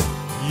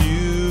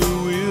 you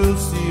will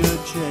see a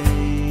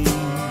change.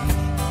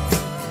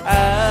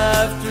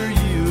 After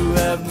you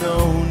have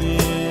known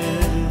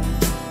it,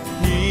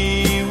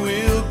 He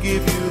will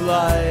give you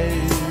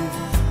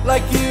life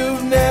like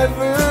you've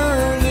never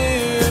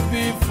lived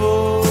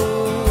before.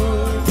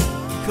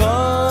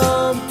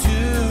 Come to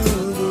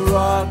the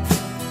rock,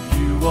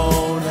 you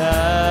won't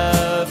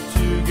have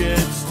to get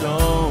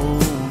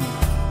stoned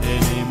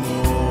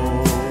anymore.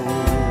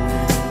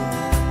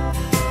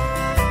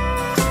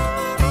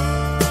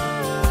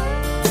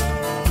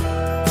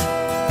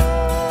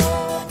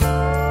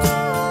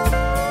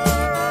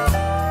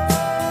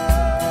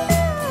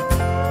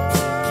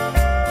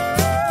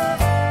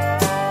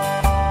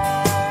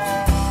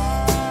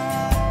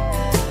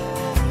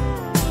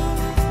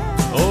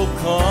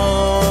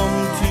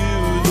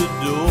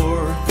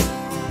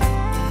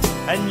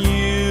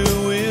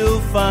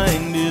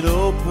 Find it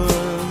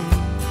open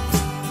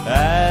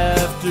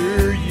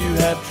after you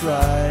have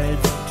tried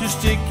to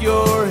stick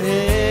your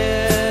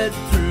head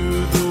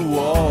through the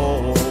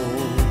wall.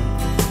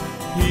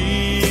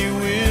 He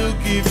will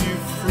give you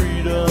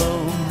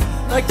freedom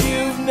like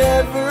you've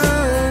never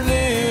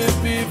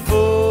lived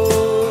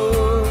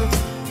before.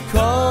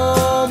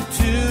 Come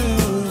to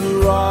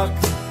the rock,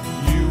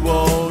 you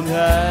won't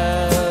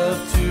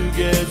have to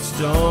get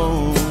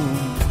stoned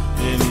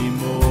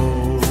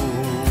anymore.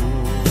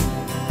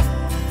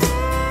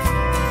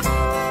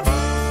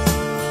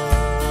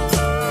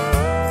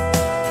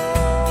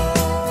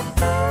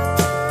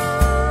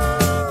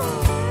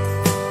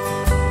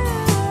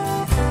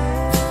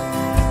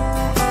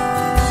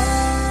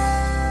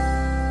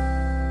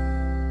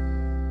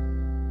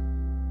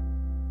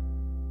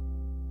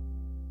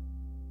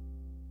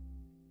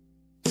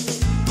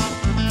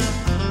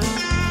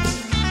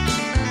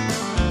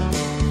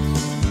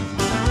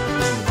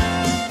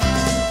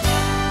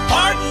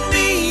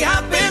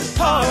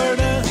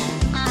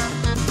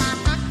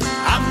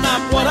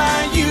 What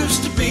I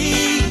used to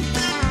be.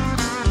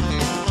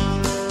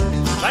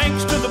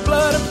 Thanks to the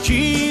blood of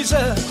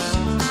Jesus,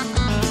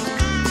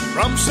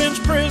 from sin's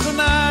prison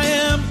I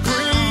am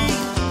free.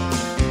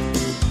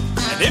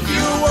 And if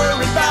you're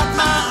worried about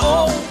my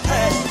old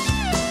past,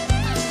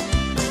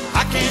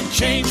 I can't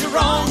change the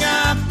wrong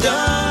I've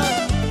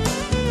done.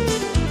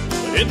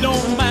 But it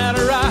don't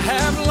matter, I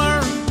have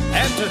learned,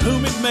 and to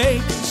whom it may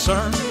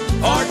concern,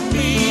 pardon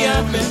me,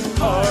 I've been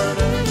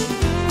pardoned.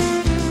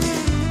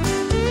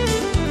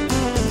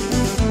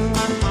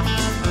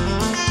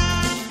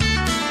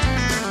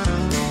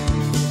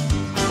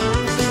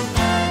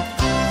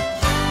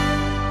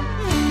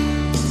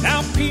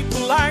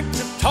 People like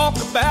to talk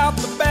about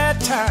the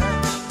bad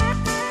times,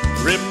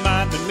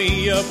 reminding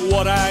me of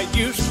what I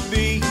used to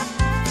be.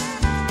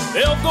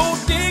 They'll go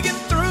digging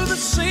through the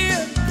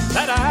sin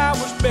that I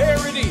was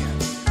buried in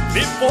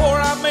before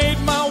I made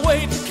my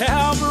way to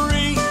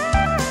Calvary.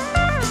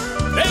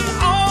 They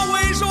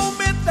always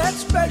omit that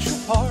special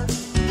part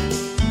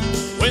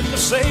when the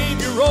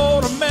Savior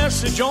wrote a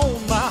message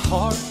on my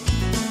heart.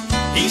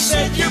 He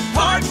said, you're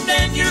pardoned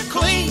and you're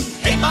clean.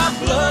 Hey, my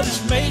blood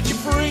has made you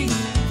free.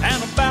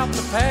 And about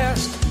the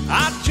past,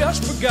 I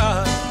just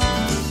forgot.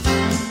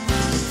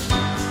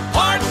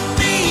 Pardon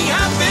me,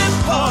 I've been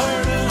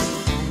pardoned.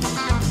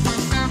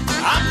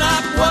 I'm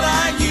not what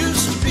I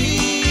used to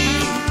be.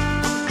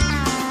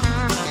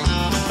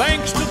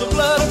 Thanks to the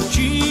blood of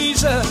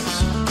Jesus,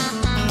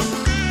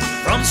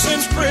 from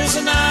sin's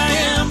prison I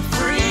am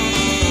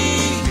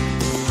free.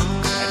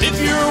 And if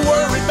you're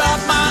worried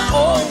about my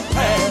old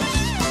past,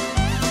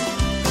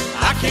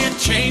 I can't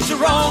change the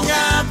wrong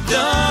I've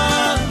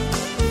done.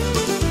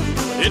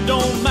 It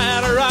don't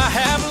matter, I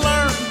have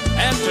learned,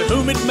 and to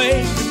whom it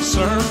may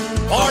concern,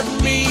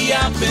 pardon me,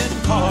 I've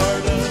been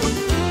pardoned.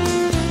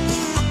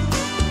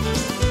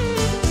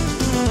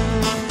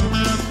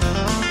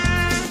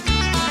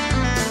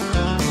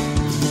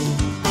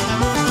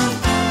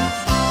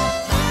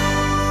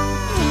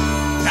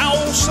 Now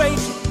old Satan,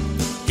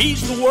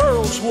 he's the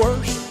world's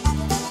worst.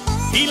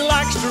 He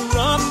likes to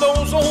run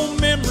those old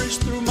memories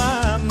through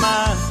my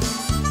mind.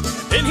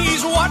 Then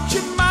he's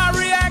watching my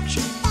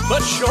reaction,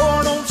 but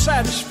sure no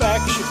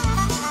satisfaction,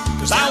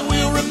 'cause I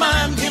will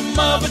remind him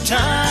of a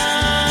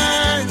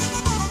time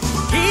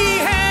he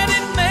had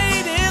it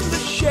made in the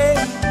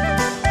shade.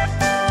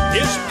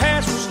 His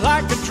past was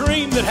like a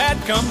dream that had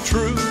come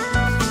true,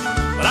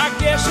 but I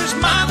guess his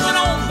mind went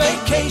on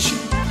vacation.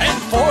 And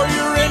for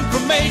your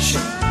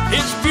information,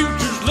 his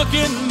future's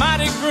looking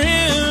mighty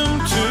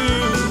grim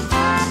too.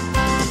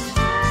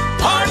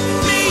 Pardon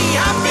me,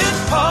 I've been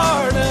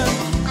pardoned.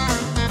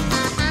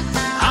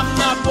 I'm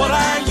not what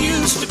I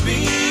used to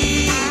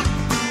be.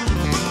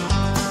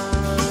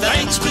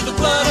 thanks to the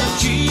blood of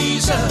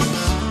Jesus.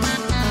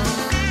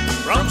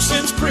 From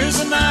sin's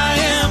prison I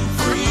am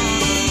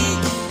free.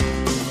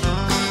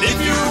 If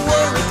you're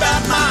worried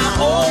about my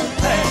old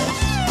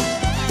past,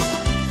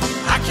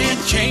 I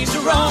can't change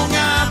the wrong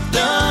I've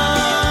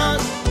done.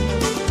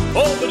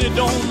 Oh, but it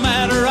don't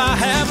matter, I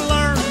have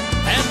learned,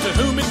 and to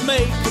whom it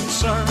may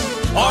concern,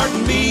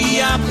 pardon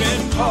me, I've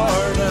been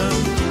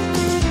pardoned.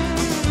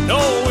 No,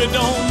 it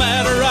don't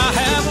matter, I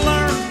have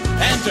learned,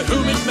 and to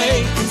whom it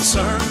may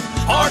concern,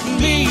 pardon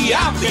me,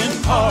 I've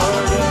been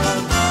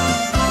pardoned.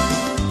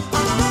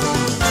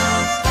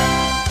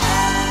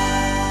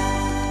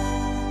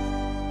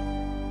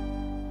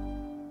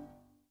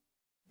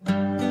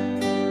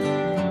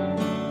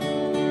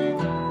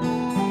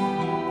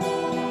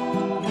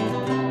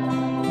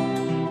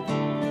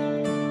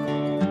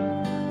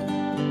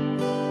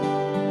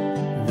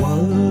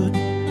 What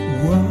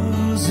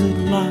was it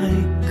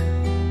like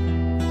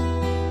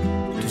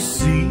to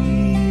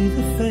see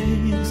the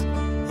face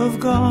of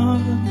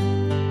God?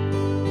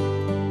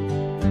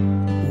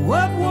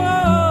 What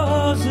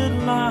was it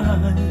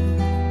like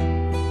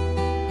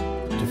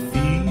to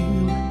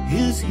feel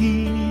His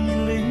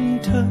healing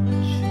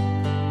touch?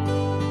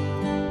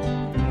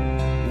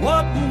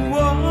 What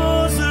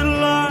was it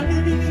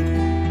like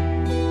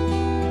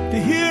to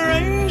hear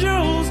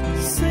angels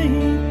sing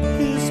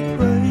His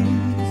praise?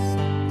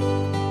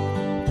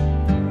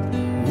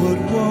 What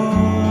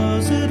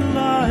was it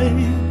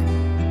like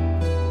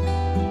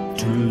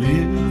to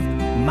live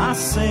my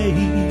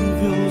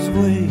Savior's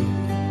way?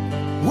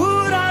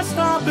 Would I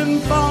stop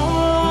and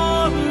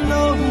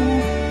follow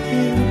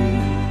Him?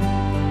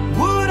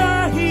 Would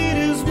I heed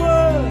His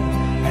word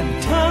and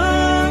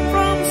turn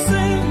from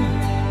sin?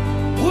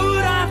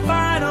 Would I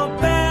fight a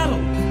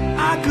battle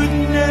I could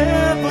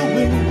never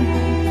win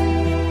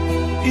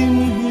in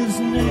His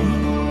name?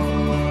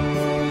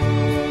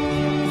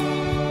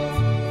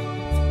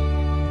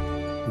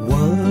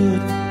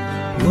 What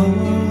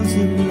was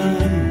it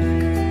like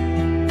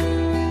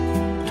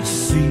to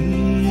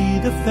see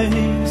the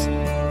face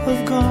of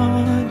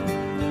God?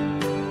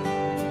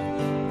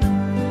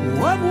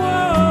 What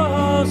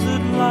was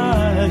it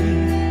like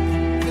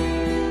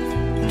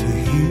to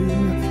hear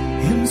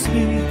Him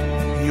speak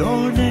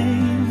your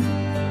name?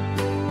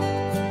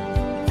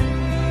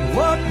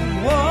 What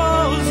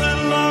was it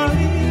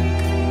like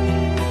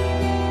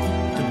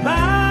to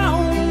bow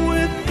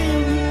with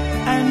Him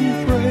and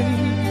pray?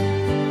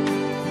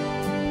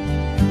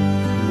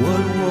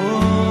 What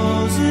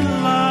was it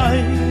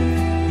like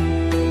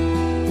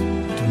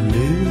to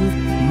live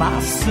my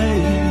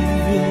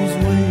Savior's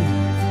way?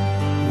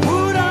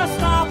 Would I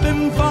stop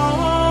and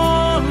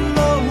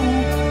follow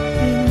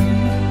Him?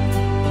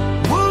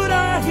 Would I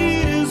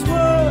heed His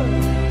word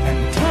and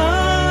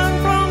turn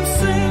from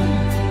sin?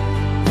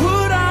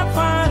 Would I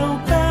fight a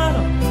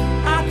battle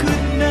I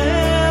could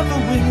never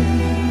win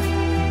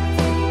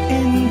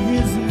in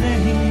His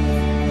name?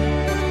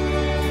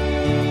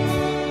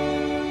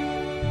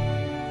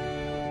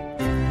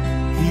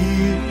 He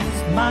is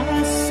my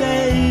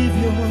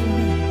Savior,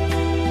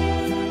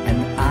 and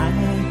I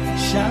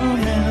shall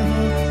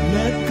never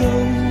let go.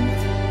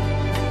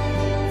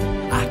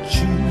 I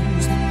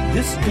choose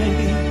this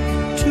day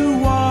to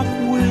walk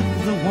with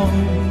the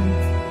one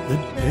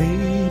that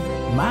paid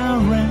my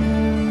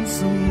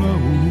ransom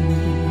low.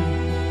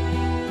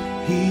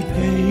 He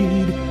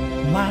paid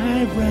my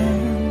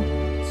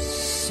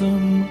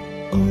ransom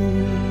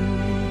owed.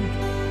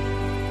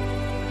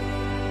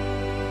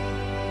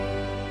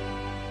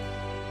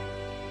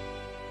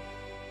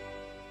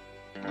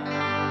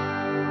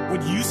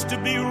 What used to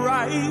be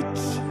right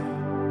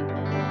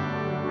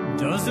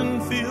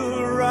doesn't feel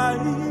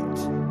right,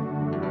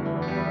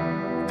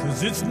 'cause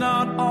it's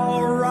not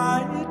all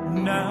right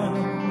now.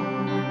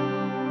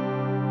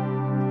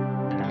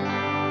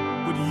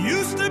 What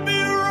used to be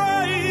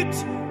right,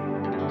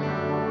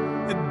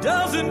 it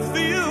doesn't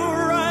feel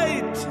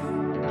right,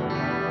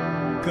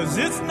 'cause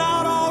it's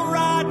not all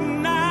right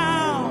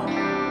now.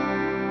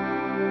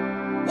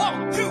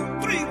 1, 2,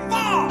 3,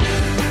 4.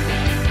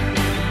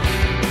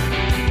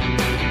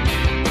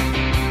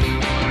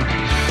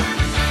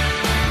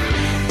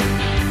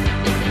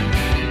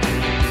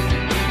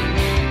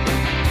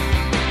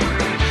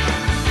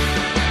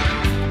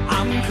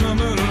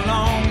 Coming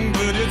along,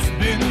 but it's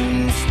been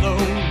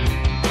slow.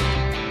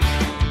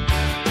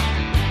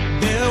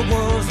 There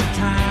was a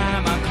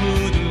time I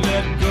couldn't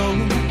let go.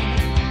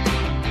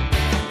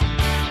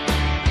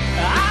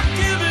 I've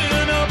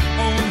given up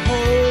on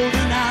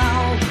holding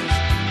out.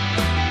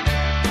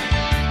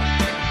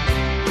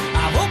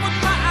 I've opened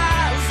my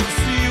eyes to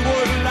see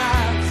what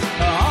life's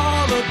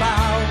all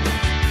about.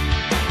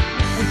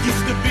 What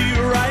used to be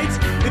right,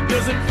 it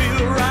doesn't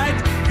feel right,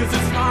 'cause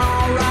it's not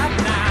all right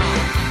now.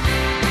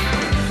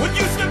 What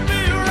used to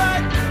be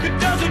right, it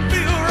doesn't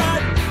feel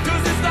right,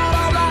 'cause it's not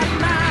all right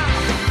now.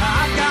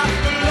 I've got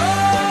the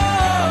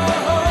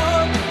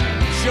Lord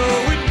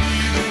showing me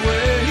the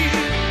way.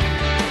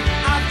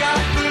 I've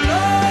got the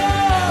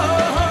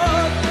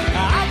Lord,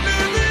 I'm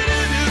living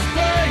in His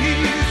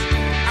praise.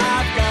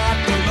 I've got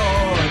the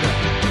Lord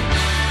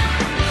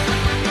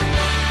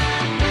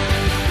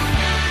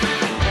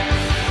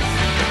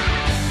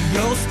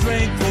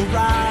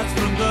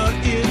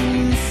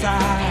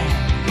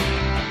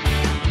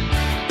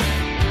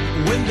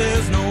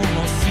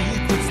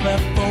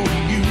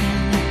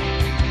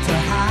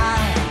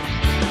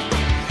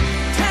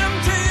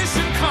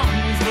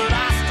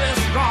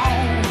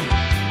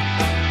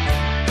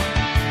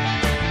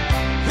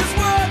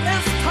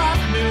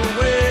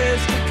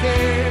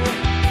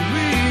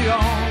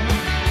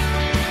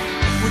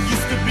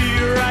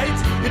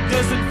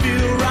doesn't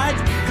feel right,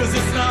 'cause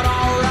it's not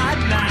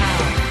alright now.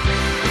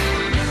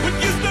 What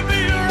used to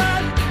be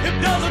right, it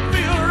doesn't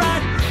feel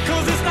right,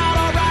 'cause it's not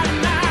alright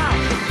now.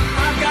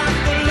 I got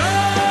the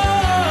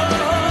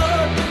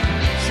love,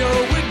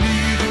 showing me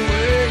the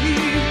way.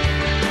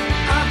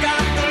 I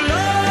got the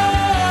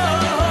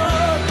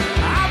love,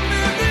 I'm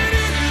living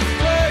in this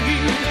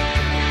place.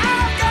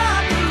 I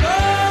got the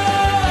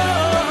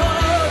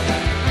love,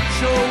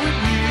 showing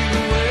me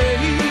the way.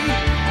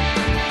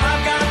 I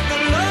got the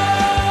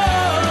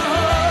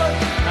love,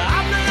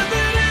 I'm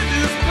living in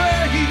this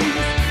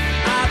place.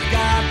 I've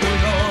got the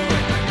love.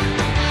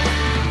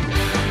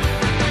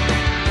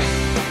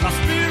 My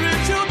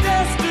spiritual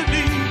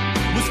destiny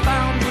was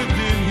found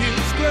within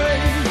His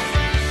grace.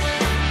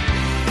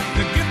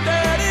 The gift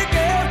that He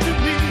gave to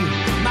me,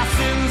 my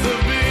sins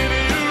have been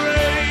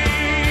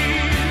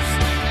erased.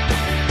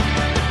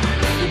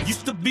 It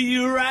used to be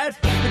right,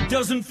 it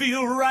doesn't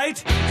feel right,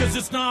 'cause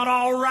it's not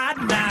alright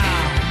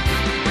now.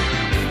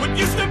 What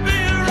used to be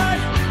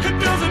right, it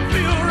doesn't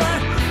feel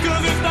right,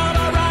 'cause it's not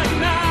alright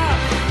now.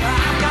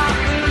 I got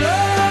the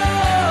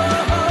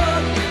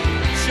love,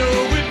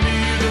 showing me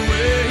the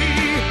way.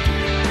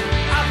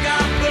 I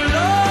got the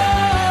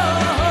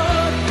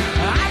love,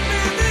 I'm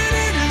living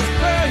in His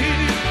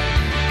place.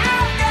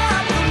 I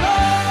got the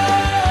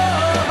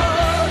love,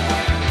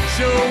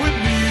 showing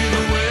me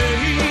the way.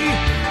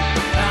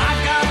 I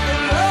got the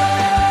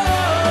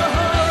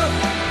love,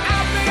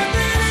 I'm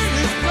living in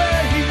His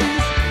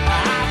place.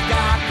 I've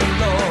got the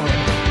Lord.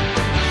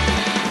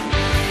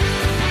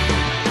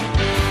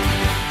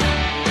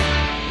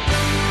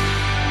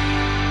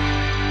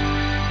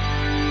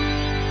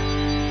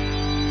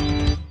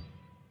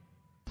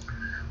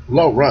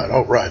 Well,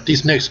 all right.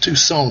 These next two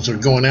songs are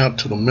going out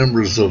to the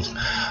members of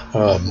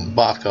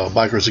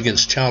Bikers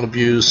Against Child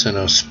Abuse, and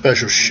a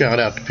special shout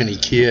out to Penny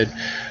Kidd.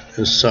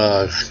 This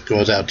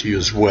goes out to you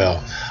as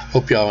well.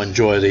 Hope y'all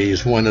enjoy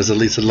these. One is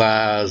Elisa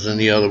Lies, and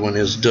the other one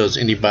is Does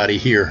Anybody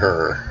Hear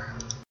Her?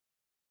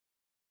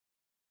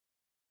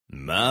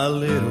 My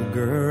little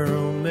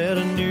girl met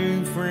a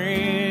new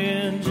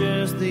friend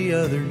just the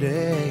other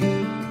day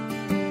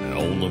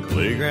on the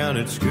playground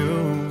at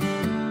school,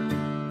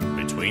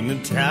 between the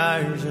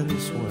tires and the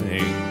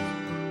swing.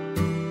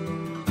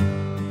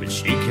 But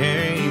she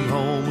came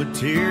home with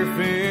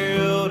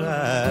tear-filled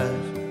eyes,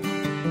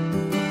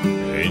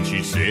 and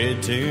she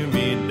said to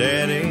me,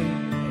 Daddy,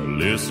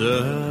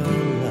 Alyssa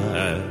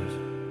lies.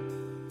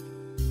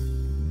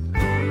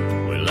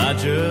 Well, I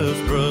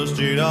just brushed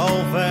it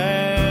off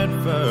at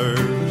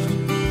first,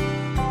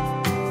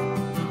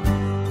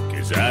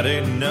 'cause I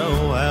didn't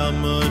know how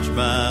much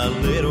my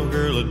little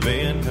girl had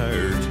been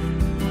hurt,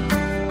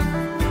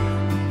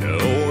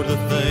 or the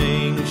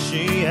things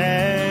she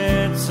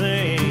had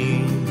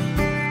seen.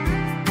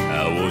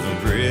 I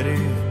wasn't ready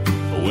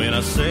when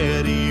I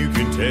said you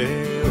can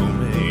tell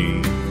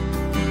me.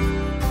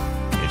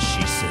 And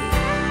she said,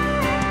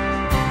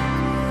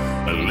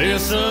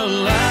 Alyssa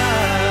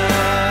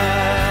lies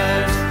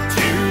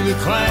to the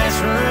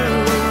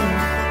classroom.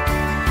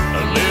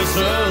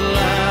 Alyssa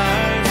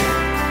lies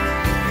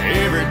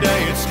every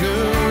day at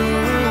school.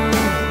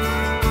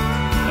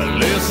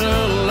 Alyssa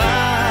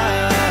lies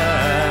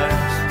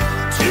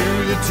to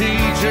the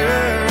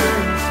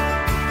teachers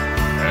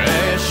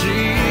as she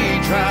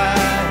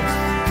tries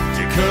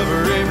to cover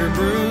every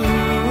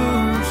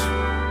bruise.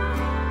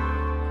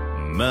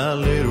 My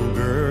little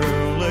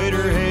girl laid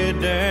her head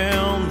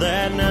down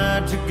that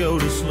night to go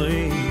to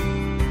sleep.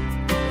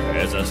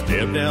 As I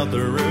stepped out the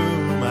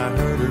room, I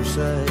heard her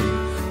say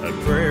a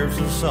prayer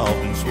so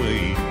soft and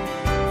sweet.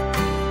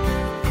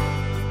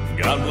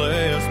 God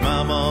bless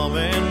my mom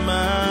and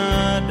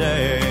my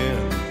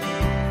dad,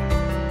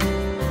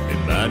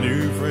 my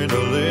new friend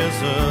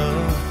Alyssa.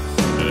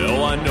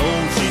 Oh, I know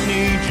she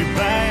needs you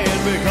bad,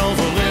 because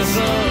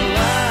Alyssa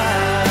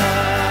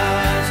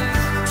lies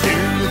to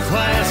the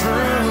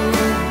classroom.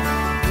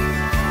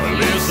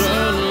 Alyssa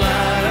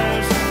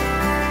lies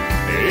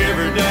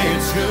every day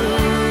at school.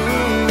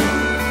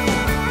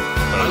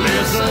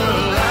 Alyssa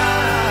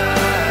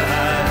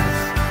lies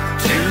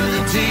to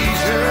the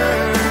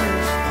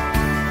teachers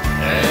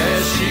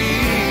as she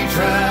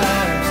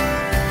tries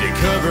to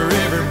cover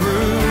every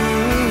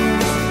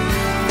bruise.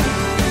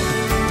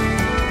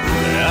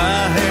 I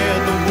had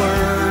the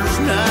worst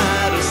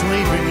night of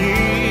sleep in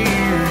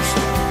years,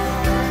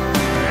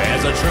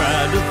 as I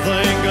tried to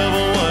think of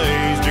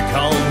ways to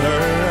calm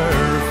her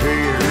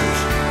fears.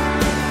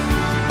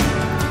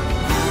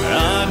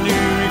 I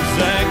knew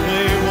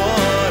exactly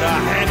what I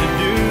had to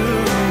do,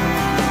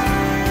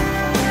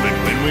 but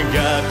when we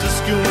got to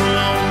school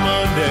on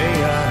Monday,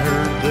 I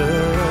heard the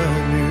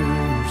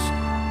news.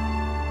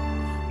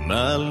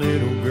 My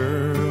little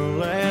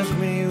girl asked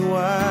me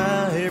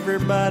why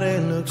everybody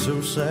looked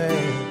so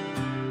sad.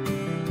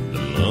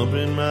 The lump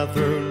in my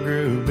throat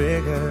grew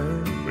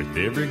bigger with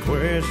every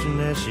question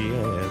that she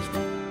asked,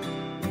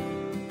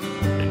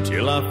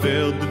 until I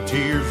felt the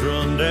tears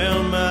run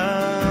down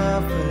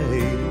my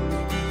face.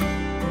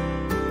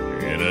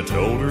 And I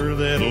told her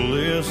that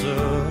Alyssa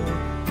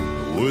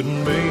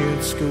wouldn't be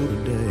at school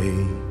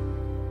today.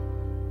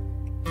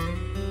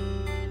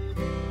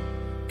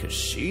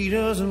 she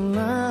doesn't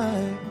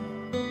like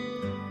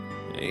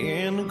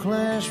in the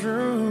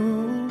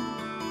classroom.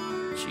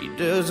 She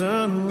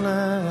doesn't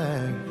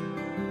like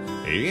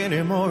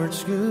anymore at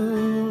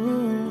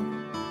school.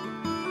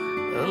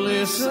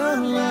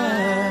 Alyssa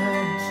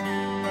lies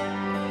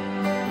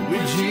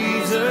with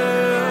Jesus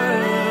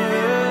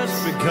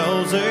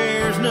because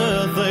there's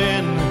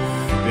nothing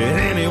that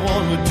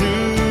anyone would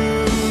do.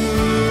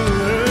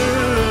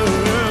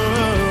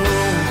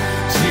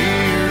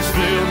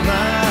 Tears-filled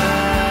nights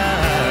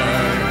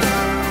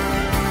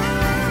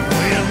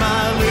when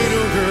my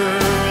little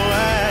girl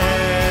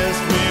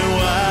asked me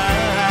why.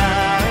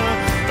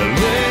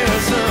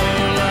 Alyssa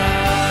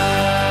lies.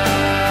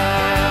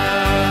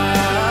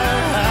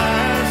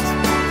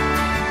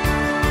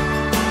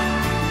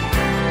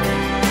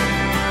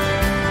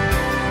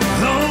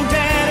 Oh,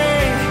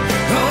 Daddy,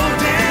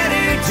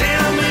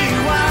 tell me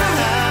why.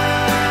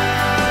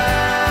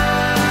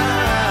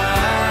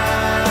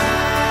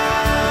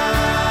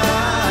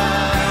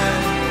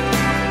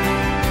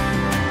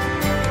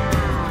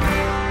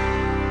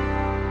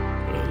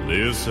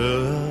 Alyssa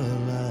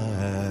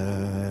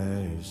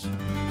lies.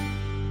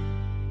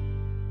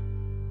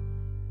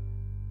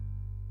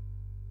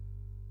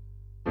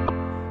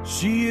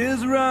 She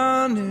is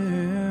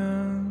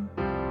running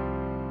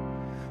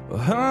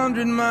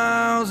 100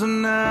 miles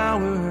an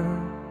hour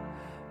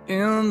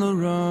in the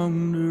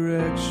wrong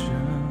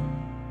direction.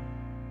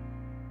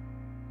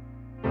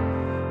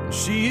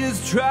 She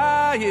is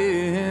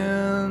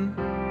trying,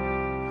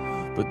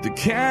 but the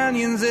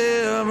canyon's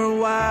ever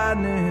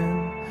widening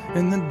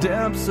in the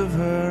depths of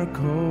her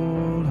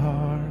cold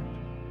heart.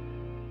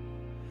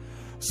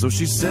 So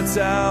she sets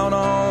out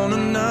on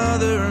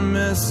another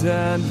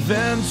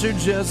misadventure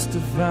just to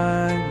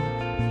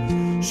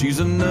find she's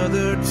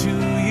another 2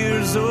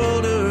 years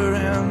older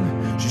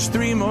and she's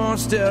 3 more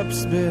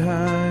steps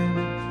behind.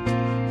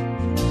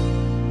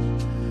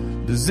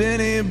 Does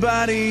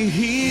anybody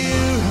hear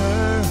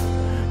her?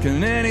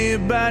 Can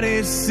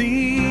anybody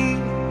see?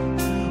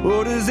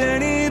 Or does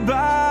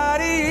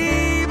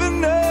anybody even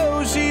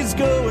know she's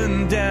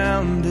going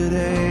down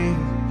today?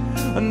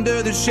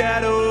 Under the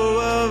shadow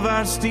of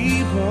our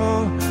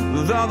steeple,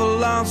 with all the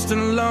lost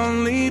and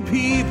lonely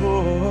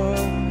people,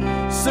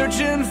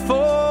 searching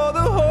for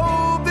the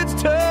hope that's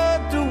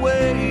tucked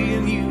away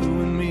in you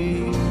and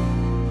me.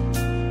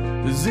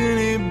 Does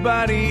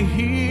anybody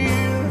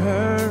hear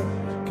her?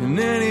 Can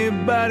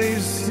anybody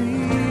see?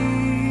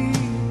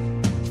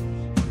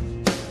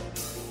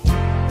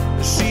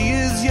 She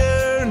is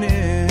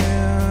yearning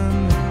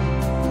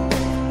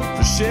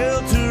for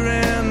shelter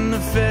and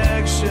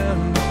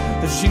affection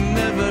that she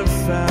never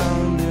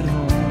found at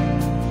home.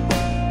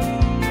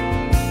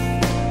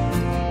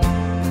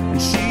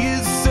 And she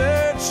is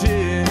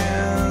searching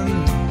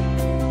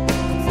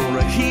for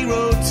a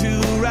hero to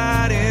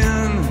ride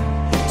in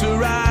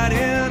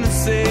and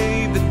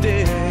save the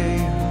day.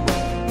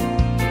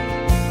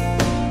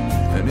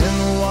 And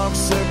in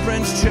walks her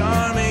Prince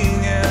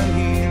Charming, and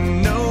he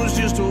knows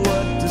just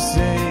what to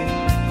say.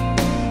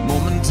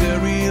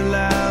 Momentary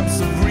lapse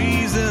of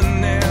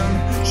reason,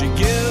 and she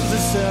gives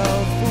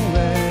herself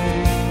away.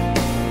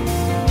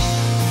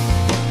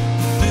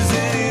 Does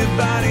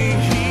anybody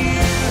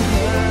hear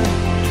her?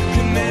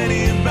 Can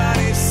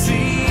anybody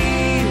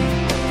see?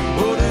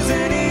 Or does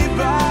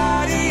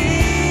anybody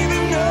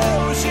even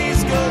know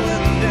she's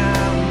going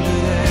down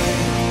today?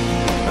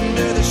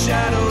 Under the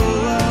shadow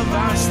of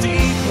our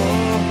steeple,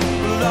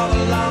 with all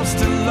the lost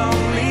and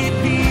lonely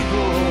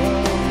people,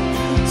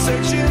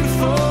 searching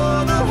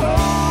for the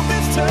hope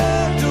that's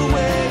tucked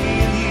away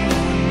in you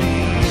and me.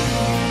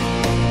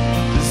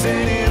 Does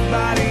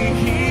anybody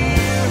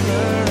hear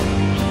her?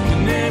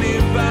 Can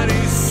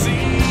anybody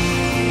see?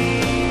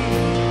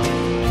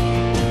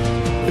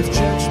 If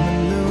judgment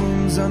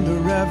looms under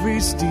every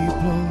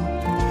steeple,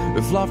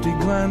 if lofty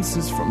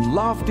glances from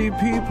lofty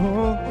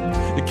people,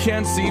 you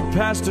can't see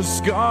past a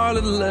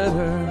scarlet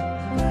letter,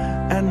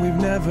 and we've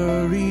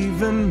never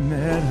even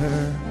met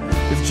her.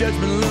 If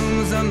judgment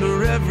looms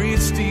under every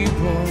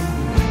steeple,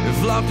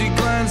 if lofty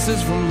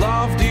glances from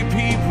lofty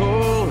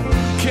people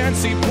can't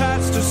see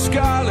past a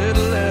scarlet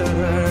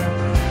letter,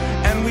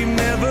 and we've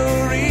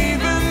never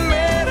even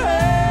met her.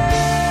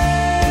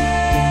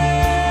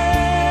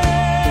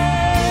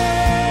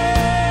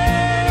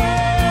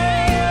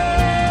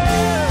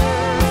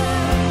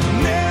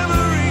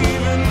 Never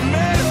even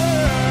met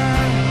her.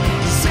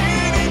 Does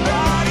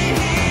anybody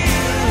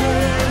hear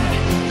her?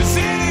 Does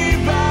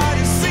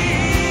anybody see?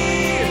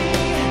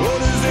 Or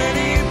does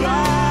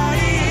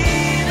anybody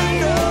even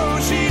know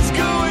she's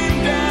going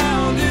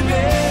down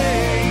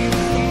today?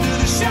 Under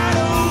the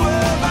shadow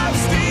of our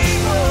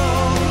steeple,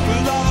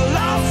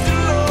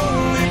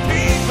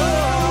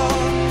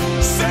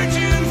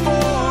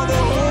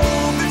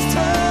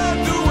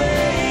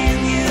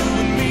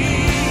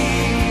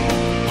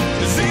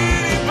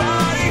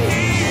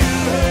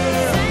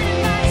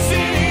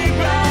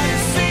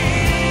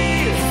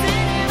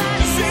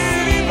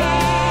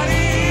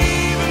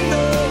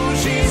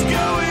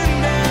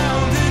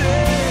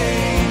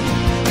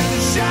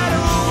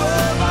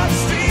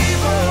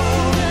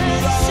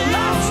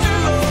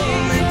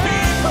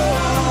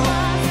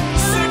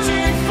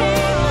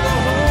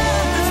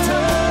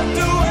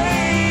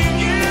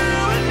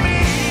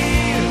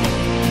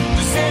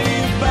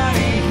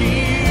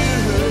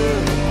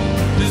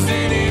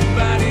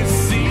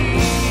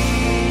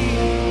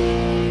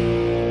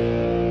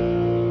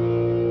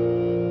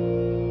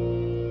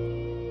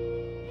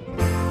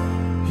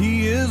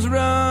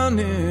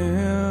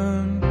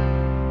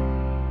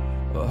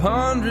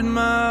 100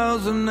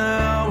 miles an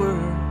hour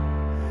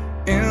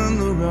in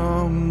the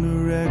wrong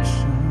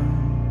direction.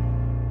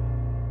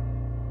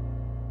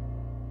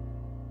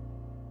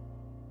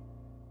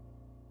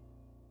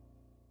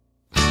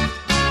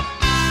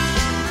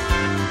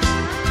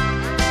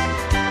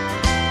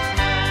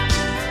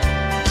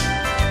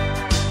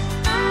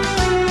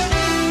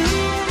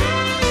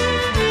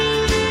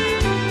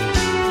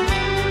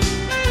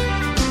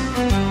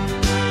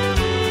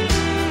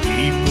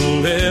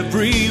 People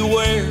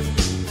everywhere,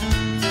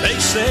 they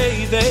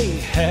say they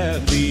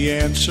have the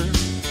answer.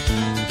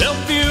 They'll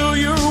fill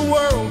your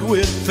world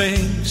with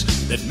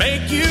things that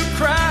make you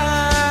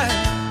cry.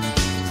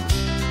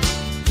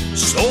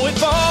 So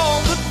if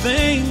all the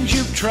things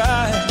you've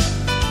tried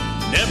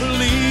never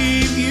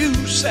leave you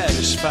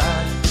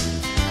satisfied,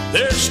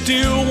 there's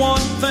still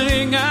one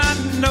thing I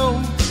know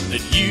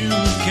that you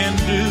can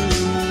do.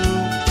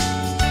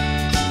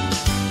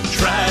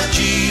 Try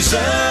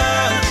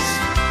Jesus.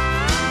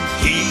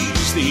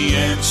 He's the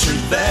answer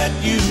that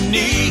you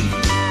need.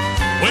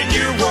 When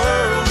your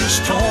world is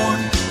torn,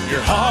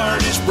 your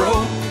heart is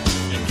broke,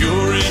 and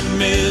you're in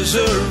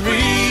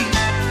misery,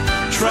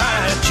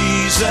 try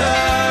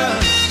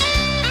Jesus.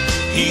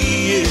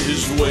 He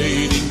is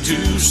waiting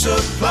to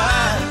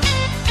supply,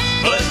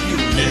 but you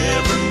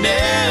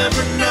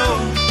never know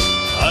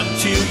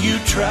until you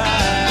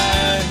try.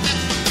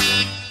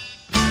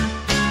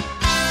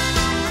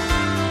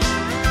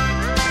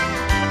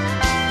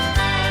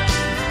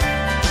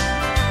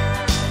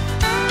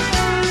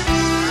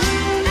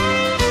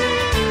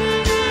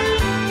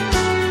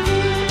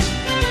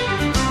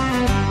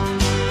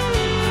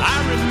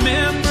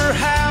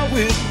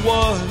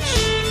 Was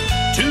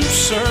to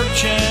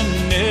search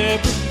and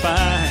never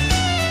find,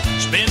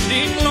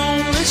 spending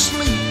lonely,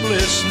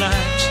 sleepless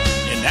nights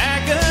in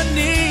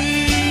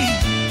agony,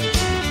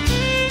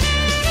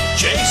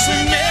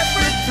 chasing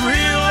every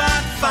thrill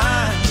I'd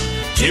find,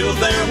 till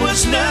there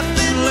was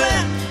nothing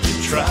left to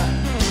try.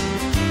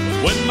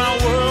 When my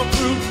world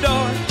grew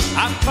dark,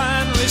 I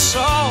finally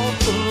saw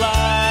the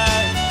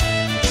light.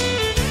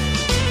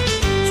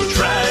 So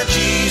try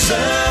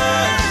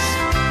Jesus.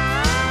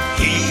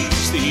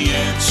 He's the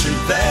answer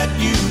that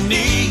you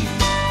need.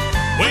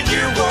 When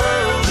your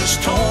world is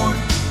torn,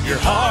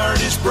 your heart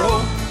is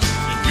broke,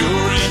 and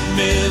you're in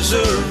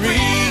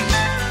misery,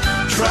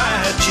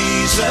 try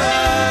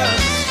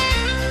Jesus.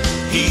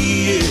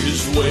 He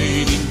is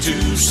waiting to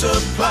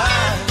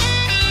supply,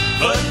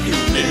 but you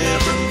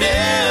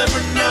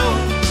never know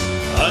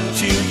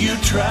until you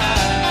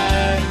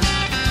try.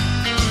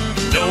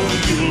 No,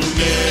 you'll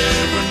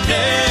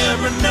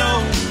never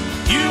know.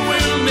 You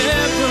will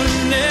never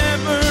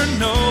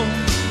know.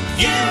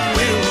 You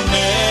will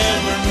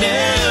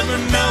never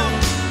know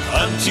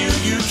until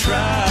you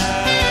try.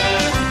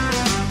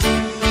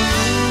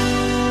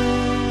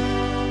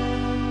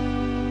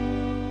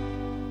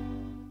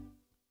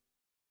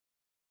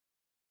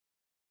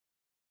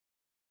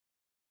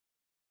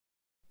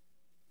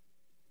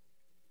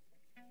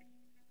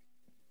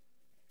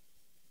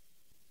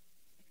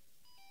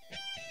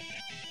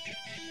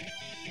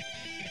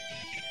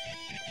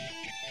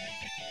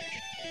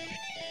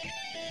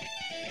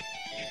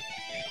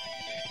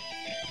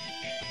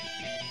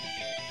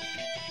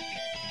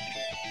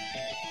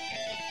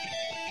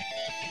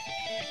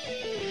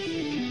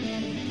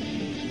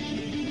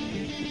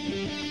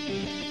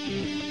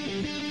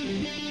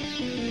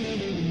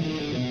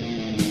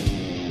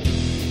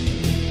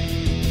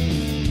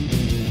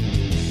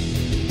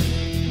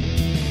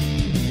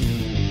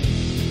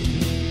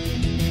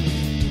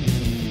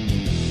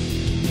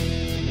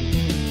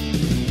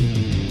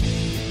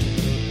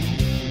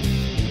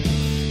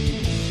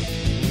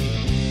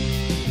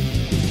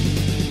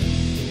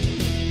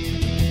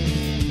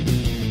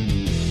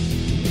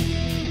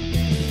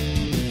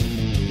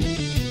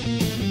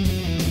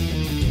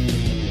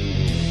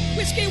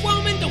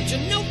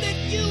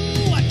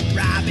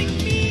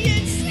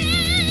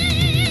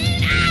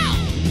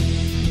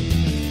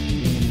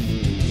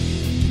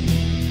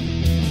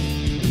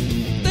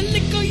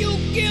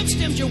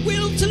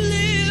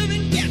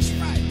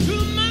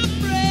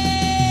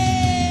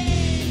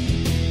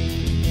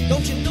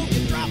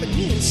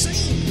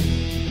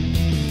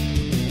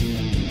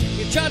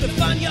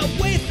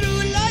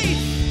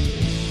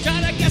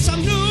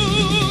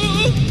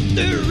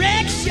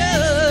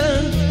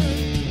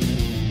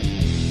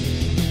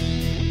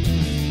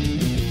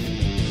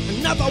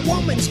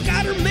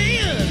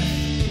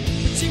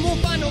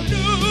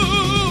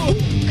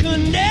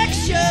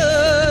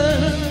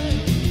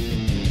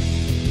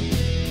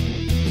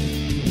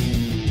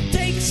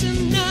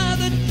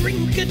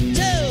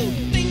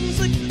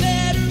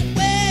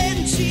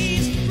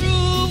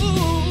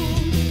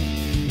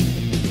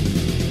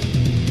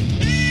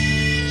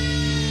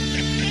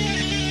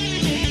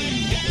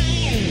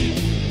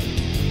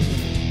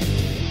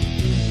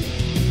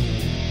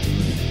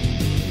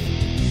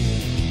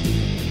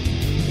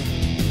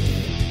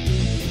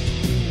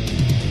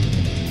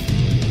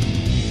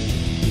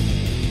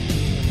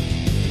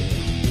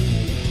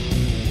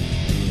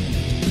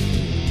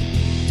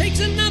 Takes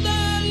another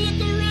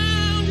look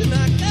around.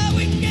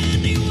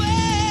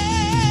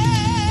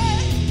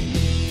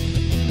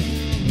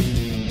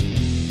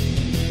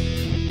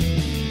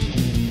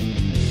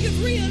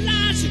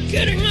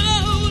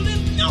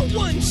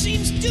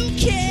 to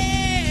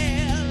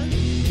kill.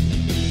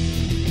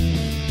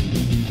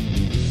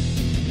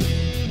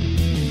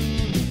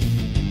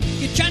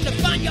 You're trying to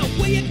find your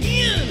way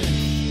again.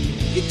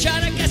 You're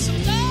trying to get some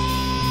love.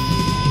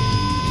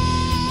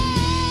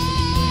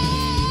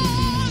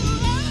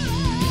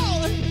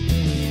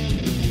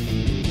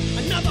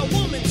 Another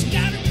woman's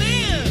got a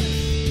man,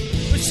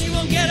 but she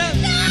won't get a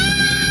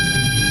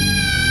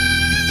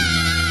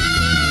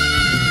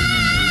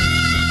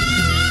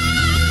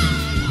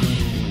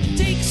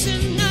takes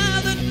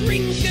another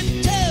drink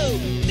until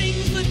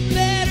things look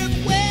better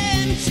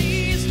when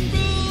she's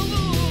through.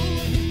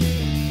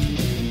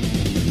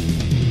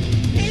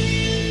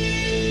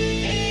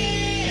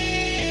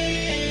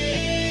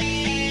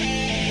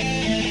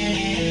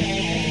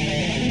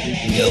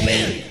 You've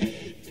been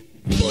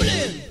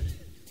fooling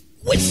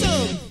with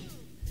some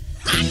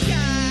hot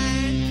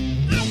guy.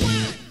 I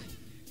want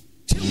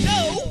to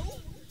know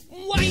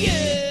why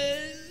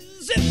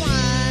is it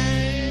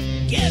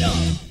why? Get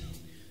up,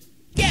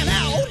 get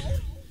out.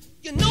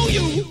 You know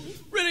you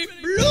really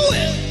blew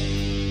it.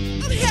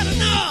 I've had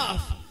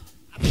enough.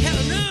 I've had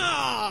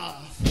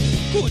enough.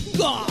 Good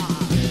God,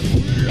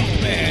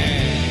 love me.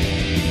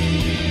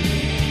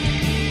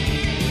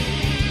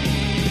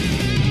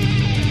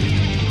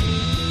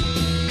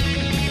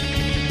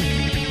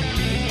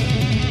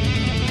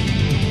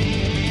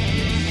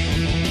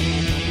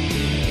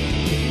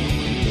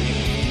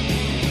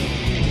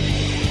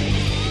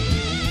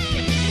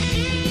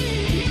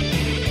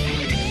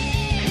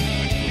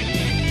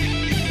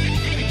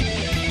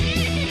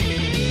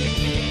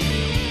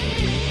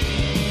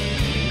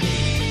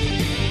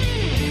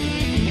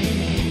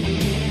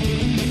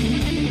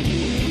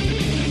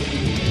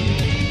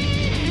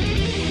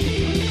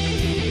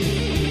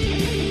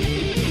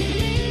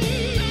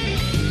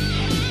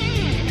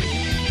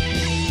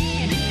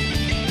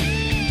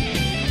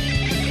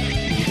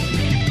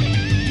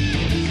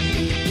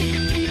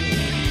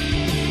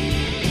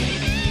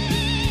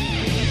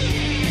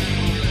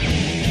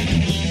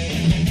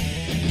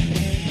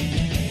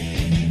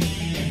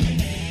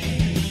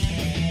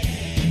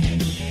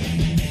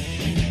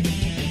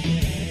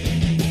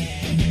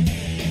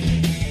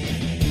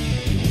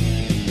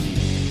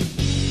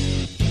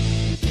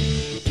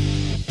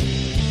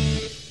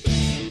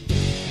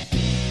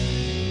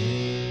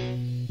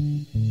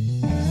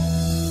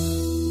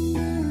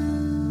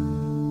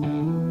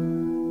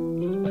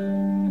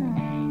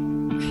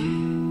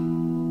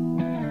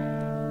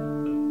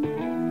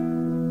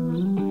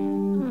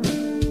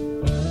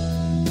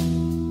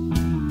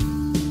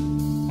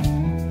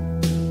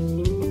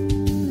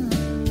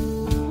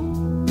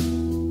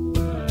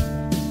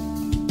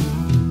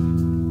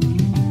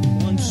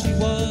 Once she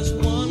was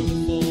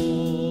wonderful.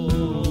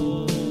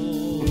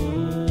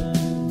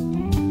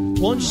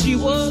 Once she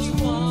was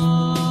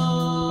fine.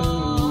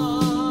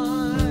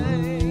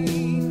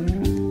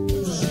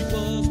 Once she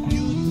was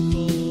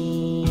beautiful.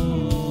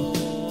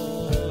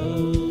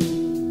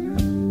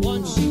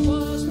 Once she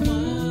was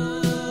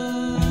mine.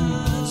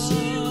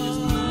 She was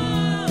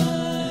mine.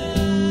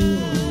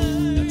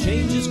 Now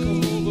changes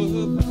come over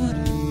her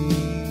body.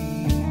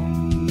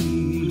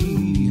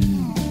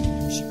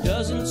 She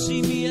doesn't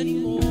see me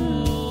anymore.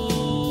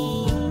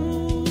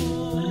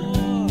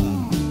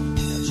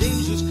 Now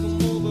changes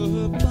come over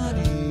her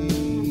body.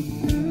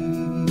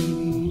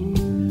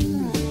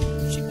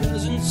 She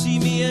doesn't see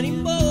me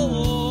anymore.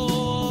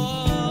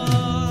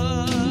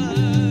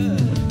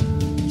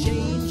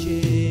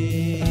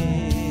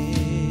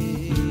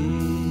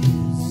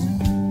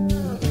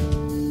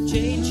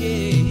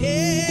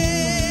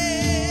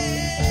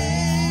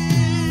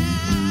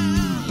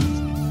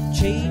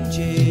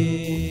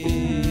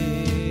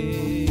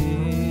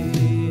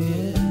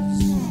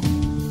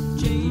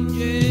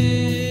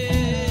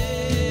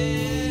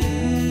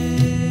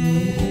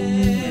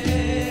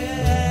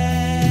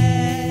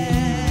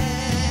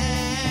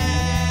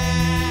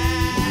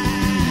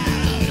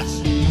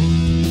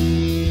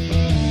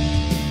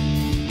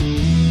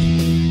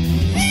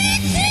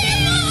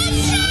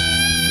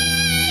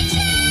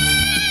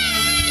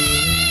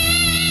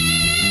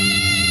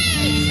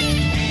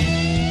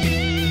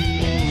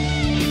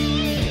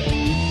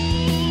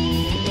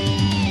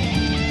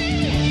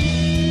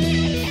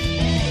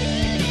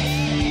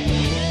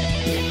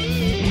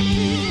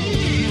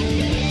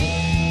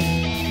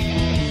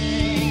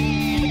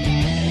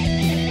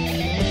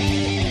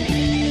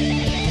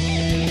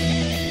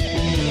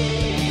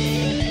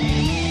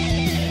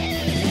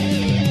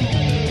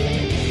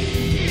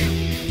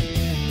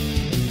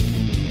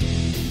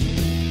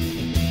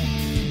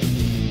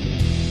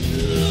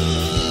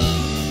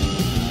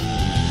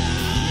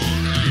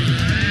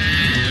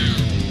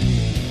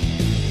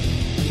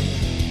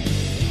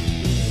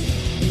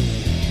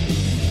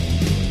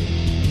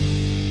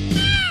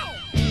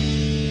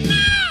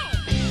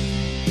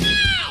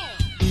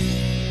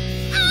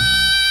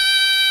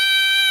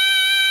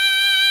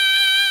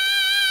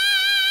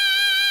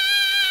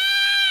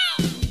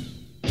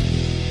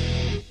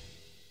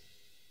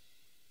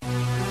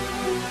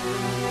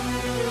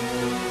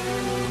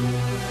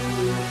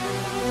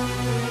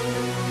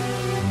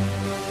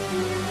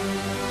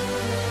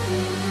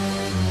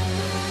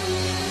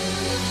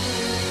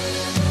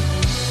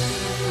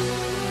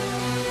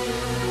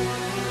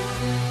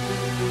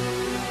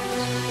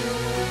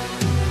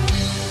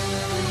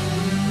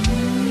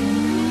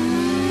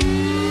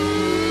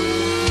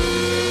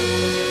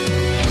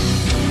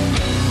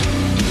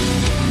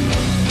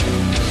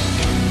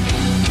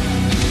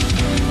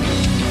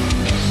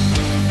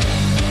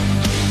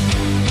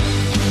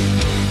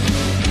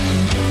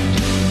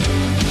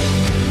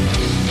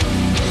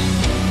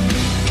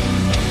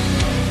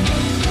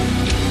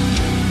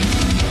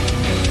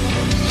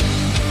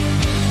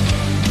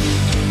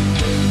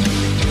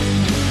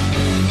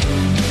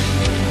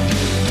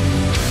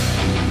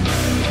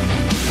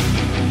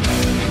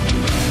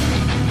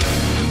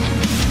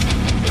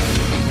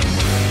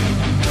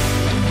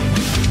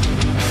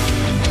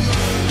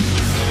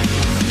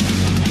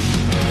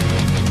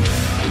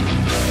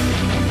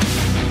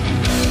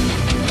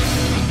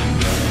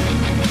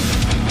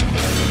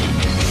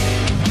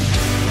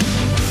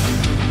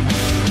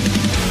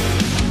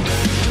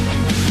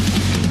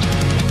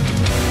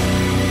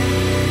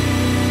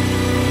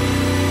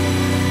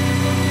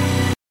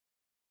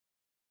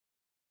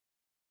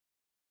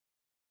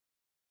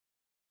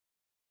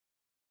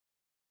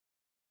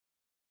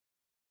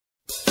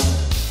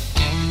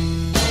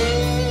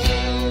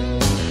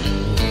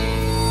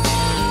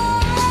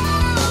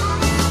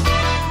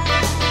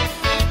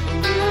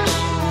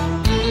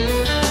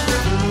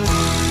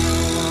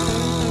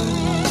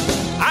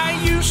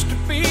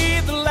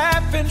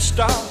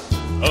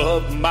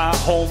 of my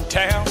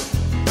hometown.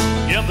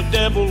 Yeah, the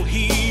devil,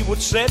 he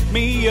would set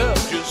me up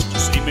just to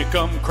see me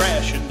come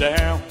crashing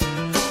down.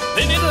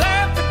 Then he'd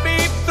laugh at me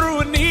through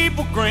an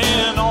evil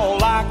grin.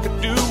 All I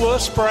could do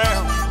was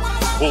frown.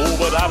 Oh,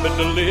 but I've been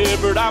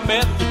delivered. I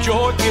met the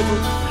joy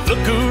giver. Look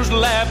who's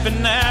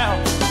laughing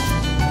now.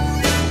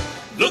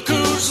 Look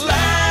who's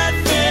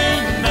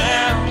laughing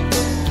now.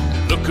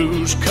 Look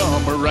who's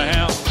come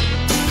around.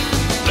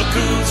 Look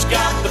who's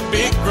got the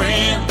big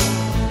grin.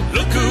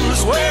 Look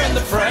who's wearing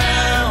the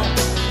frown.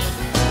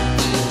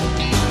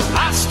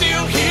 I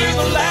still hear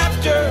the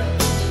laughter.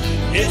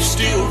 It's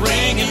still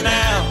ringing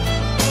out.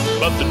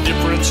 But the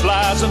difference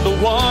lies in the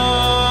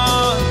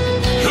one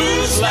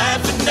who's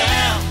laughing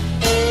now.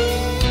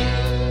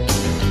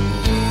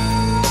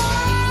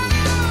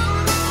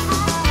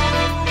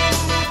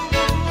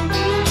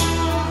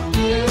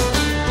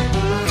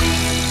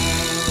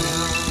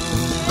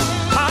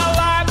 My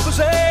life was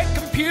a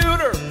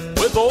computer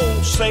with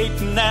old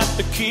Satan at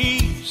the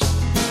keys,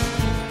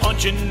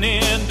 punching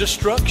in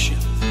destruction,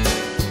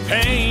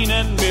 pain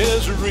and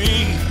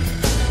misery.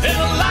 Then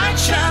a light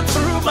shined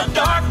through my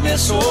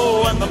darkness,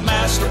 oh, and the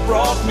master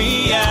brought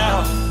me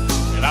out.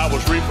 And I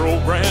was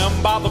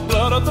reprogrammed by the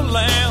blood of the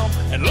Lamb.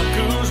 And look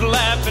who's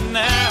laughing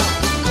now.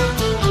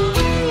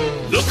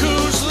 Look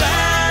who's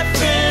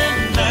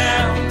laughing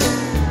now.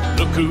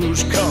 Look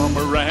who's come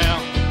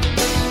around.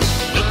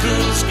 Look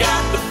who's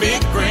got the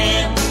big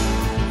grin.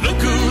 Look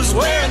who's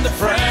wearing the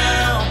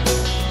frown.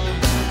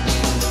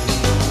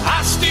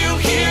 I still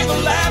hear the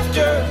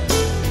laughter.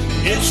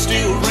 It's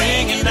still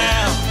ringing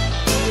out.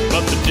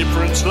 But the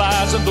difference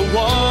lies in the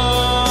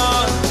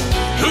one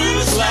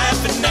who's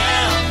laughing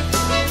now.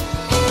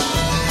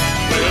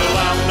 Well,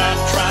 I'm not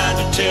trying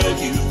to tell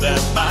you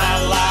that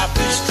my life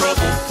is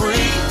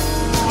trouble-free,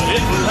 but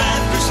if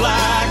laughter's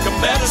like a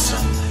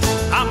medicine,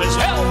 I'm as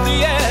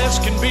healthy as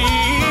can be.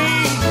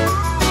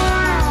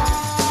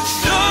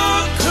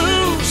 Look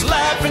who's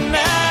laughing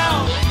now.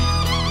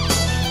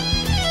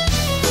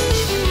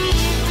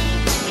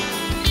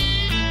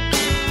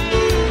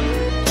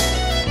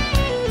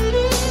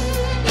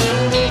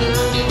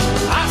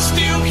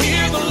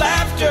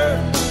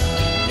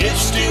 It's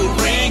still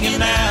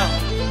ringing out,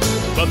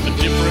 but the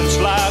difference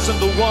lies in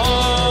the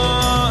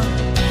one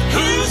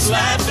who's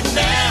laughing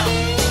now.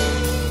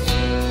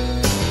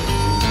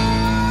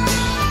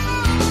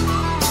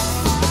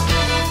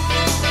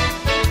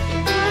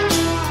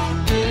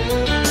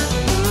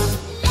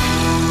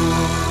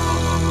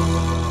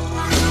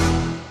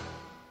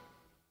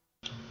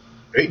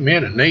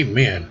 Amen and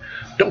amen.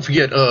 Don't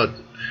forget,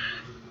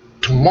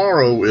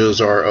 tomorrow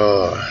is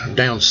our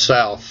down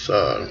south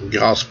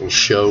gospel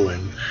show,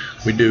 and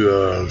we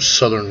do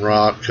southern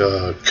rock,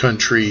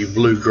 country,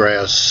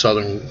 bluegrass,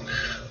 southern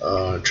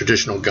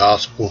traditional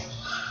gospel.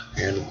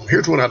 And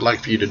here's what I'd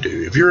like for you to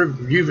do. If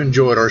you've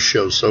enjoyed our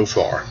show so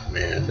far,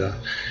 and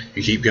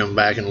you keep coming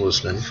back and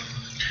listening,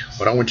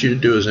 what I want you to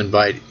do is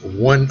invite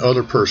one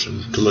other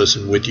person to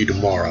listen with you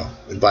tomorrow.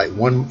 Invite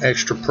one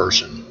extra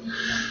person.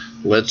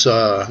 Let's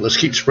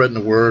keep spreading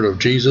the word of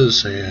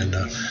Jesus and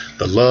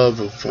the love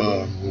of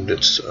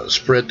that's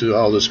spread through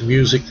all this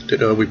music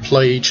that we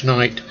play each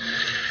night.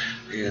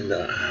 And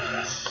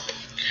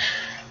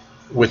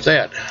with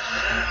that,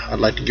 I'd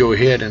like to go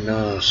ahead and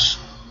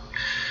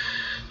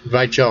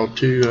invite y'all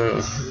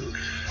to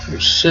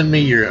send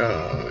me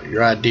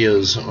your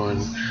ideas on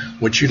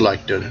what you'd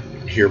like to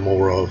hear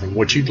more of and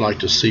what you'd like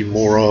to see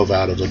more of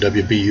out of the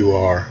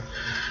WBUR.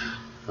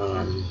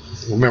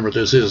 Remember,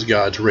 this is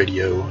God's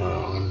radio.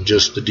 I'm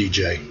just the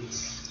DJ.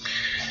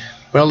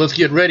 Well, let's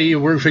get ready.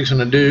 We're fixing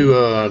to do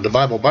the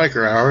Bible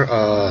Biker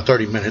Hour,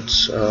 30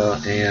 minutes,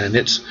 and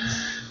it's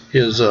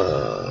his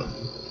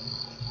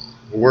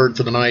word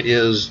for the night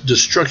is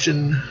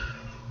destruction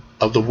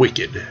of the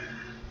wicked.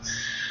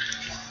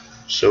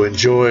 So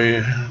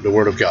enjoy the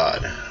Word of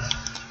God.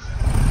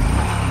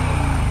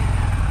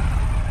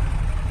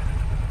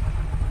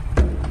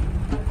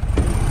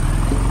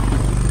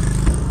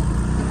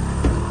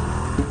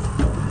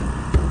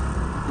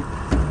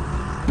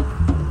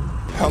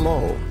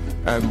 Hello,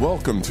 and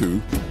welcome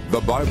to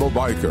The Bible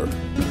Biker.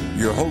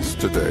 Your host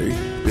today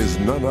is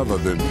none other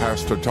than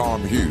Pastor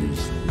Tom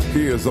Hughes.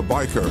 He is a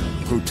biker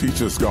who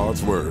teaches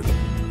God's Word.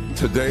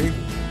 Today,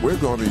 we're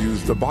going to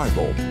use the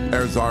Bible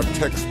as our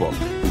textbook,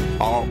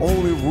 our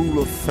only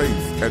rule of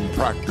faith and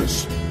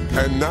practice.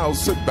 And now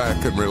sit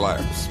back and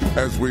relax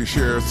as we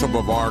share some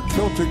of our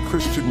Celtic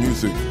Christian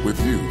music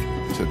with you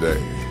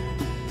today.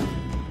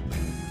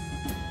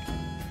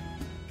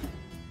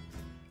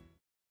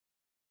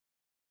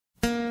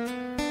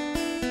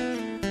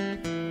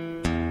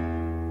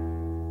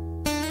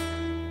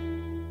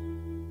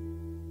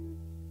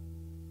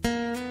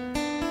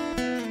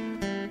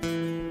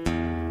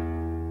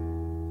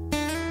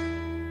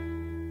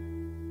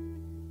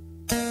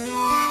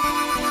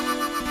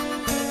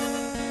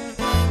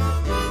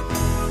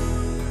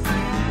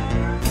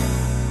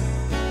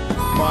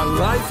 My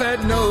life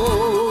had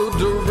no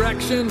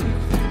direction.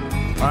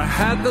 I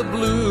had the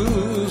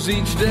blues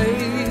each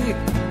day.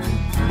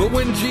 But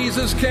when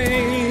Jesus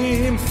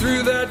came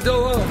through that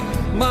door,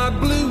 my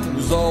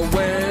blues all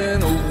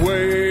went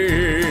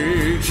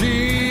away.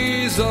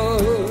 Jesus,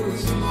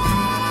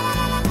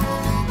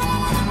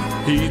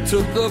 He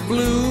took the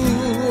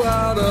blue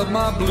out of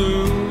my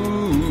blues.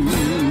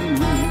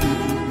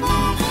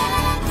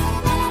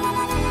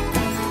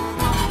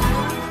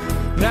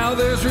 Now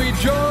there's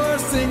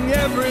rejoicing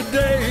every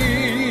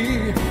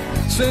day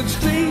since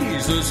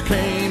Jesus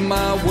came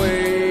my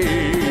way.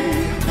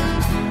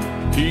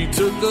 He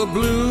took the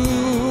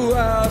blue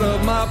out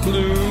of my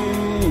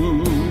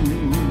blues.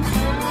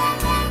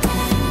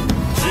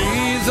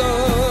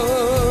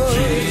 Jesus,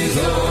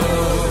 Jesus,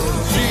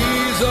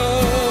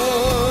 Jesus,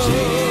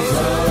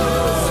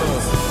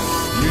 Jesus,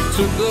 you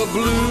took the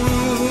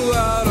blue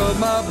out of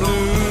my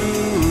blues.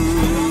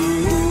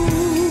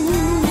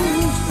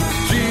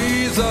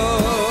 Jesus,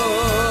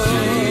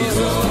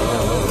 Jesus,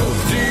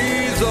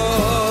 Jesus,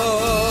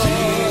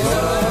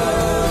 Jesus,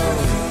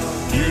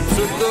 you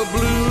took the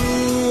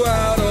blue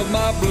out of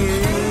my blues.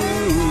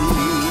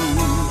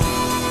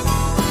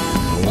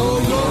 Oh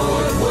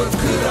Lord, what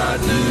could I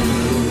do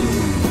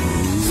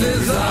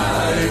since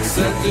I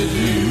accepted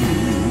you?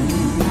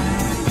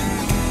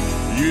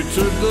 You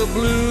took the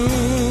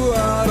blue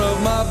out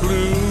of my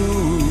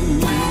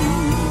blues.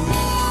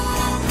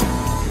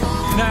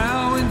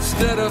 Now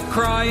instead of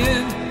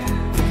crying,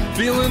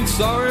 feeling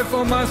sorry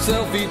for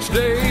myself each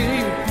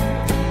day,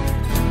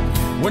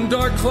 when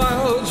dark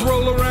clouds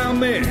roll around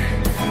me,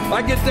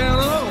 I get down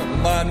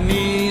on my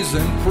knees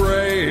and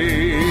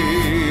pray.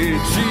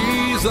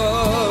 Jesus,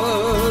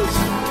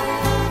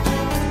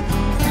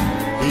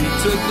 He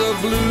took the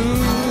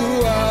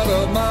blue out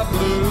of my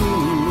blues.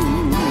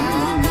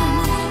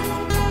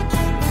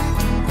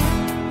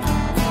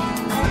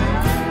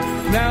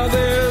 Now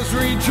there's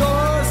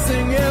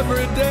rejoicing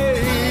every day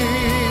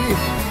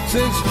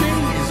since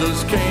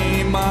Jesus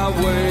came my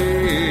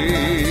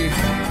way.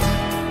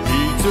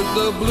 He took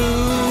the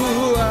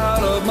blue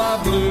out of my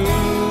blues.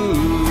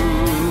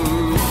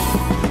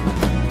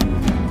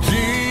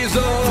 Jesus,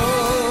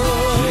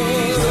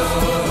 Jesus,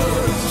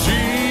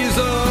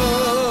 Jesus,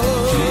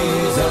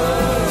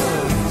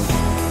 Jesus,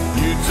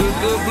 you took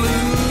the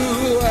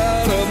blue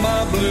out of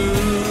my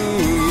blues.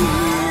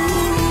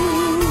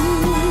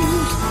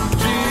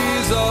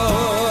 Jesus,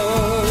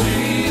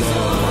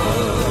 Jesus,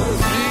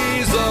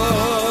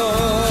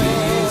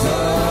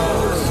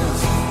 Jesus,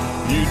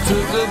 you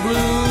took the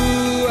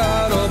blue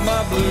out of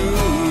my blues.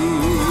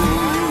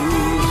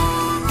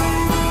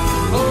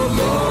 Oh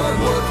Lord,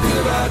 what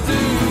could I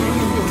do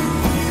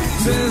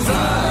since I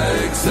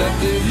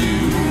accepted you?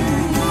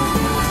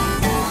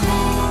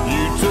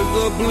 You took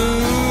the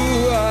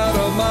blue out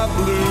of my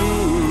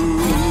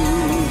blues.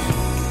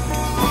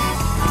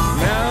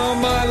 Now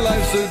my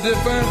life's so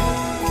different,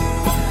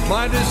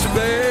 my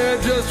despair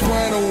just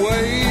went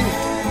away.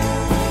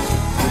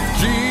 With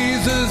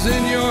Jesus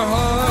in your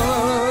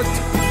heart,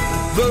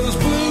 those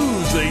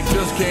blues, they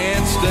just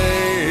can't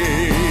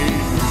stay.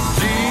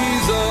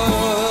 Jesus,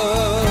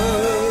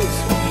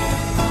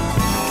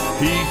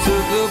 He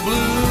took the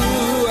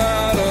blue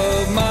out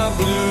of my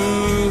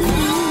blues.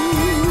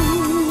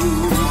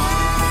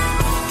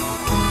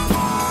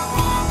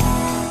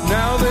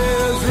 Now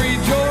there's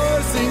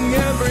rejoicing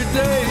every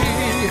day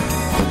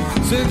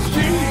since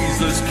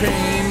Jesus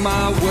came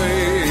my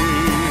way.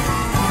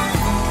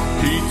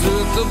 He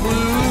took the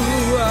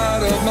blue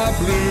out of my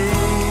blues.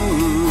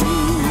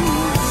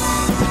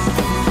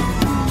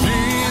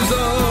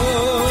 Jesus,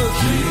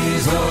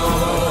 Jesus,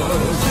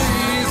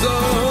 Jesus,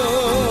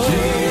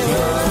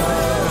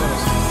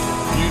 Jesus,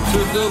 you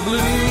took the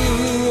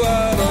blue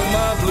out of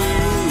my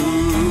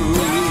blues.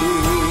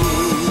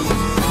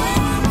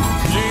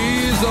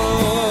 Jesus,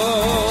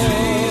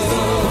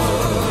 Jesus,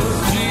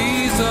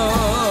 Jesus,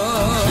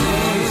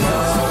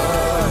 Jesus,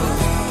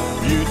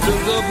 you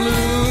took the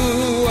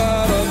blue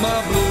out of my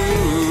blues.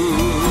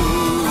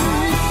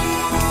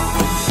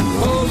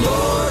 Oh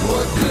Lord,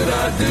 what could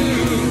I do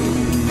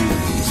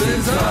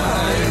since I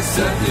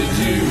accepted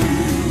you?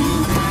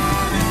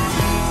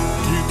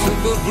 You took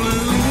the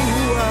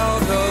blue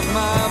out of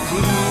my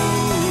blues.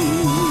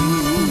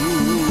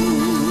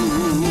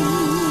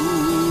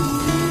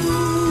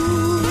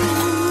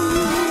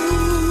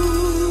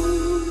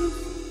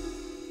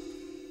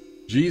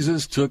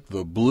 Jesus took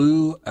the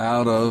blue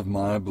out of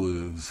my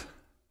blues.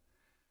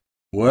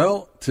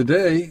 Well,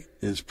 today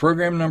is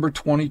program number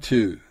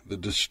 22, The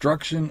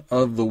Destruction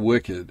of the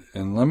Wicked.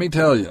 And let me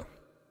tell you,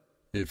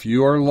 if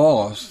you are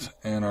lost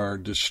and are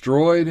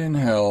destroyed in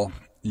hell,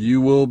 you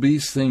will be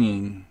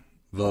singing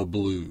the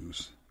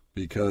blues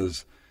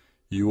because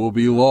you will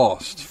be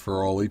lost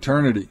for all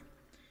eternity.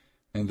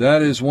 And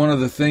that is one of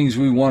the things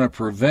we want to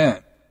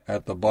prevent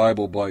at the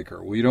Bible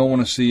Biker. We don't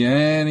want to see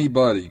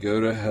anybody go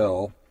to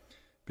hell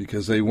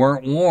because they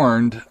weren't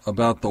warned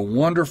about the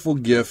wonderful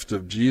gift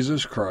of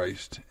Jesus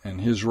Christ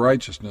and His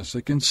righteousness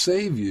that can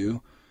save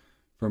you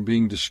from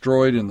being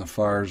destroyed in the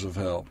fires of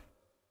hell.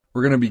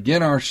 We're going to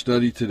begin our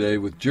study today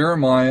with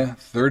Jeremiah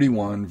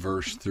 31,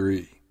 verse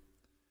 3.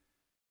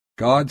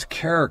 God's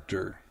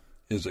character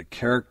is a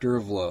character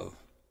of love.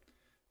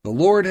 The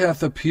Lord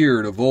hath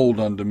appeared of old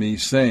unto me,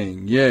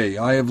 saying, Yea,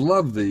 I have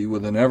loved thee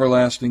with an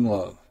everlasting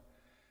love.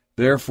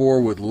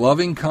 Therefore with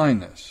loving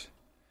kindness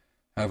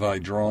have I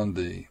drawn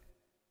thee.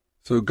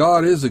 So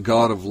God is a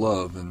God of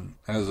love, and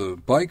as a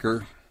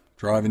biker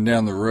driving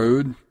down the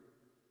road,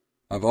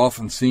 I've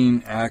often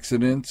seen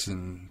accidents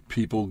and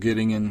people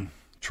getting in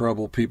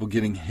trouble, people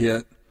getting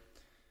hit,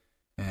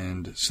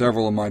 and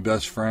several of my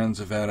best friends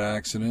have had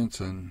accidents,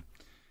 and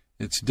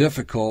it's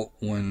difficult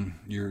when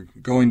you're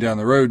going down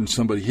the road and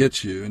somebody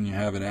hits you and you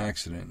have an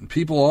accident. And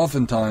people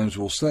oftentimes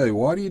will say,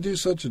 why do you do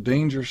such a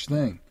dangerous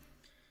thing?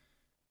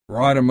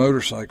 Ride a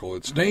motorcycle,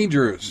 it's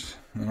dangerous.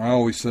 And I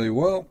always say,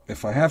 well,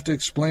 if I have to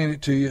explain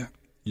it to you,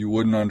 you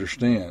wouldn't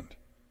understand.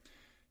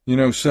 You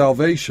know,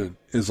 salvation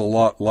is a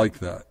lot like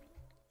that.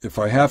 If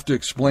I have to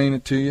explain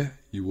it to you,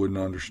 you wouldn't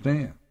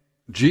understand.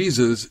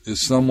 Jesus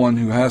is someone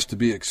who has to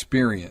be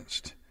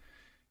experienced.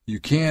 You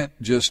can't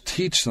just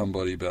teach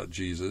somebody about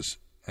Jesus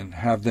and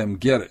have them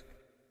get it.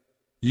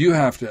 You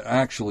have to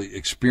actually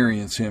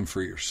experience him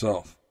for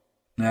yourself.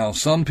 Now,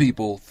 some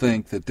people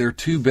think that they're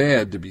too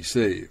bad to be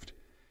saved.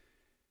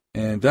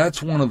 And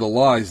that's one of the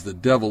lies the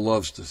devil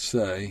loves to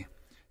say.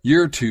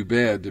 You're too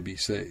bad to be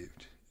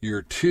saved.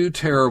 You're too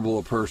terrible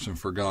a person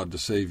for God to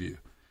save you.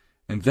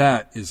 And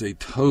that is a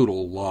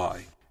total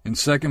lie. In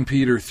 2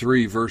 Peter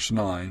 3, verse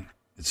 9,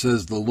 it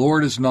says, The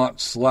Lord is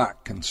not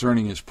slack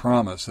concerning his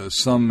promise,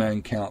 as some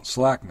men count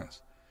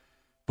slackness,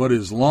 but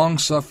is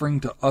long-suffering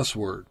to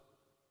usward,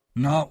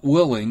 not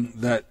willing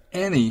that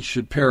any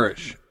should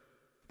perish,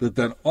 but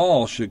that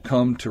all should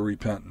come to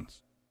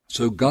repentance.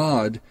 So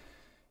God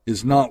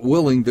is not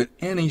willing that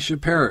any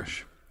should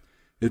perish.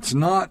 It's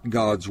not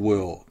God's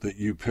will that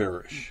you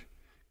perish.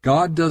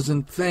 God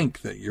doesn't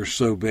think that you're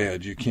so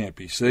bad you can't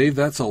be saved.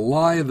 That's a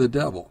lie of the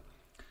devil.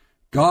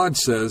 God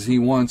says he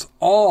wants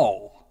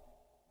all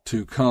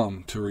to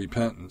come to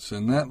repentance.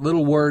 And that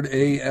little word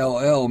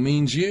A-L-L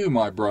means you,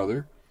 my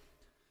brother.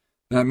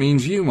 That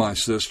means you, my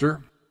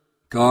sister.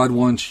 God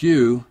wants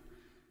you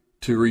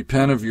to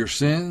repent of your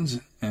sins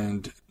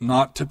and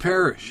not to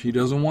perish. He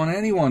doesn't want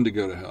anyone to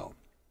go to hell.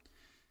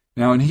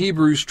 Now in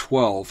Hebrews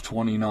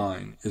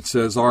 12:29, it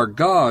says, Our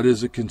God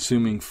is a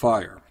consuming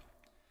fire.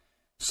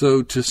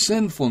 So to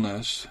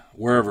sinfulness,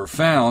 wherever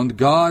found,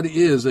 God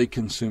is a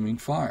consuming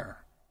fire.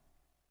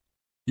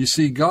 You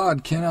see,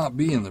 God cannot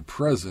be in the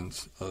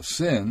presence of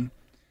sin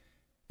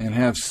and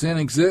have sin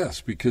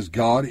exist because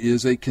God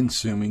is a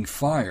consuming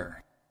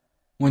fire.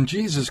 When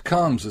Jesus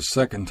comes a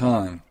second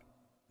time,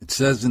 it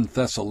says in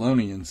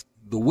Thessalonians,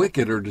 the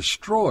wicked are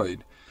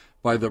destroyed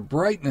by the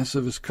brightness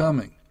of his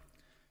coming.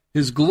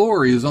 His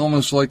glory is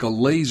almost like a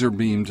laser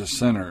beam to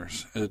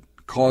sinners. It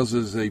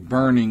causes a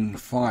burning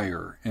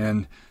fire,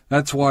 and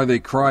that's why they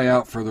cry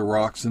out for the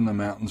rocks in the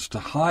mountains to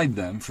hide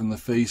them from the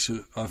face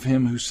of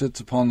him who sits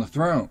upon the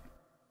throne.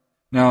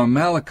 Now in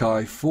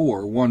Malachi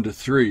 4,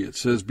 1-3, it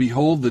says,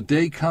 Behold, the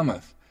day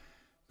cometh,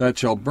 that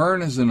shall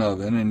burn as an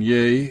oven, and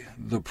yea,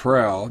 the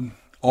proud,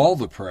 all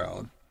the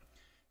proud,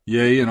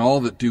 yea, and all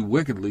that do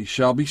wickedly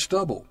shall be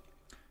stubble.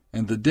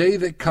 And the day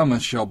that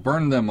cometh shall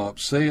burn them up,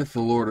 saith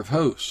the Lord of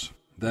hosts,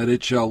 that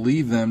it shall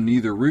leave them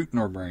neither root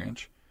nor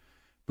branch.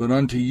 But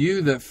unto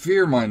you that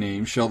fear my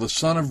name shall the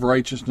Son of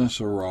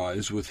Righteousness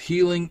arise with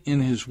healing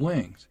in his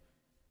wings.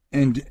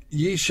 And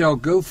ye shall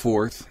go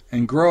forth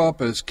and grow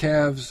up as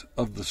calves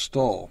of the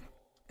stall,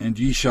 and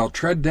ye shall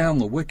tread down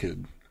the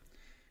wicked,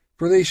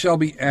 for they shall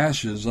be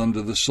ashes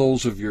under the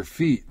soles of your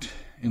feet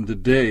in the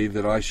day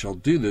that I shall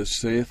do this,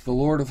 saith the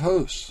Lord of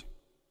hosts.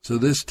 So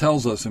this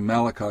tells us in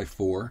Malachi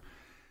 4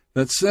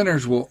 that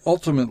sinners will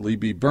ultimately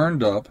be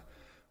burned up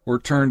or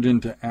turned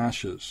into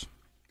ashes.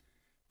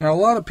 Now, a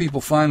lot of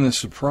people find this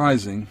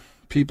surprising,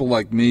 people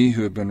like me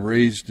who have been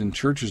raised in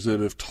churches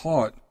that have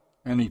taught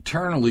an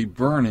eternally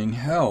burning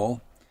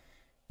hell,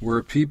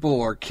 where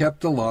people are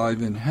kept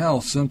alive in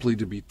hell simply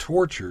to be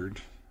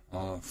tortured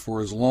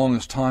for as long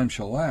as time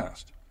shall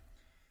last.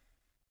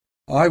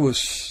 I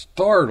was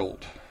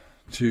startled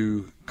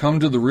to come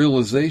to the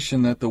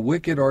realization that the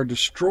wicked are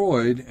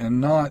destroyed and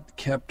not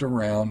kept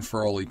around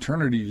for all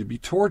eternity to be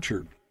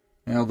tortured.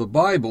 Now, the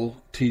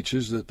Bible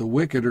teaches that the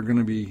wicked are going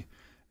to be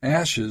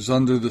ashes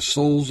under the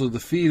soles of the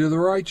feet of the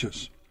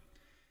righteous.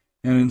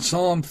 And in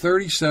Psalm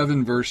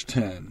 37, verse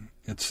 10,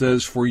 it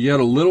says, For yet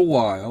a little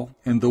while,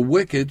 and the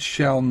wicked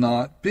shall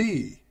not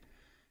be.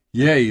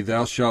 Yea,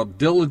 thou shalt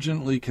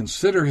diligently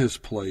consider his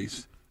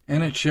place,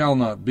 and it shall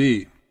not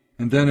be.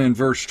 And then in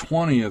verse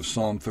 20 of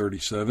Psalm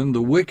 37,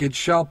 the wicked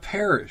shall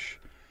perish,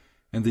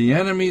 and the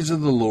enemies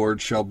of the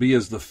Lord shall be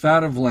as the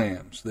fat of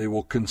lambs. They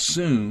will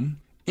consume,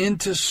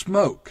 into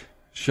smoke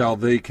shall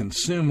they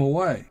consume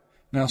away.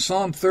 Now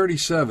Psalm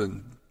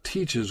 37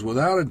 teaches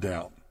without a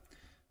doubt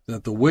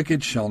that the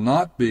wicked shall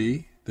not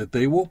be, that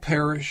they will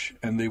perish,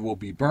 and they will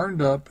be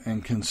burned up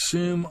and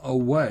consume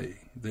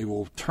away. They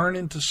will turn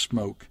into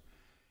smoke,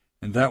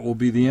 and that will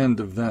be the end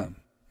of them.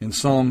 In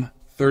Psalm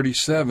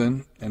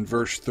 37 and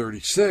verse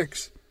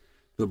 36,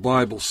 the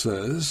Bible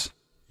says,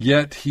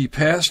 Yet he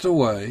passed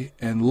away,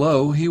 and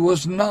lo, he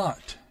was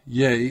not.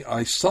 Yea,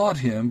 I sought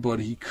him, but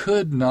he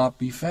could not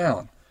be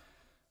found.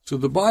 So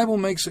the Bible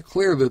makes it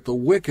clear that the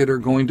wicked are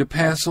going to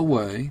pass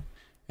away,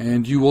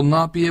 and you will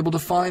not be able to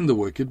find the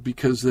wicked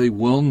because they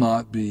will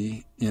not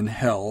be in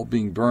hell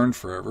being burned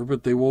forever,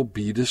 but they will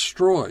be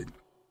destroyed.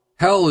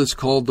 Hell is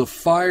called the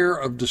fire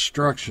of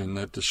destruction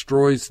that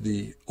destroys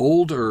the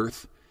old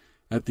earth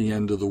at the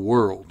end of the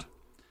world.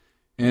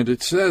 And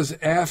it says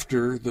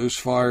after those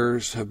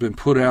fires have been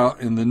put out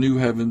and the new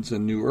heavens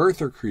and new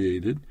earth are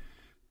created,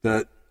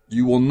 that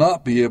you will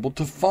not be able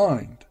to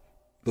find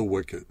the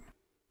wicked.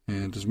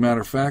 And as a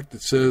matter of fact,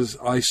 it says,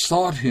 I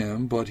sought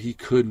him, but he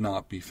could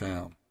not be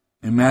found.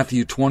 In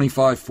Matthew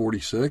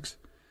 25:46,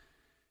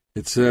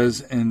 it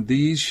says, and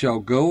these shall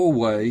go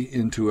away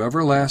into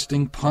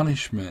everlasting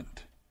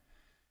punishment,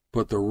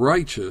 but the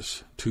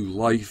righteous to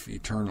life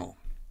eternal.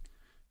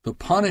 The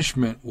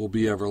punishment will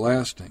be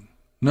everlasting.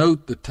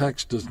 Note the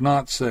text does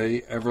not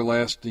say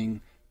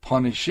everlasting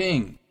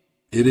punishing.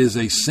 It is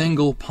a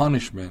single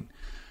punishment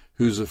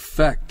whose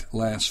effect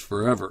lasts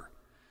forever.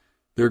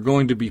 They're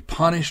going to be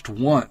punished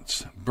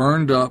once,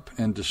 burned up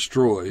and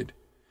destroyed,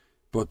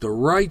 but the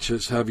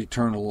righteous have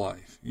eternal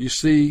life. You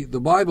see, the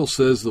Bible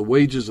says the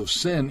wages of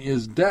sin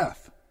is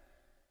death,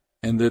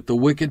 and that the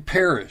wicked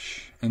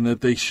perish, and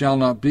that they shall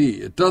not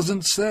be. It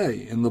doesn't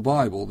say in the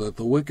Bible that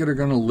the wicked are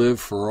going to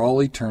live for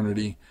all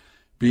eternity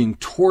being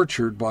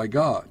tortured by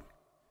God.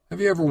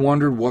 Have you ever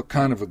wondered what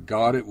kind of a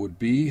God it would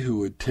be who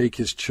would take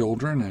his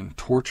children and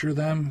torture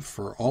them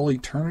for all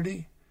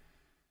eternity?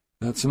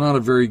 That's not a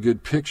very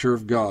good picture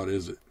of God,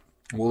 is it?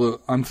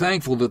 Well, I'm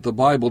thankful that the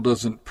Bible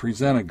doesn't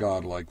present a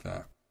God like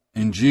that.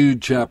 In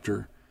Jude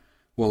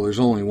there's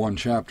only one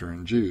chapter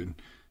in Jude,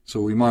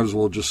 so we might as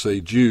well just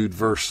say Jude,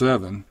 verse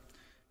 7.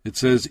 It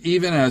says,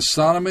 even as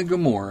Sodom and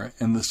Gomorrah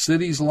and the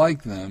cities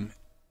like them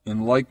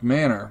in like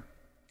manner,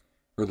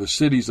 or the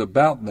cities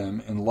about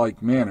them in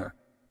like manner,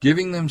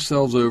 giving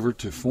themselves over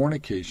to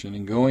fornication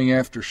and going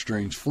after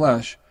strange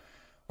flesh,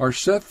 are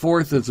set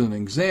forth as an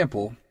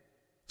example,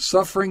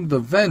 suffering the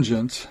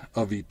vengeance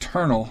of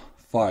eternal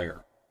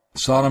fire.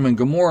 Sodom and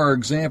Gomorrah are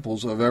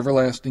examples of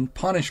everlasting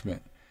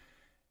punishment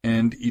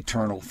and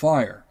eternal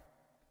fire.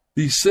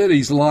 These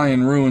cities lie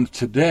in ruins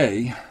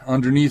today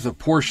underneath a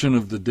portion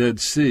of the Dead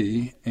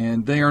Sea,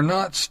 and they are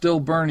not still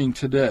burning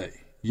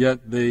today,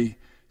 yet they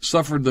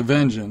suffered the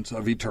vengeance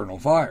of eternal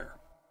fire.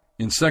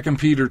 In 2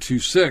 Peter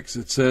 2:6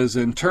 it says,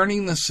 and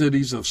turning the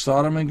cities of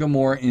Sodom and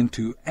Gomorrah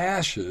into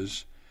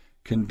ashes,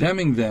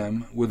 condemning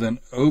them with an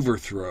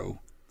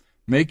overthrow,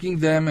 making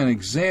them an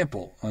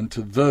example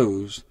unto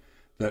those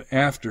that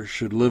after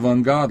should live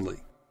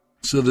ungodly.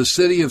 So the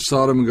city of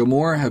Sodom and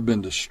Gomorrah have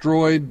been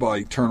destroyed by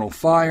eternal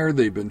fire.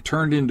 They've been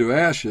turned into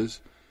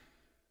ashes,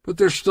 but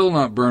they're still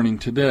not burning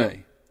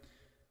today.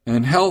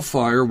 And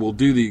hellfire will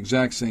do the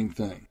exact same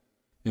thing.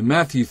 In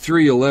Matthew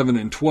 3:11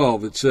 and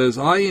 12 it says,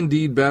 I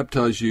indeed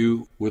baptize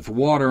you with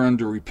water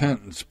unto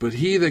repentance, but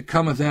he that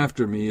cometh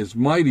after me is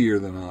mightier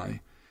than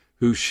I,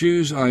 whose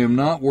shoes I am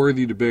not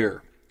worthy to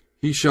bear.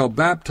 He shall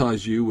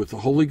baptize you with the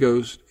Holy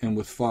Ghost and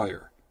with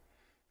fire,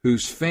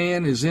 whose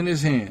fan is in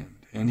his hand,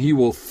 and he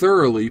will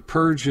thoroughly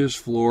purge his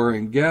floor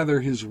and gather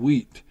his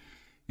wheat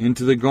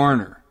into the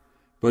garner,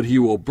 but he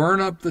will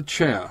burn up the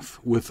chaff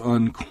with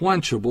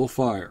unquenchable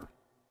fire.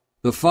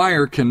 The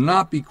fire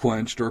cannot be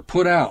quenched or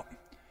put out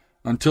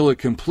until it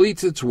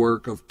completes its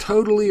work of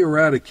totally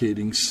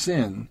eradicating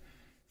sin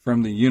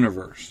from the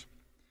universe.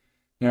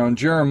 Now in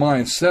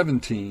Jeremiah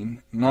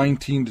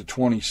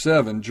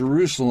 17:19-27,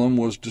 Jerusalem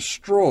was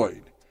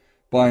destroyed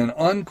by an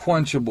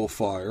unquenchable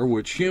fire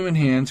which human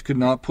hands could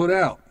not put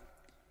out.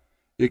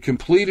 It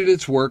completed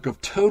its work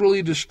of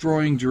totally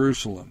destroying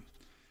Jerusalem.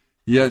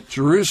 Yet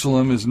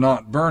Jerusalem is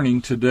not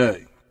burning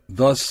today.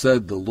 Thus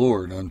said the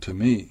Lord unto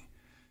me,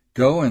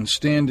 go and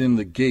stand in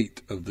the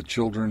gate of the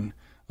children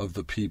of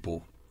the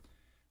people,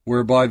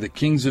 whereby the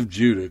kings of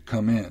Judah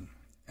come in,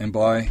 and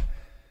by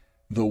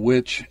the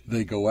which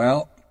they go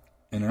out,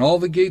 and in all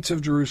the gates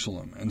of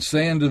Jerusalem, and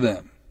say unto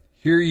them,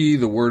 hear ye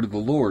the word of the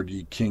Lord,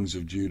 ye kings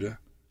of Judah,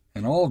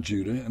 and all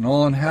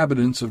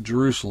inhabitants of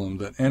Jerusalem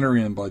that enter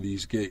in by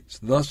these gates.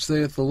 Thus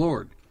saith the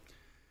Lord,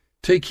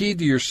 take heed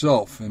to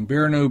yourself, and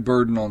bear no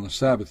burden on the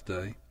Sabbath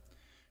day,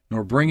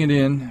 nor bring it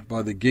in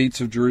by the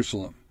gates of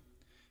Jerusalem.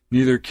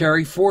 Neither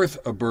carry forth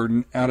a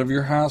burden out of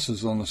your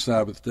houses on the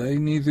Sabbath day,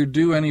 neither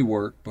do any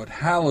work, but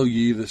hallow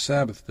ye the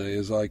Sabbath day,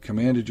 as I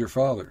commanded your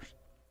fathers.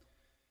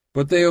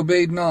 But they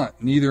obeyed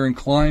not, neither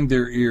inclined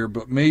their ear,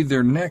 but made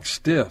their neck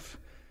stiff,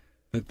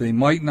 that they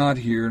might not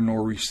hear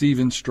nor receive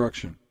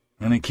instruction.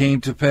 And it came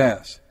to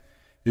pass,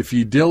 if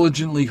ye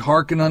diligently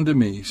hearken unto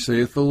me,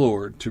 saith the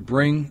Lord, to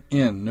bring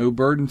in no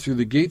burden through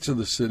the gates of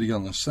the city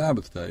on the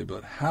Sabbath day,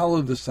 but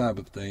hallow the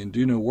Sabbath day, and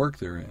do no work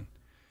therein,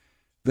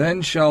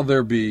 then shall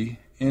there be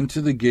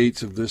into the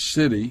gates of this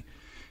city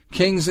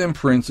kings and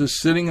princes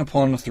sitting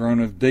upon the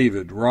throne of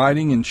David,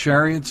 riding in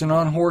chariots and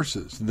on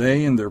horses,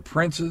 they and their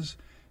princes,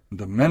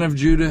 the men of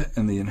Judah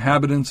and the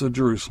inhabitants of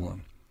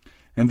Jerusalem.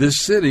 And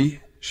this city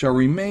shall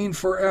remain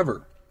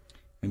forever.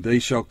 And they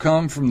shall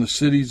come from the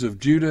cities of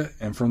Judah,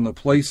 and from the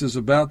places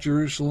about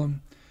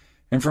Jerusalem,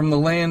 and from the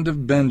land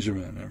of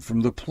Benjamin, and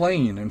from the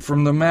plain, and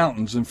from the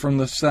mountains, and from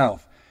the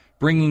south,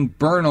 bringing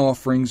burnt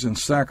offerings and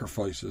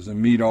sacrifices,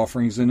 and meat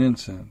offerings and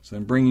incense,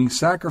 and bringing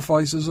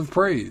sacrifices of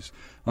praise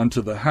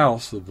unto the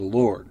house of the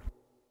Lord.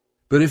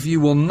 But if ye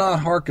will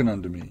not hearken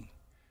unto me,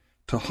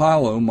 to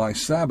hallow my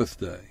Sabbath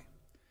day,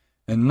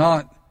 and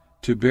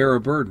not to bear a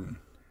burden,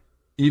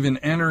 even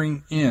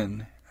entering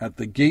in at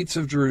the gates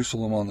of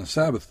Jerusalem on the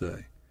Sabbath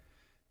day,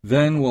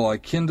 then will I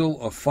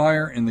kindle a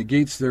fire in the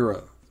gates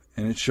thereof,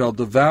 and it shall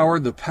devour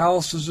the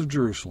palaces of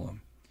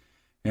Jerusalem,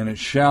 and it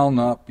shall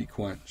not be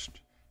quenched.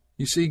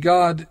 You see,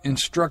 God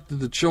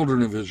instructed the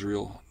children of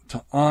Israel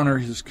to honor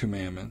his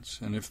commandments,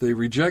 and if they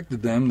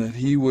rejected them, that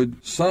he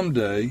would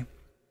someday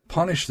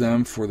punish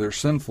them for their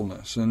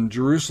sinfulness. And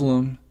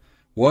Jerusalem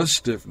was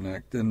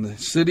stiff-necked, and the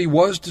city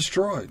was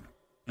destroyed.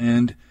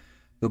 And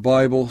the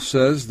Bible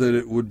says that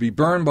it would be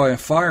burned by a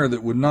fire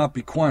that would not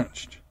be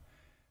quenched.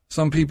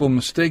 Some people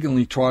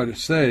mistakenly try to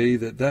say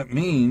that that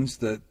means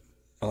that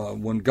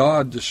when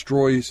God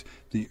destroys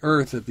the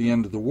earth at the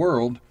end of the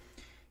world,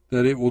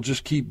 that it will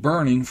just keep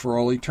burning for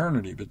all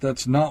eternity. But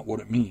that's not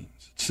what it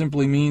means. It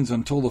simply means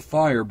until the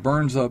fire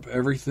burns up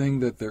everything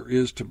that there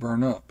is to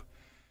burn up.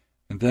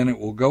 And then it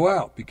will go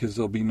out because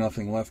there'll be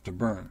nothing left to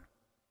burn.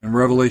 In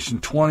Revelation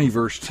 20,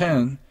 verse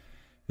 10,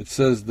 it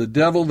says, "The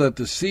devil that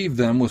deceived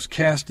them was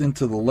cast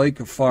into the lake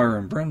of fire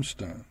and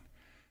brimstone,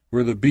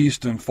 where the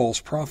beast and false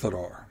prophet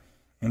are,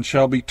 and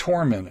shall be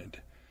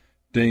tormented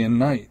day and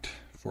night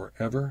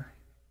forever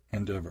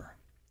and ever."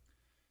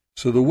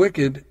 So the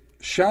wicked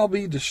shall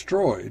be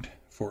destroyed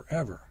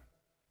forever.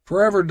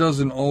 Forever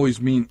doesn't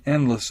always mean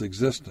endless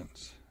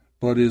existence,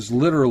 but is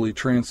literally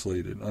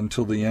translated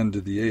until the end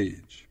of the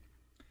age.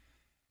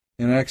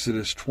 In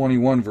Exodus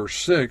 21,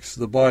 verse 6,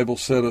 the Bible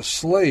said, "A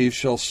slave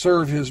shall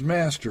serve his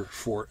master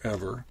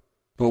forever,"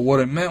 but what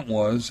it meant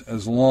was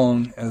as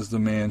long as the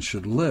man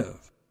should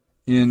live.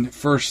 In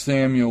 1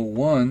 Samuel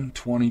 1,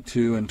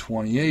 22 and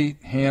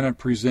 28, Hannah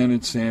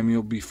presented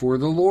Samuel before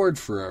the Lord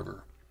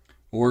forever,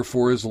 or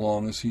for as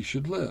long as he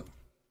should live.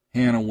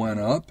 Hannah went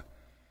up,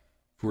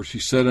 for she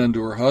said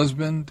unto her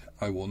husband,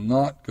 "I will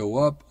not go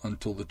up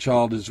until the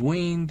child is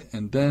weaned,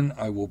 and then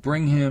I will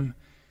bring him,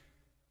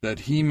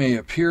 that he may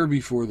appear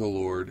before the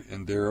Lord,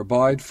 and there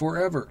abide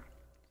forever.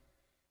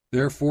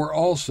 Therefore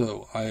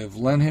also I have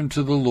lent him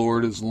to the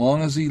Lord, as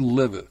long as he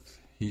liveth,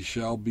 he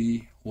shall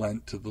be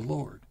lent to the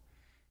Lord."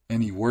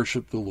 And he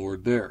worshipped the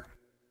Lord there.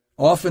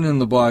 Often in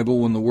the Bible,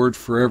 when the word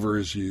forever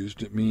is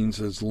used, it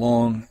means as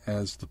long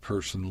as the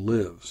person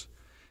lives.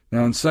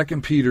 Now in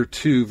 2 Peter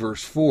 2,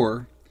 verse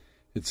 4,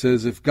 it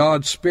says, "If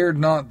God spared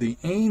not the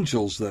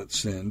angels that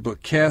sinned,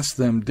 but cast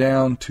them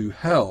down to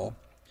hell,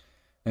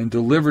 and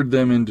delivered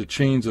them into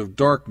chains of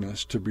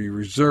darkness to be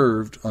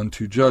reserved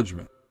unto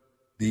judgment."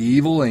 The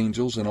evil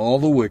angels and all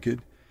the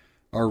wicked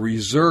are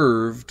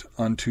reserved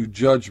unto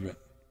judgment.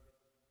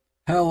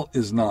 Hell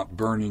is not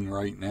burning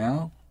right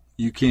now.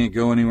 You can't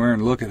go anywhere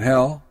and look at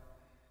hell.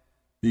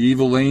 The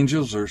evil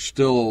angels are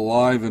still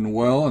alive and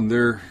well, and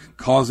they're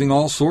causing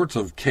all sorts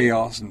of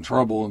chaos and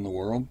trouble in the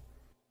world.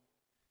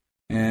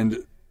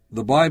 And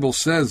the Bible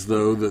says,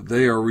 though, that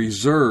they are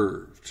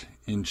reserved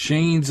in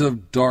chains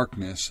of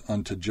darkness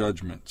unto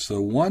judgment.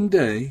 So one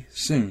day,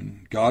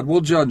 soon, God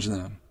will judge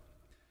them,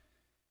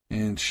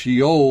 and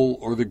Sheol,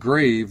 or the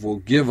grave, will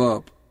give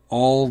up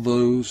all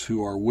those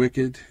who are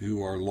wicked,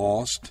 who are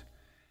lost,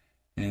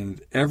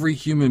 and every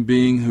human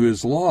being who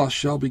is lost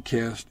shall be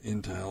cast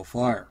into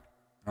hellfire.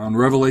 On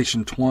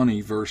Revelation 20,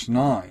 verse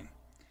 9,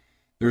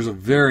 there's a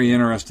very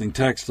interesting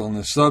text on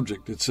this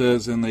subject. It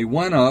says, "And they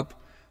went up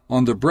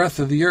on the breadth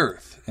of the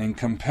earth, and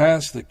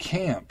compassed the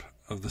camp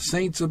of the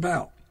saints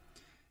about,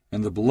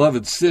 and the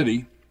beloved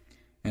city,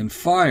 and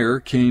fire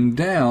came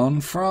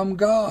down from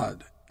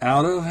God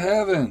out of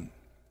heaven,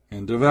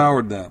 and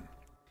devoured them."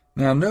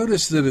 Now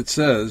notice that it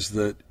says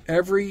that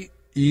every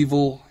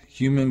evil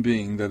human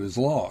being that is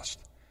lost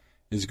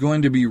is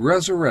going to be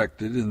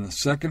resurrected in the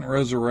second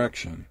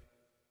resurrection.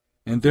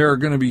 And there are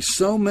going to be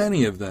so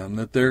many of them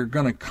that they're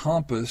going to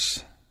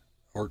compass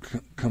or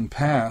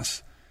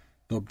compass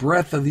the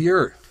breadth of the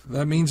earth.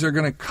 That means they're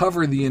going to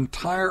cover the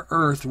entire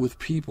earth with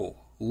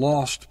people,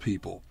 lost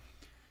people.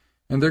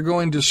 And they're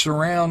going to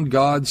surround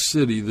God's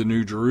city, the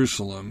New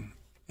Jerusalem,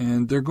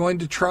 and they're going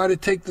to try to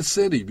take the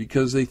city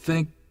because they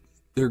think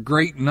their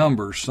great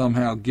number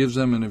somehow gives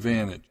them an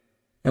advantage.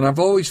 And I've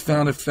always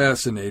found it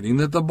fascinating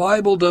that the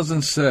Bible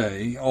doesn't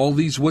say all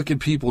these wicked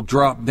people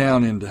drop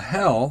down into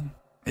hell.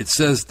 It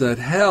says that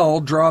hell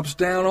drops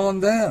down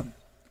on them.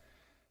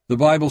 The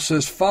Bible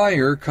says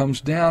fire comes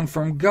down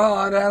from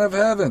God out of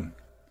heaven.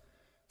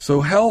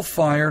 So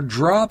hellfire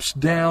drops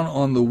down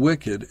on the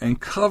wicked and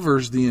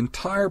covers the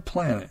entire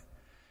planet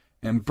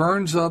and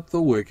burns up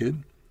the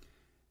wicked.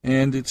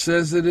 And it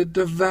says that it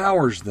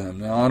devours them.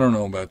 Now, I don't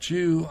know about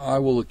you. I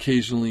will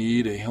occasionally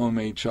eat a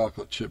homemade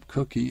chocolate chip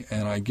cookie,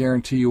 and I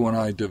guarantee you when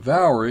I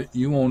devour it,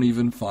 you won't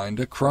even find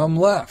a crumb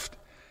left.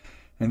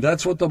 And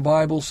that's what the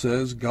Bible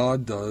says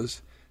God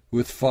does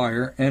with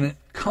fire, and it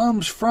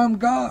comes from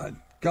God.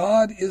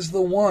 God is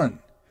the one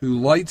who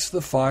lights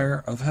the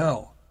fire of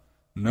hell.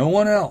 No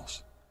one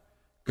else.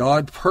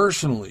 God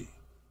personally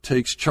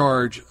takes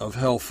charge of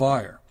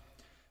hellfire.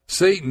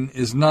 Satan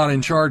is not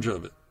in charge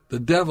of it. The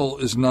devil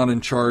is not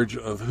in charge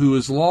of who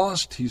is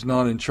lost. He's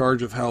not in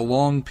charge of how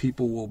long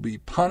people will be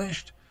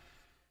punished.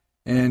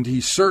 And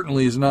he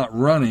certainly is not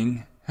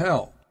running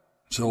hell.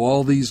 So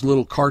all these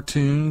little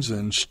cartoons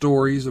and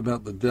stories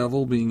about the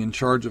devil being in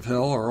charge of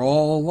hell are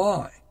all a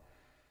lie.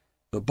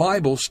 The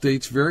Bible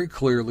states very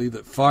clearly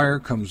that fire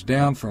comes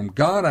down from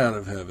God out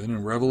of heaven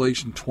in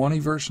Revelation 20,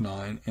 verse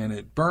 9, and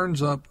it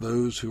burns up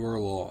those who are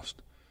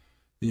lost.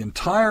 The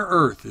entire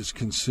earth is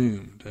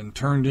consumed and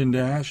turned into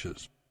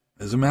ashes.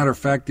 As a matter of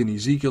fact, in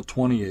Ezekiel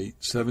 28,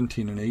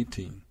 17 and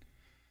 18,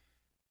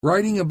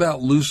 writing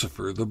about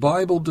Lucifer, the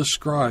Bible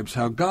describes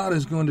how God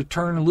is going to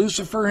turn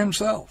Lucifer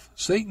himself,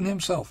 Satan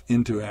himself,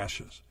 into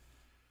ashes.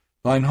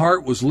 Thine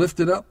heart was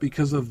lifted up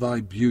because of thy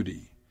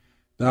beauty.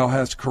 Thou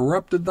hast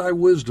corrupted thy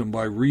wisdom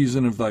by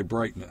reason of thy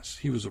brightness.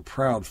 He was a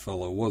proud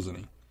fellow, wasn't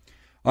he?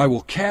 I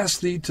will cast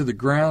thee to the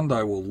ground.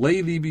 I will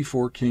lay thee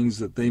before kings,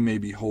 that they may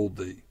behold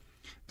thee.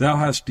 Thou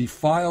hast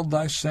defiled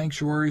thy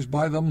sanctuaries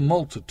by the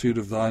multitude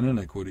of thine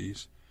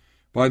iniquities.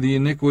 By the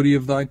iniquity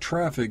of thy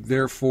traffic,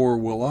 therefore,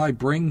 will I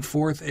bring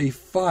forth a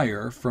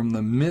fire from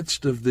the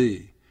midst of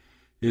thee.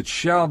 It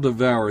shall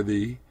devour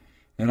thee,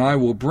 and I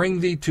will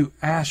bring thee to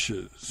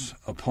ashes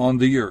upon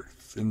the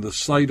earth, in the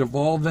sight of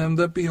all them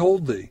that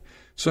behold thee.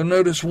 So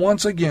notice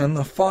once again,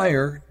 the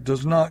fire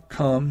does not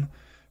come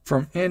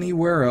from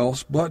anywhere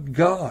else but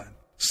God.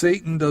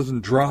 Satan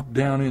doesn't drop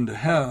down into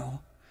hell.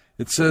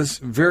 It says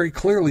very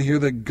clearly here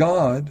that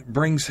God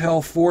brings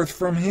hell forth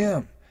from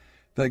him,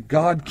 that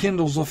God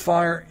kindles a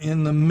fire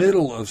in the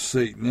middle of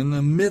Satan, in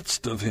the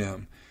midst of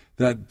him,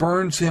 that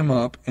burns him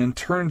up and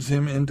turns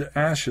him into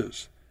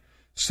ashes.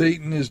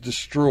 Satan is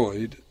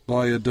destroyed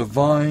by a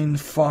divine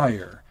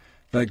fire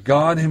that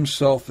God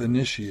himself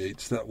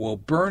initiates that will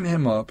burn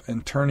him up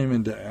and turn him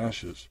into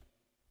ashes.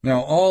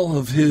 Now, all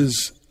of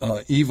his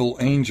evil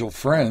angel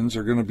friends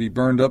are going to be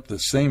burned up the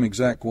same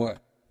exact way.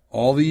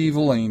 All the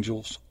evil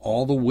angels,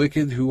 all the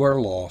wicked who are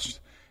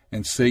lost,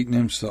 and Satan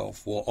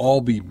himself will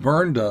all be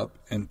burned up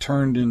and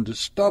turned into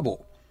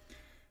stubble.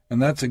 And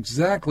that's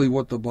exactly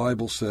what the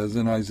Bible says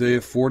in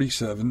Isaiah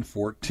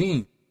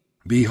 47:14.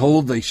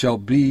 Behold, they shall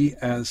be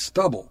as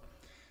stubble.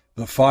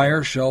 The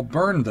fire shall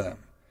burn them.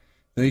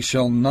 They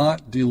shall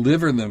not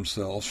deliver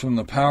themselves from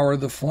the power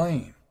of the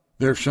flame.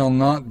 There shall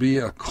not be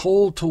a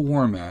coal to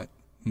warm at,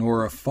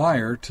 nor a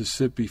fire to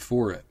sit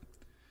before it.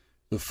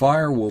 The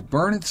fire will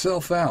burn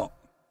itself out,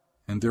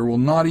 and there will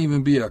not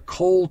even be a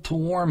coal to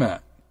warm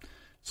at.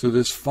 So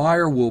this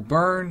fire will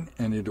burn,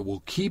 and it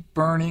will keep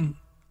burning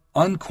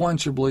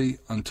unquenchably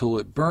until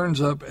it burns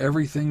up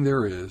everything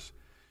there is,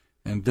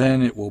 and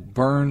then it will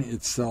burn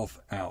itself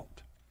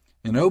out.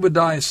 In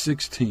Obadiah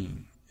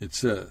 16, it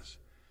says,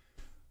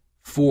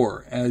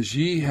 For as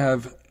ye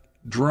have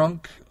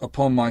drunk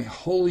upon my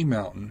holy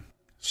mountain,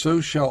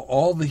 so shall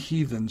all the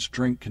heathens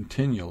drink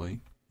continually.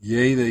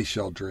 Yea, they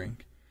shall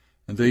drink,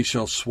 and they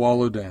shall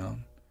swallow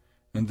down,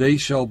 and they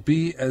shall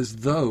be as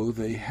though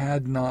they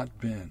had not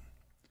been.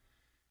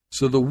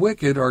 So the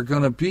wicked are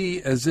going to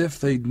be as if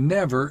they'd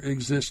never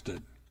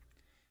existed.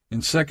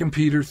 In 2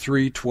 Peter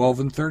 3:12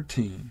 and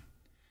 13,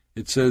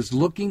 it says,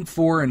 Looking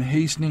for and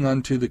hastening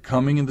unto the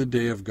coming of the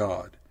day of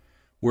God,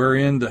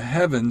 wherein the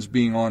heavens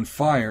being on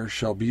fire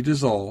shall be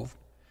dissolved,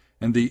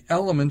 and the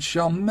elements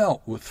shall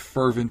melt with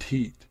fervent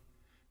heat.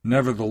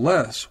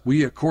 Nevertheless,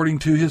 we, according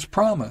to his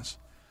promise,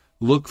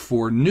 look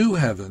for new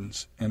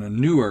heavens and a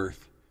new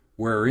earth,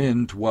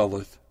 wherein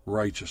dwelleth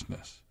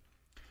righteousness.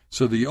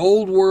 So the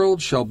old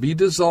world shall be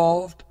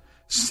dissolved,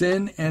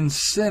 sin and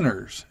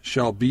sinners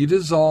shall be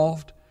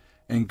dissolved,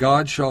 and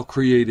God shall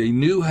create a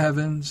new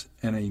heavens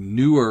and a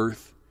new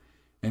earth,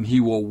 and he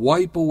will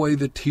wipe away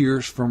the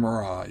tears from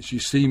our eyes. You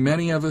see,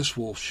 many of us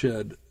will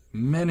shed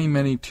many,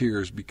 many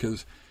tears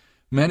because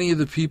many of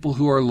the people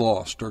who are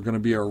lost are going to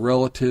be our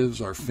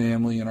relatives, our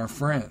family, and our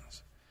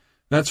friends.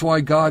 That's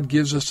why God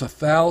gives us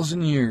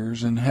 1,000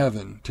 years in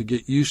heaven to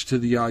get used to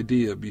the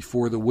idea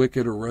before the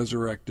wicked are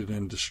resurrected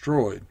and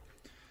destroyed.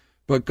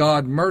 But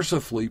God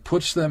mercifully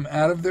puts them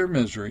out of their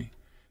misery.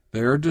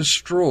 They are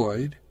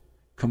destroyed,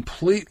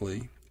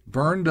 completely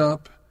burned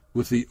up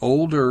with the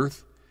old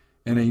earth,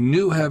 and a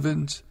new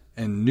heavens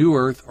and new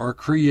earth are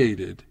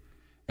created.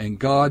 And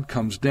God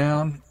comes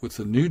down with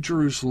the new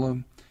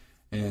Jerusalem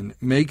and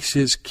makes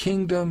his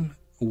kingdom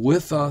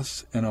with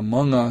us and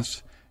among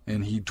us,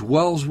 and he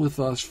dwells with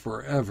us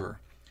forever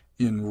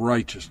in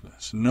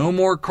righteousness. No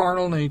more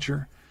carnal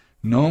nature,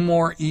 no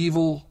more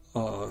evil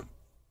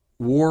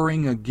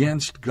warring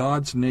against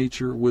God's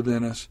nature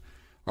within us.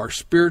 Our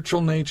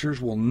spiritual natures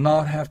will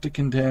not have to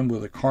contend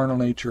with a carnal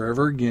nature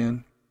ever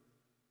again,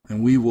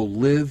 and we will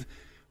live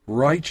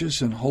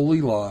righteous and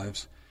holy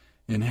lives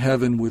in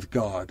heaven with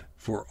God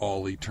for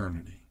all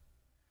eternity.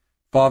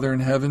 Father in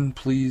heaven,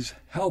 please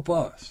help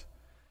us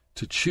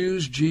to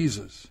choose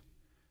Jesus,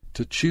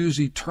 to choose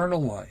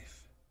eternal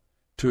life,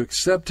 to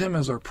accept him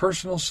as our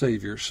personal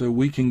Savior so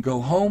we can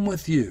go home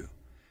with you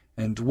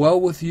and dwell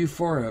with you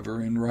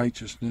forever in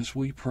righteousness,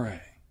 we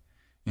pray.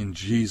 In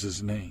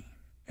Jesus' name,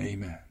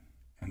 amen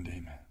and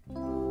amen.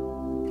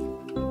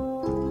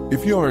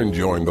 If you're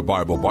enjoying the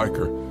Bible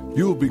Biker,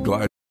 you'll be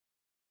glad.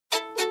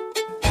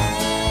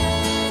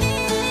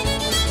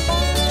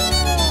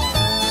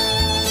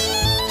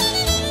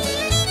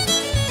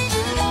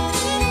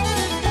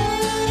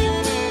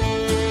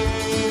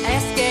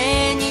 Ask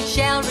and you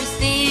shall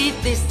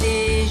receive, this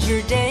is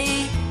your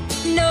day.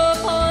 No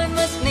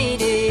appointments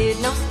needed,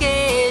 no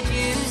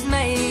schedules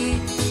made.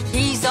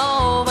 He's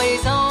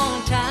always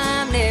on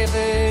time,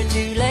 never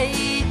too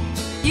late.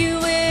 You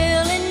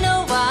will in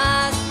no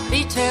wise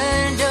be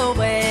turned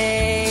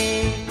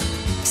away.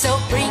 So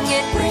bring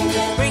it, bring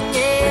it, bring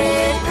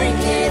it, bring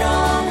it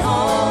on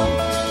home.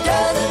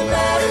 Doesn't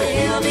matter,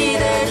 he'll be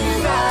there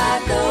to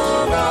right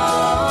the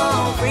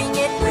wrong. Bring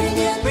it, bring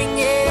it, bring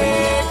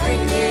it,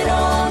 bring it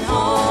on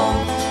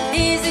home.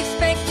 He's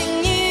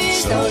expecting you,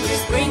 so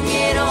just bring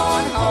it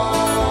on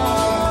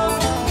home.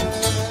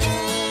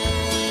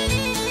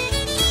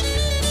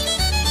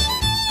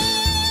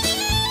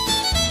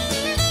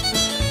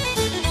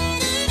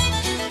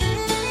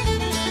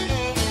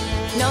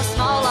 No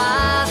small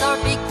eyes or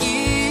big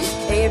U's,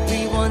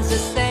 everyone's the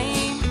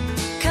same.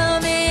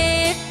 Come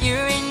if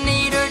you're in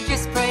need or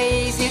just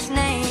praise his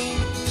name.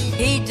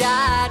 He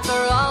died for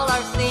all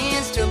our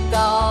sins, took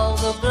all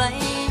the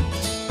blame.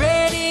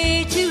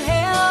 Ready to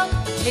help,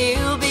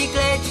 he'll be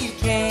glad you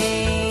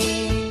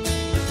came.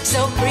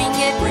 So bring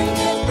it, bring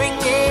it, bring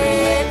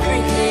it,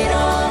 bring it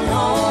on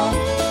home.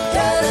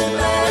 Doesn't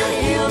matter,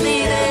 he'll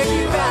be there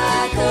to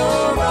right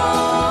the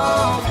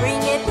wrong.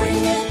 Bring it,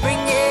 bring it,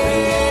 bring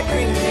it,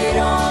 bring it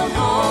on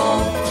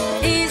home.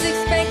 He's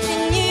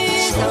expecting you,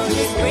 so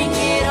just bring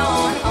it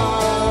on home.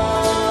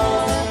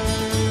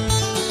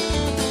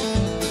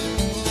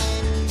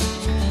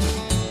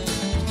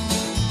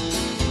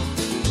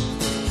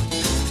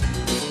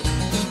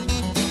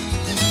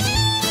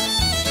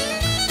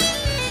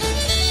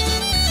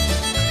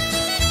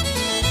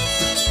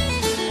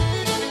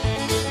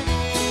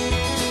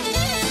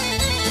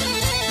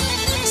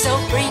 So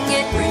bring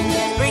it, bring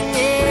it, bring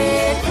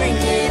it, bring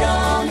it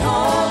on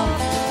home.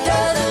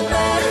 Doesn't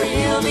matter,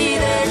 he'll be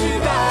there to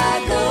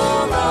right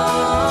the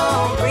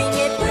wrong. Bring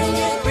it, bring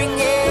it, bring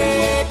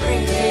it,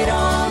 bring it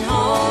on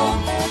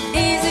home.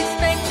 He's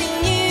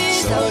expecting you,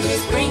 so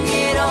just bring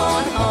it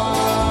on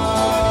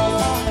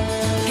home.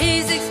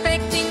 He's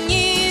expecting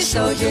you,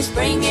 so just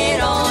bring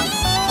it on home.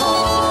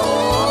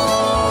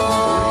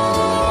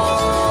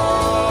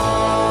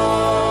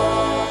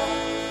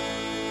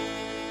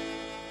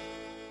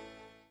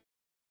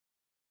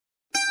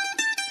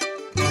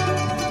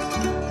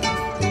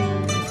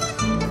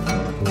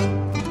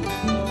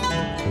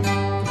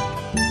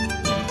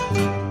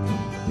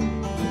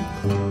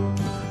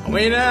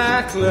 When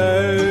I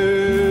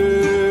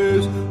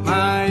close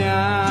my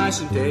eyes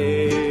in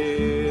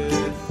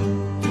death,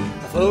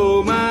 I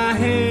fold my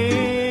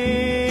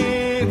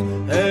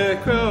hand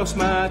across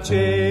my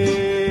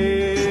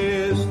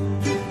chest,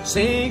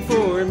 sing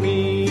for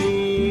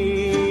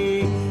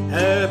me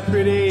a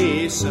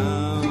pretty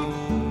song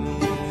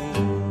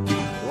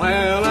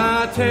while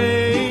I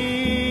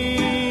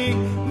take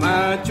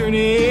my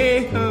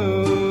journey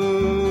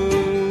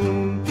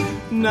home,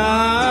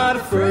 not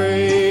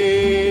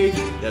afraid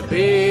the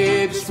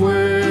biggest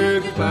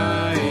word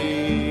goodbye,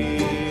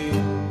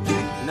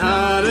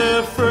 not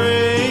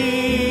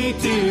afraid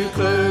to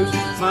close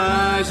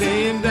my eyes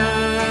and die,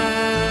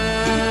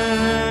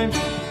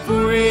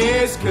 for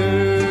his courage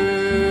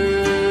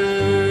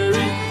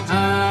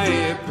I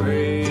have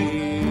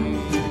prayed.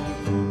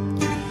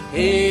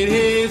 In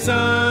his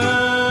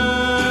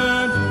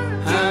arms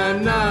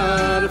I'm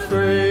not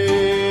afraid.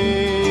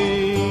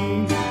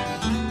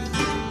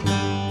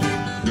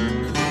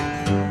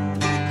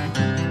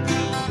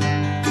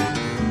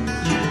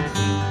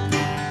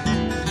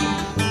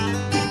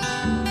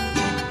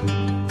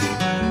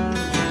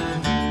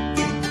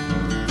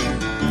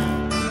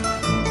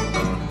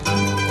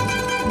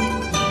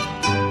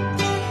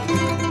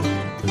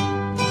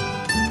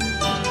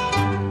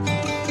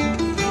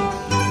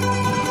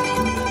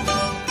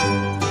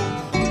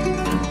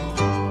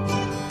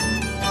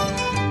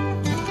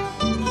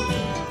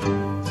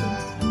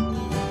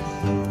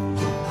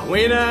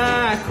 When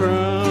I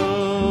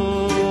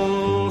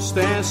cross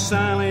that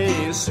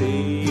silent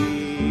sea,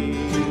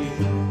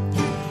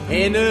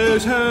 and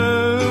those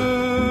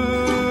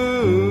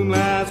home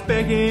lights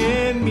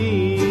beckon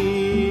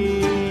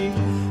me,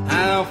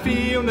 I'll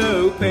feel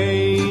no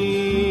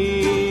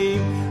pain,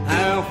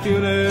 I'll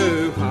feel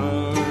no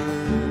harm,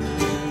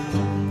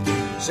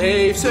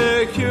 safe,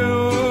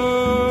 secure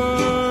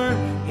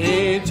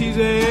in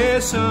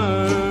Jesus'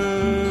 arms,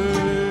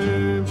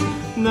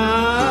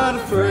 not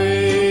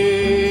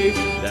afraid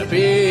the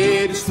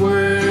biggest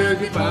word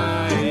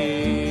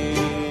goodbye,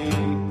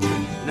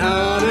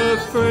 not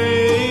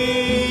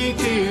afraid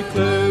to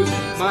close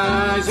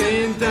my eyes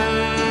and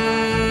die,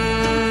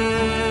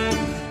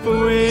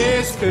 for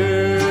his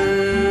courage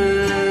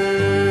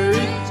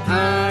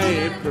I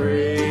have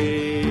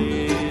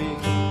prayed.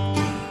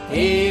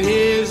 In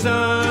his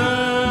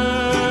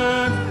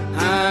arms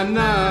I'm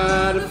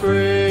not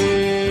afraid.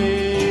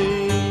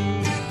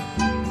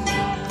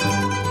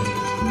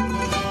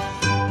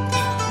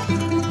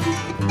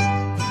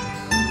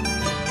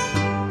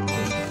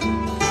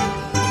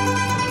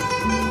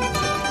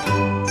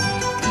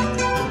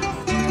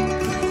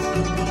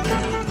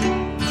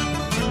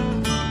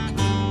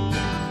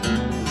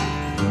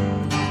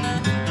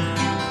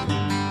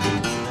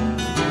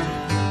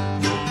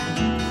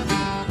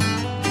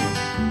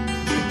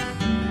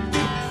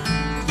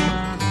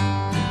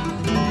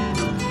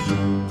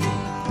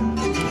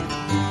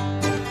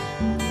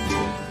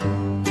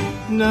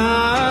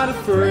 not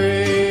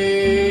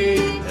afraid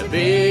of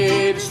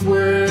its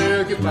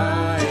work of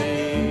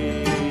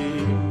might.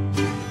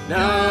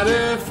 Not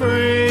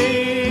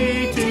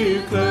afraid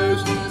to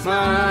close my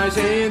eyes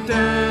and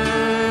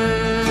die.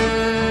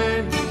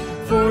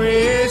 For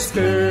its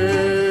courage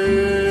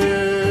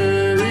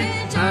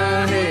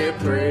I have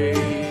prayed.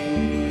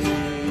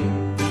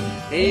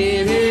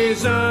 In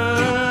His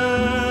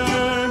arms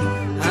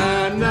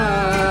I'm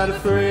not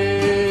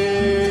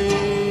afraid.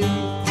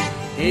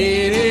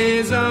 In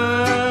His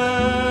arms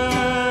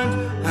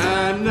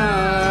I'm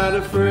not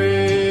afraid.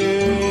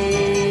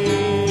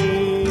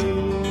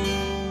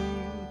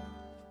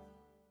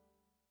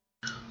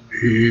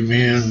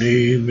 Amen,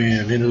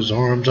 amen. In His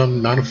arms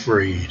I'm not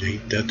afraid.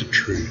 Ain't that the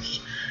truth?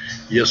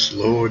 Yes,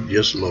 Lord,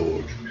 yes,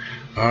 Lord.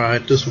 All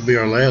right, this will be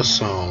our last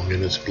song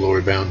in its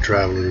Glory Bound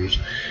Travelers,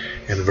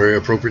 and a very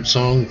appropriate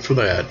song for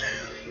that,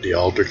 the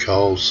Altar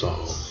Call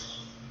song.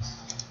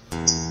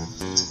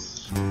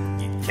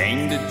 You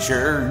came to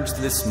church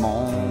this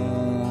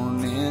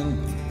morning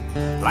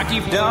like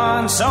you've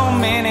done so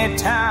many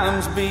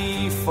times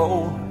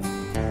before.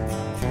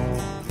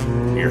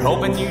 You're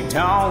hoping you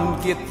don't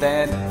get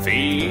that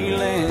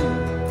feeling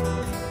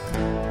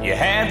you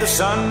had the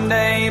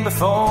Sunday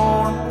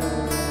before.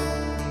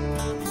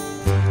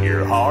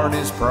 Your heart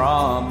is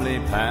probably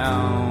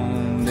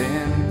pounding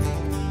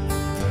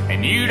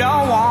and you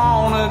don't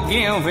want to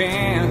give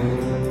in.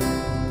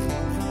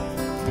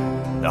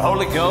 The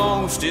Holy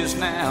Ghost is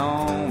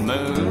now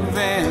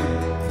moving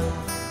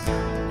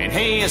and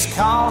He is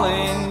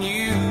calling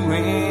you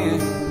in.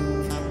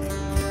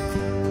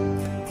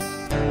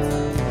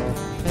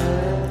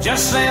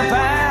 Just step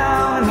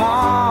out and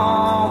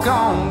walk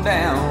on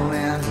down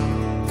and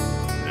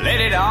let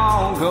it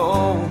all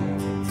go.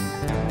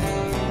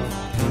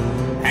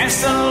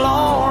 Ask the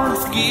Lord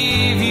to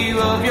forgive you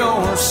of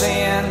your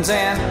sins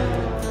and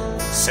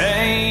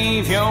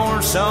save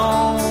your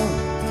soul.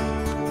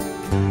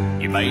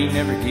 You may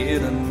never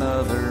get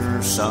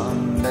another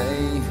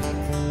Sunday.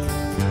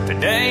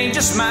 Today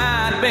just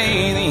might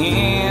be the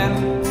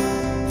end.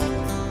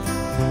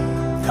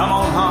 Come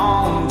on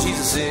home,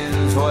 Jesus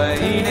is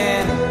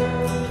waiting,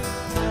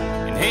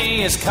 and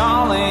He is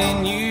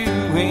calling you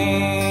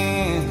in.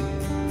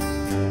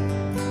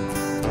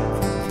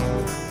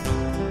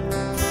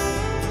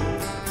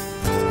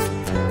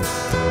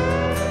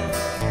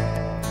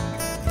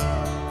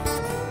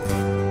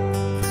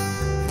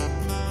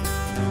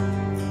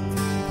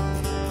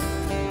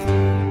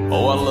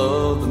 Oh, I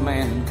love the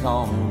man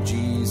called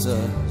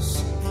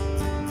Jesus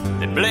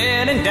that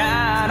bled and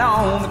died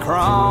on the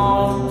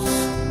cross.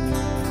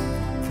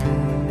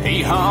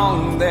 He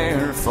hung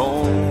there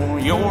for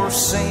your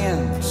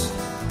sins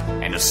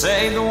and to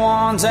save the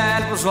ones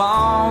that was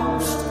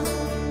lost.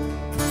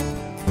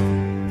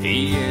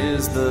 He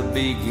is the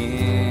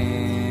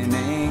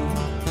beginning,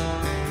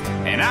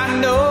 and I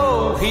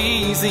know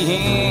He's the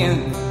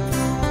end.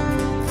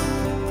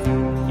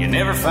 You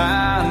never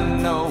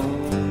find no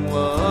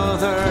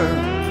other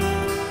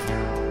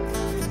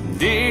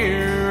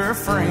dear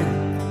friend.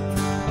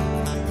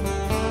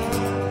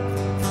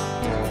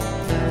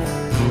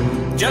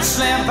 Just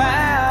step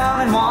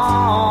out and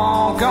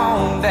walk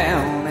on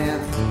down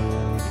and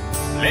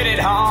let it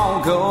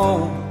all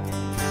go.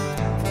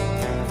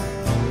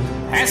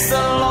 Ask the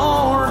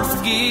Lord to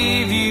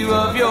forgive you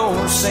of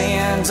your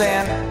sins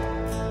and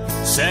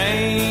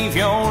save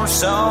your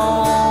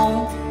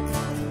soul.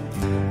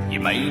 You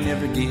may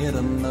never get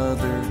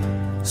another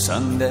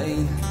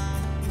Sunday.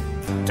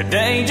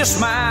 Today just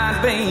might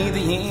be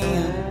the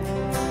end.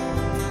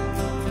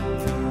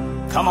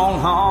 Come on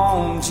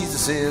home,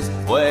 Jesus is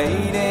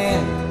waiting,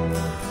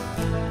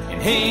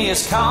 and He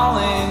is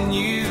calling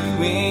you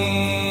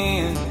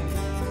in.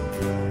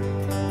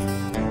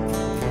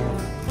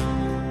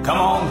 Come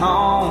on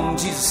home,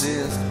 Jesus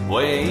is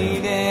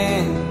waiting,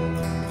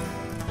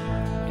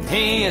 and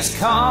He is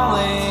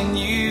calling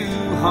you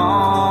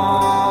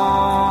home.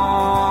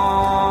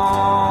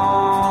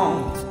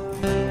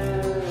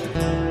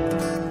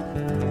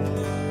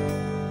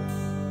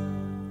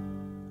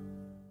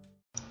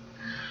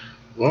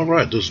 All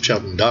right, this is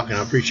Chaplain Doc, and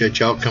I appreciate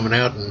y'all coming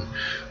out and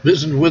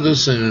visiting with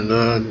us and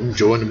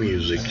enjoying the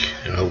music.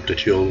 And I hope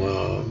that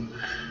you'll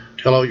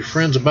tell all your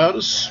friends about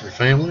us, your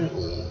family,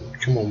 and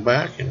come on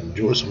back and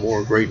enjoy some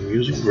more great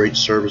music, great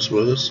service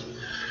with us.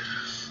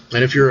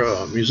 And if you're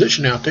a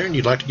musician out there and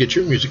you'd like to get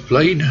your music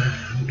played,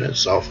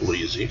 that's awful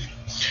easy.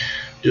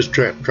 Just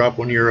drop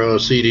one of your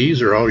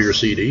CDs or all your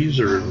CDs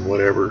or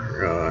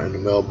whatever in the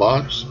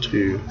mailbox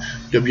to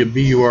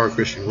WBUR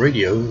Christian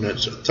Radio, and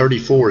that's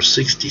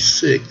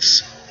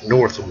 3466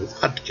 North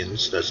of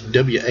Watkins. That's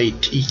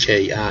Watkins,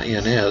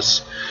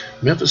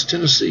 Memphis,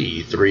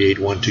 Tennessee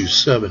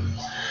 38127.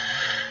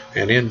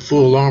 And in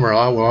full armor,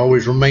 I will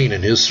always remain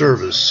in His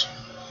service.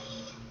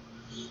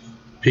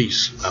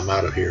 Peace. I'm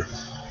out of here.